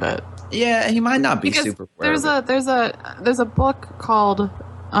aware of it. Yeah, he might not be Because super aware there's of it. there's a book called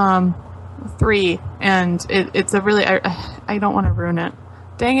 3, and it's a really I don't want to ruin it.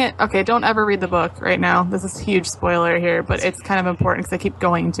 Dang it. Okay, don't ever read the book right now. This is a huge spoiler here, but it's kind of important because I keep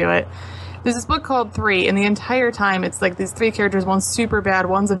going to it. There's this book called 3, and the entire time it's like these 3 characters, one's super bad,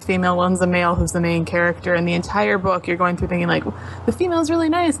 one's a female, one's a male who's the main character, and the entire book you're going through thinking like, the female's really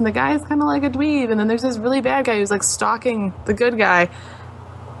nice, and the guy's kind of like a dweeb, and then there's this really bad guy who's like stalking the good guy.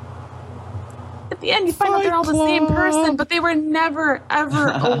 At the end you find out they're all the same person, but they were never, ever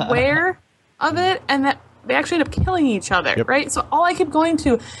aware of it, and that they actually end up killing each other, Yep. right? So all I keep going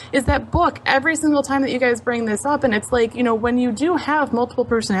to is that book every single time that you guys bring this up, and it's like, when you do have multiple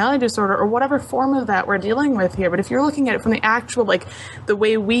personality disorder or whatever form of that we're dealing with here, but if you're looking at it from the actual, like, the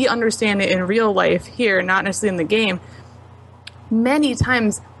way we understand it in real life here, not necessarily in the game, many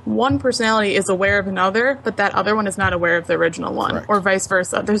times one personality is aware of another, but that other one is not aware of the original one, Correct. or vice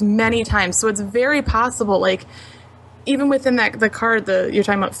versa. There's many times. So it's very possible, like, even within the card, you're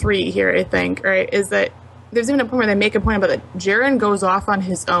talking about 3 here, I think, right, is that there's even a point where they make a point about that Jaren goes off on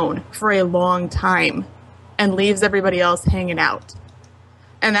his own for a long time and leaves everybody else hanging out.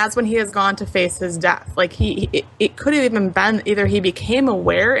 And that's when he has gone to face his death. Like, it could have even been either he became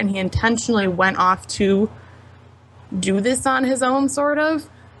aware and he intentionally went off to do this on his own, sort of,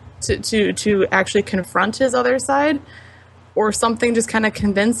 to actually confront his other side, or something just kind of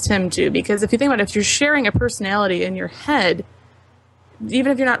convinced him to. Because if you think about it, if you're sharing a personality in your head,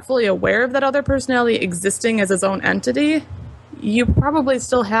 even if you're not fully aware of that other personality existing as its own entity, you probably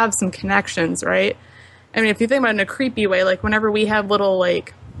still have some connections, right? I mean, if you think about it in a creepy way, like whenever we have little,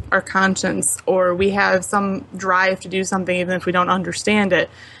 like, our conscience, or we have some drive to do something even if we don't understand it,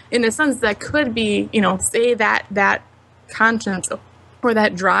 in a sense that could be, say that conscience or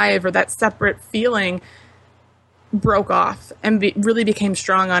that drive or that separate feeling broke off and really became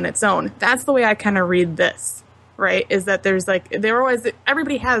strong on its own. That's the way I kind of read this, right? Is that there's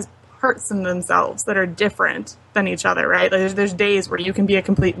everybody has parts in themselves that are different than each other, right? Like there's days where you can be a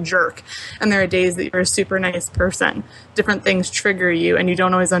complete jerk, and there are days that you're a super nice person. Different things trigger you, and you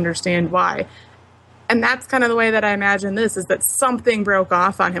don't always understand why. And that's kind of the way that I imagine this, is that something broke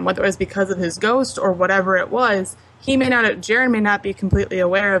off on him, whether it was because of his ghost or whatever it was. Jaren may not be completely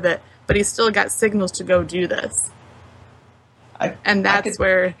aware of it, but he's still got signals to go do this. And that's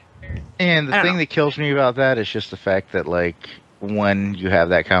where... And the I don't thing know. that kills me about that is just the fact that, like, when you have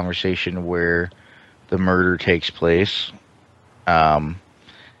that conversation where the murder takes place, the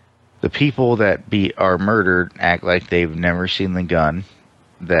people that are murdered act like they've never seen the gun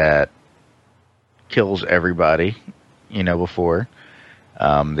that kills everybody, before.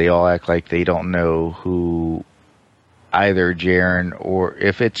 They all act like they don't know who either Jaren, or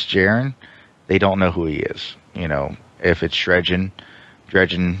if it's Jaren, they don't know who he is. If it's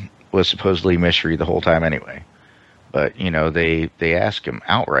Dredgen was supposedly mystery the whole time anyway. But, they ask him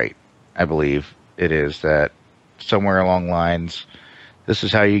outright, I believe it is, that somewhere along lines, this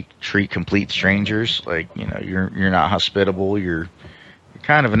is how you treat complete strangers. Like, you're not hospitable, you're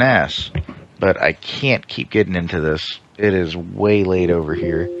kind of an ass. But I can't keep getting into this. It is way late over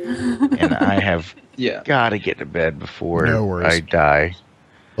here, and I have got to get to bed before No worries. I die.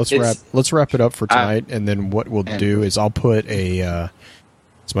 Let's wrap it up for tonight, and then what we'll do is I'll put as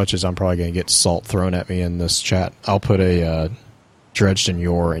much as I'm probably going to get salt thrown at me in this chat, I'll put a Dredgen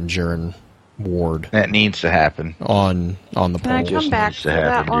Yor and Jaren Ward That needs to happen. on the Can I poll. come back needs to to that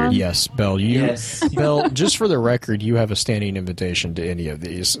happen, dude. one? Yes, Belle. Yes. Belle. Just for the record, you have a standing invitation to any of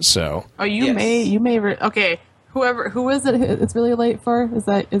these. So Oh, you Yes. may. Okay, who is it? It's really late for. Is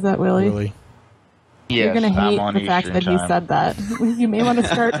that Willie? really, You're Yes, gonna hate I'm on the fact Eastern that he time. said that. You may want to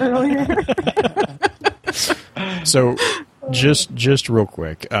start earlier. so just real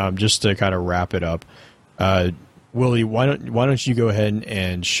quick, just to kind of wrap it up, Willie, why don't you go ahead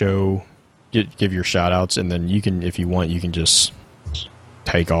and give your shout outs, and then you can, if you want, you can just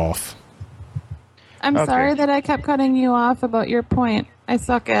take off. I'm Okay. sorry that I kept cutting you off about your point. I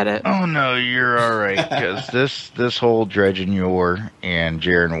suck at it. Oh no, you're all right. Because this whole Dredgen Yor and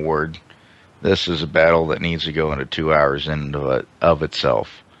Jaren Ward, this is a battle that needs to go into 2 hours of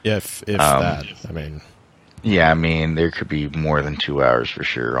itself. If that, I mean, Yeah, I mean there could be more than 2 hours for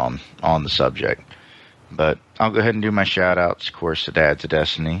sure on the subject. But I'll go ahead and do my shout outs, of course, to Dads of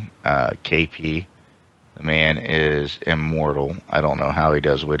Destiny, KP. The man is immortal. I don't know how he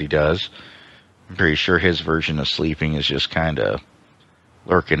does what he does. I'm pretty sure his version of sleeping is just kind of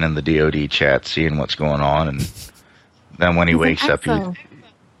lurking in the DoD chat, seeing what's going on, and then when he wakes up,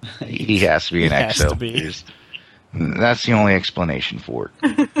 he has to be an He has exo. to be. That's the only explanation for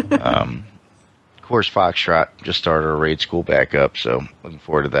it. Of course, Foxtrot just started a raid school back up, so looking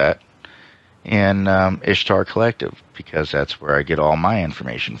forward to that. And Ishtar Collective, because that's where I get all my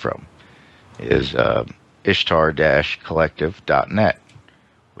information from, is ishtar-collective.net,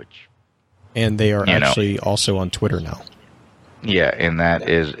 which, and they are You know. actually also on Twitter now. yeah, and that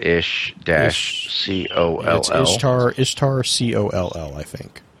is ish-coll. It's Ishtar COLL, I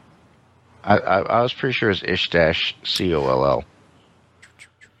think. I was pretty sure it's ish-coll.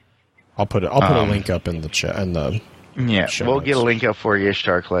 I'll put a link up in the chat in the. Yeah, Show we'll notes. get a link up for you,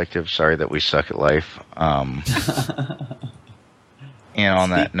 Ishtar Collective. Sorry that we suck at life. And on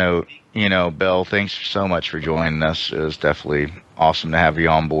that note, Belle, thanks so much for joining us. It was definitely awesome to have you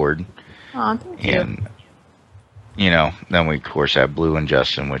on board. Aw, thank you. And, then we, of course, have Blue and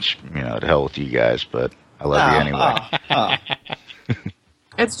Justin, which, to hell with you guys, but I love you anyway.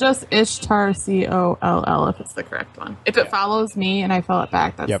 It's just Ishtar COLL if it's the correct one. If it follows me and I fill it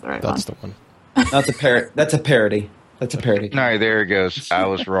back, that's Yep, the right that's one. the one. That's a parody. That's a parody. All right, there it goes. I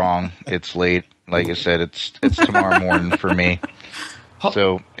was wrong. It's late. Like I said, it's tomorrow morning for me.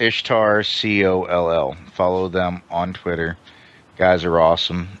 So, Ishtar COLL. Follow them on Twitter. Guys are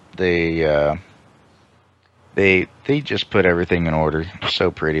awesome. They just put everything in order.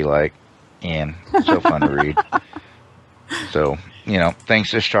 So pretty, and so fun to read. So,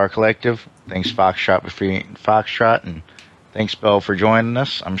 thanks Ishtar Collective. Thanks Foxtrot, and thanks Belle for joining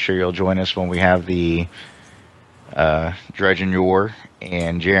us. I'm sure you'll join us when we have the Dredgen Yor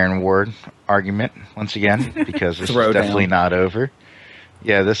and Jaren Ward argument once again, because this is Throwdown. definitely not over.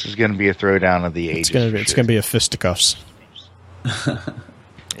 Yeah, this is going to be a throwdown of the ages. It's gonna be a fisticuffs.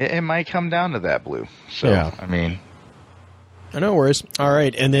 It might come down to that, Blue. So, Yeah. I mean, No worries. All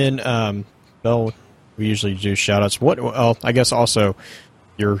right, and then Belle, we usually do shout outs. Well, I guess also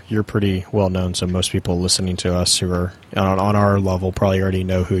you're pretty well known, so most people listening to us who are on our level probably already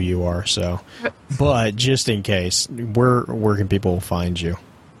know who you are. So, but just in case, where can people find you?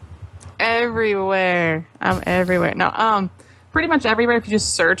 Everywhere. I'm everywhere. No, pretty much everywhere. If you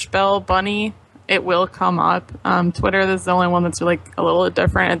just search Belle Bunny, it will come up. Twitter, this is the only one that's like a little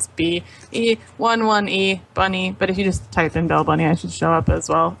different. It's BE11E Bunny. But if you just type in Belle Bunny, I should show up as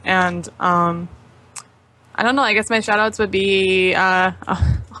well. And I don't know. I guess my shout outs would be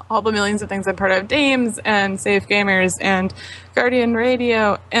all the millions of things I'm part of. Dames and Safe Gamers and Guardian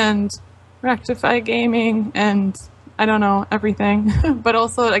Radio and Rectify Gaming and I don't know, everything. But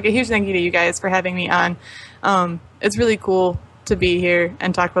also like a huge thank you to you guys for having me on. It's really cool to be here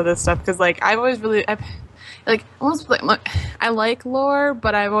and talk about this stuff because like I like lore,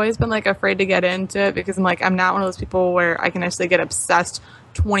 but I've always been like afraid to get into it because I'm not one of those people where I can actually get obsessed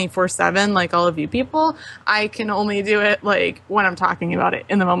 24/7 like all of you people. I can only do it like when I'm talking about it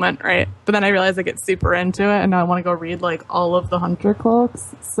in the moment, right? But then I realize I get super into it and now I want to go read like all of the Hunter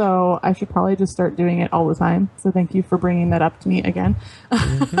cloaks, so I should probably just start doing it all the time. So thank you for bringing that up to me again.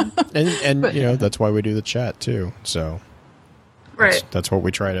 And But- that's why we do the chat too. So Right. that's what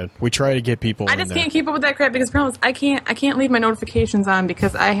we try to get people. I in just there. can't keep up with that crap because the problem is I can't leave my notifications on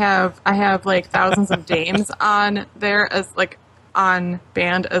because I have like thousands of dames on there as like on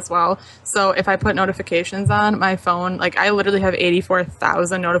band as well. So if I put notifications on my phone, like I literally have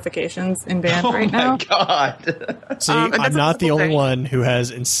 84,000 notifications in band right now. Oh my god! See, and I'm that's a not the cool only thing. one who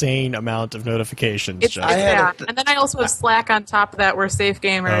has insane amount of notifications. It's Jeff. had and then I also have Slack on top of that, where Safe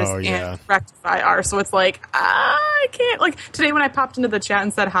Gamers Oh, yeah. and Rectify are. So it's like I can't. Like today when I popped into the chat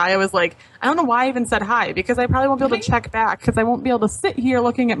and said hi, I was like, I don't know why I even said hi, because I probably won't be able to check back, because I won't be able to sit here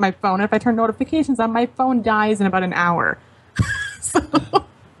looking at my phone. If I turn notifications on, my phone dies in about an hour. So,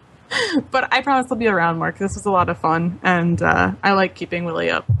 but I promise I'll be around more, because this was a lot of fun, and I like keeping Willie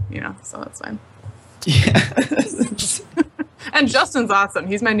up, so that's fine. Yeah. And Justin's awesome.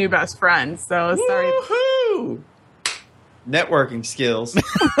 He's my new best friend. So sorry. Woohoo! Networking skills.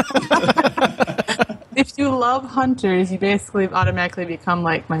 If you love hunters, you basically automatically become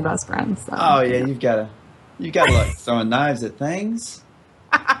like my best friend. So. Oh yeah, you gotta like throwing knives at things.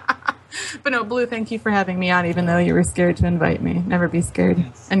 But no, Blue, thank you for having me on, even though you were scared to invite me. Never be scared.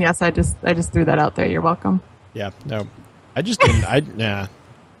 Yes. And yes, I just threw that out there. You're welcome. Yeah, no, I just didn't.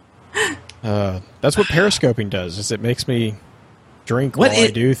 That's what periscoping does. Is it makes me drink while I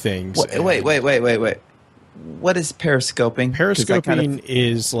do things. Wait. What is periscoping? 'Cause I Periscoping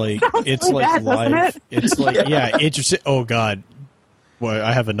is like it's really like bad, doesn't live. it? It's like it's just oh god. Well,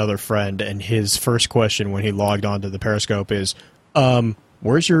 I have another friend, and his first question when he logged onto the Periscope is,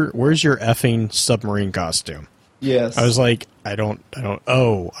 where's your effing submarine costume? Yes. I was like, I don't.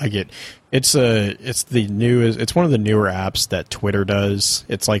 Oh, I get. It's the new. It's one of the newer apps that Twitter does.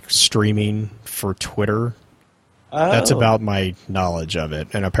 It's like streaming for Twitter. That's about my knowledge of it,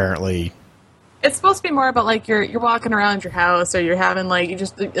 and apparently, It's supposed to be more about like you're walking around your house, or you're having like you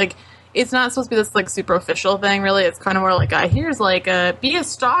just like. It's not supposed to be this like super official thing, really. It's kind of more like here's like be a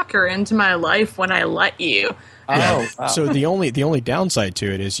stalker into my life when I let you. Oh, wow. So the only downside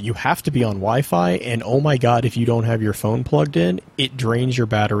to it is you have to be on Wi-Fi, and oh my god, if you don't have your phone plugged in, it drains your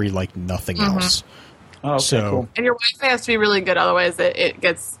battery like nothing else. Oh, okay, so- cool. And your Wi-Fi has to be really good, otherwise it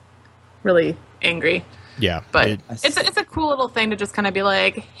gets really angry. Yeah, But it's a cool little thing to just kind of be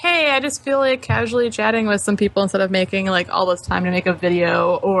like, hey, I just feel like casually chatting with some people instead of making like all this time to make a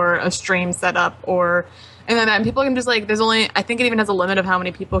video or a stream setup and then people can just like, there's only, I think it even has a limit of how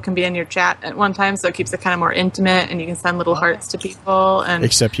many people can be in your chat at one time, so it keeps it kind of more intimate, and you can send little hearts to people. And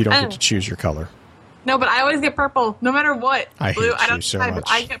except you don't I get to choose your color. No, but I always get purple, no matter what. I Blue, hate I don't you so decide, much.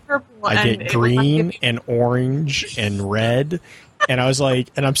 but I get purple. I and get it will not give green me- and orange and red, and I was like,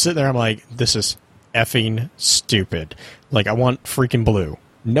 and I'm sitting there, I'm like, this is effing stupid. Like, I want freaking blue.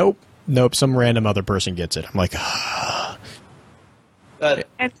 Nope, some random other person gets it. I'm like,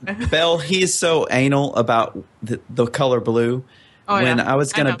 Bell, he's so anal about the color blue. Oh, when yeah. I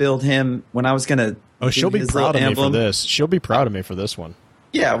was going I to know. build him, when I was going to oh, she'll be his proud of little me for emblem, this. She'll be proud of me for this one.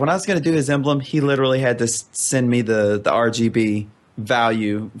 Yeah, when I was going to do his emblem, he literally had to send me the RGB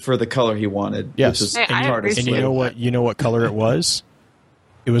value for the color he wanted. Yes. Which was Hey, I hard to appreciate And you swim. know what? You know what color it was?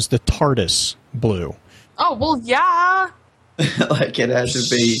 It was the TARDIS blue. Oh, well, yeah. Like it had to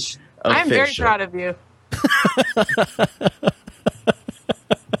be official. I'm very proud of you.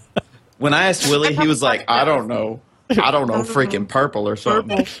 When I asked Willie, he was like, I don't know, freaking purple or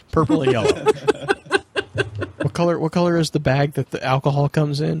something. Purple and yellow. What color is the bag that the alcohol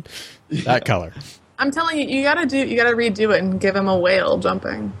comes in? That color. I'm telling you, you gotta redo it and give him a whale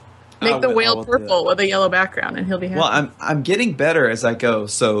jumping. Make the I whale will do purple it. with a yellow background, and he'll be happy. Well, I'm getting better as I go.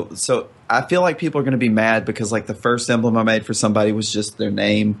 So I feel like people are going to be mad because like the first emblem I made for somebody was just their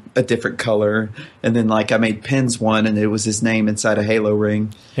name, a different color, and then like I made Pins one, and it was his name inside a Halo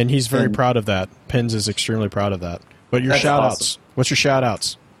ring. And he's very And- proud of that. Pins is extremely proud of that. But your That's shout outs. awesome. What's your shout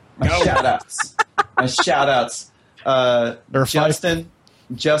outs? My shout outs. My shout outs. There are five.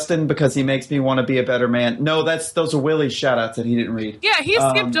 Justin, because he makes me want to be a better man. No, those are Willie's shout outs that he didn't read. yeah, he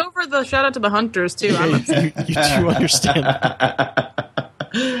skipped over the shout out to the hunters too. I'm upset. You do understand that.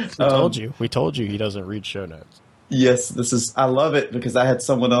 Um, We told you he doesn't read show notes. Yes, I love it because I had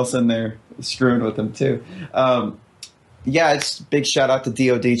someone else in there screwing with him too. Yeah, it's big shout out to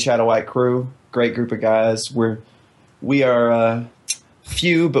DOD Shadow White crew. Great group of guys. We are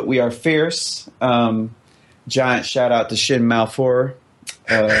few, but we are fierce. Giant shout out to Shin Malfour.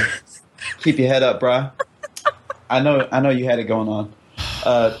 Keep your head up, bruh. I know you had it going on.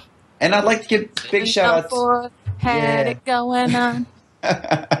 And I'd like to give big shout outs. Had Yeah. it going on.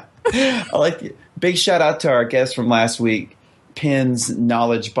 Big shout out to our guest from last week, Pins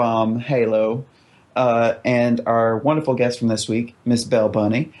Knowledge Bomb Halo, and our wonderful guest from this week, Miss Bell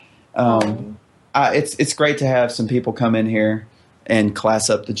Bunny. It's great to have some people come in here and class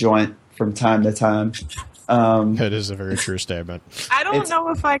up the joint from time to time. That is a very true statement. I don't know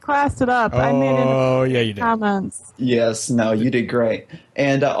if I classed it up. I made it Oh, yeah, you did. comments. Yes, no, you did great.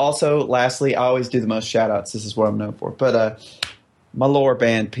 And also, lastly, I always do the most shout-outs. This is what I'm known for. But my lore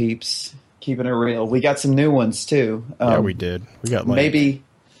band peeps, keeping it real. We got some new ones, too. Yeah, we did. We got like...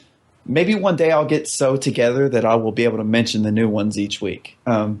 Maybe one day I'll get so together that I will be able to mention the new ones each week.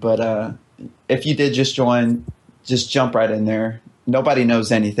 But if you did just join, just jump right in there. Nobody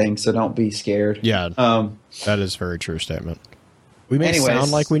knows anything, so don't be scared. Yeah, that is a very true statement. We may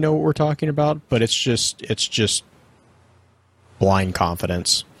sound like we know what we're talking about, but it's just blind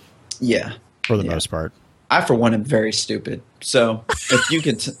confidence. Yeah, for the most part. I, for one, am very stupid. So if you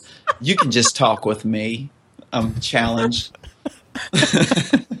could, you can just talk with me. I'm challenged.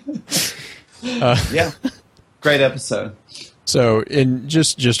 Yeah, great episode. So, in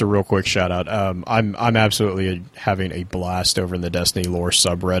just a real quick shout out, I'm absolutely having a blast over in the Destiny Lore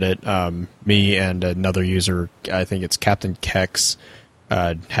subreddit. Me and another user, I think it's Captain Kex,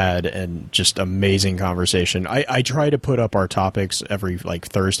 had an just amazing conversation. I try to put up our topics every like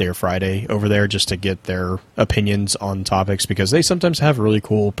Thursday or Friday over there just to get their opinions on topics, because they sometimes have really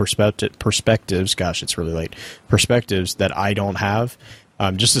cool perspectives. Gosh, it's really late. Perspectives that I don't have.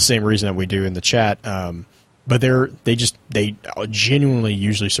 Just the same reason that we do in the chat. But they genuinely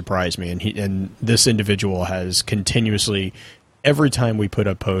usually surprise me, and this individual has continuously, every time we put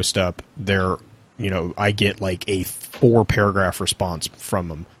a post up there, I get like a 4-paragraph response from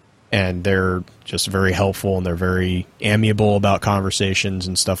them, and they're just very helpful, and they're very amiable about conversations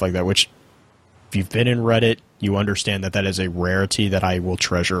and stuff like that, which if you've been in Reddit, you understand that is a rarity that I will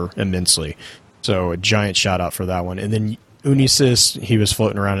treasure immensely. So a giant shout out for that one. And then Unisys, he was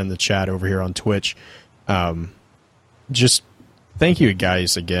floating around in the chat over here on Twitch. Just thank you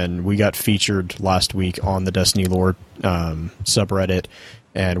guys again. We got featured last week on the Destiny Lore subreddit,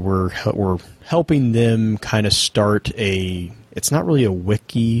 and we're helping them kind of start it's not really a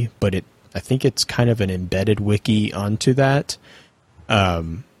wiki, but I think it's kind of an embedded wiki onto that.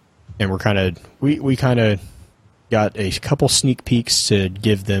 And we kind of got a couple sneak peeks to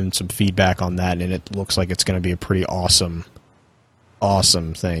give them some feedback on that, and it looks like it's going to be a pretty awesome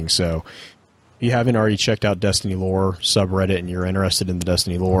thing. So if you haven't already checked out Destiny Lore subreddit and you're interested in the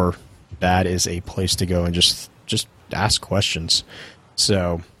Destiny Lore, that is a place to go and just ask questions.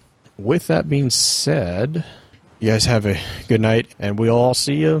 So with that being said, you guys have a good night, and we'll all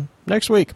see you next week.